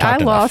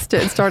lost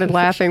it and started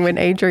laughing when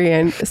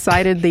Adrian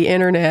cited the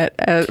internet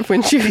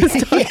when she was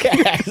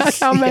talking about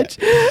how much.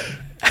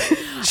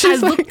 I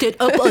looked it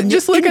up on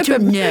just the look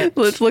internet.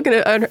 Let's look at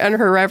it under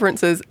her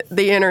references.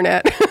 The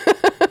internet.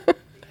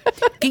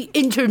 The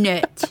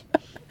internet.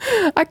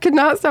 I could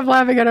not stop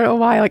laughing. I don't know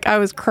why. Like, I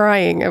was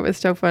crying. It was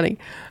so funny.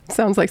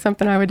 Sounds like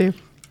something I would do.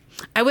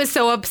 I was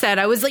so upset.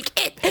 I was like,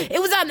 it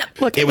was on the.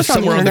 Look, it was on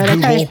somewhere on the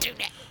internet, Google.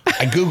 okay?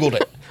 I Googled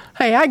it.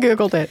 Hey, I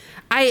Googled it.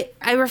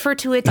 I refer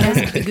to it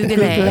as the Google.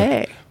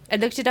 Google. I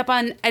looked it up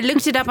on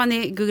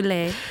the Google.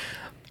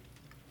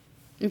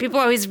 And people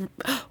always,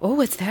 oh,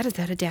 what's that? Is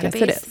that a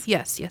database?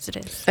 Yes, it is. Yes, it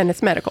is. And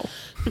it's medical.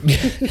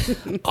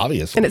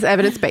 Obviously. And it's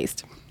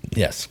evidence-based.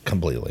 Yes,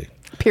 completely.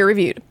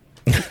 Peer-reviewed.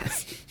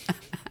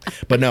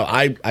 But no,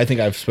 I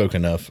think I've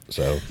spoken enough,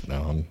 so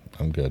no,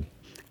 I'm good.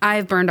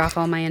 I've burned off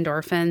all my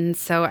endorphins,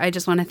 so I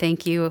just want to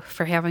thank you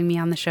for having me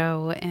on the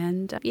show.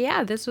 And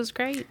yeah, this was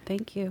great.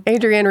 Thank you.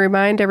 Adrienne,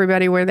 remind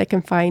everybody where they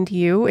can find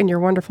you and your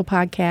wonderful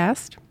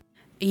podcast.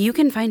 You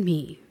can find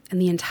me in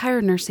the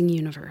entire Nursing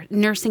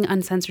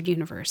Uncensored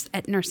universe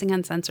at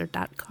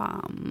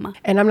nursinguncensored.com.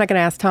 And I'm not going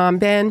to ask Tom.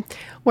 Ben,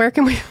 where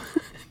can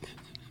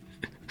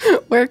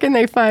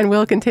they find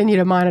We'll Continue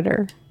to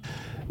Monitor?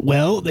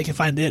 Well, they can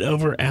find it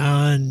over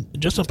on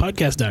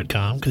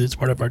justonpodcast.com because it's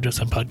part of our Just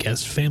On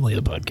Podcast family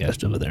of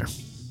podcasts over there.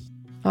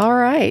 All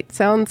right.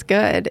 Sounds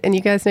good. And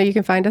you guys know you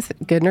can find us at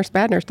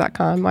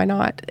goodnursebadnurse.com. Why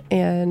not?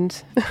 And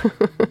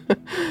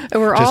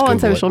we're all on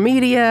social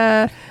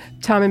media.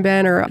 Tom and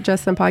Ben are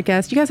Just On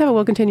Podcast. You guys have a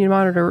We'll Continue to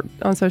Monitor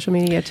on social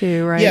media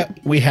too, right? Yeah,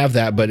 we have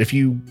that. But if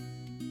you...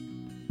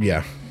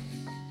 Yeah,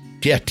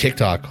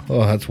 TikTok.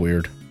 Oh, that's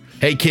weird.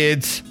 Hey,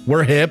 kids,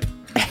 we're hip.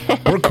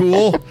 We're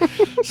cool.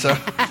 So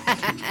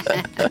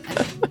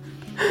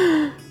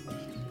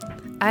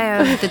I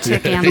have the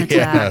tick and the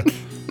tack.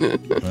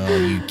 Oh,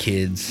 you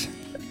kids.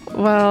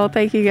 Well,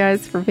 thank you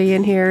guys for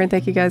being here, and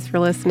thank you guys for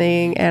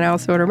listening. And I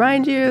also want to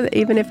remind you that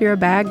even if you're a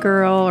bad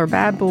girl or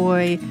bad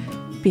boy,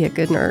 be a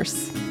good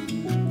nurse.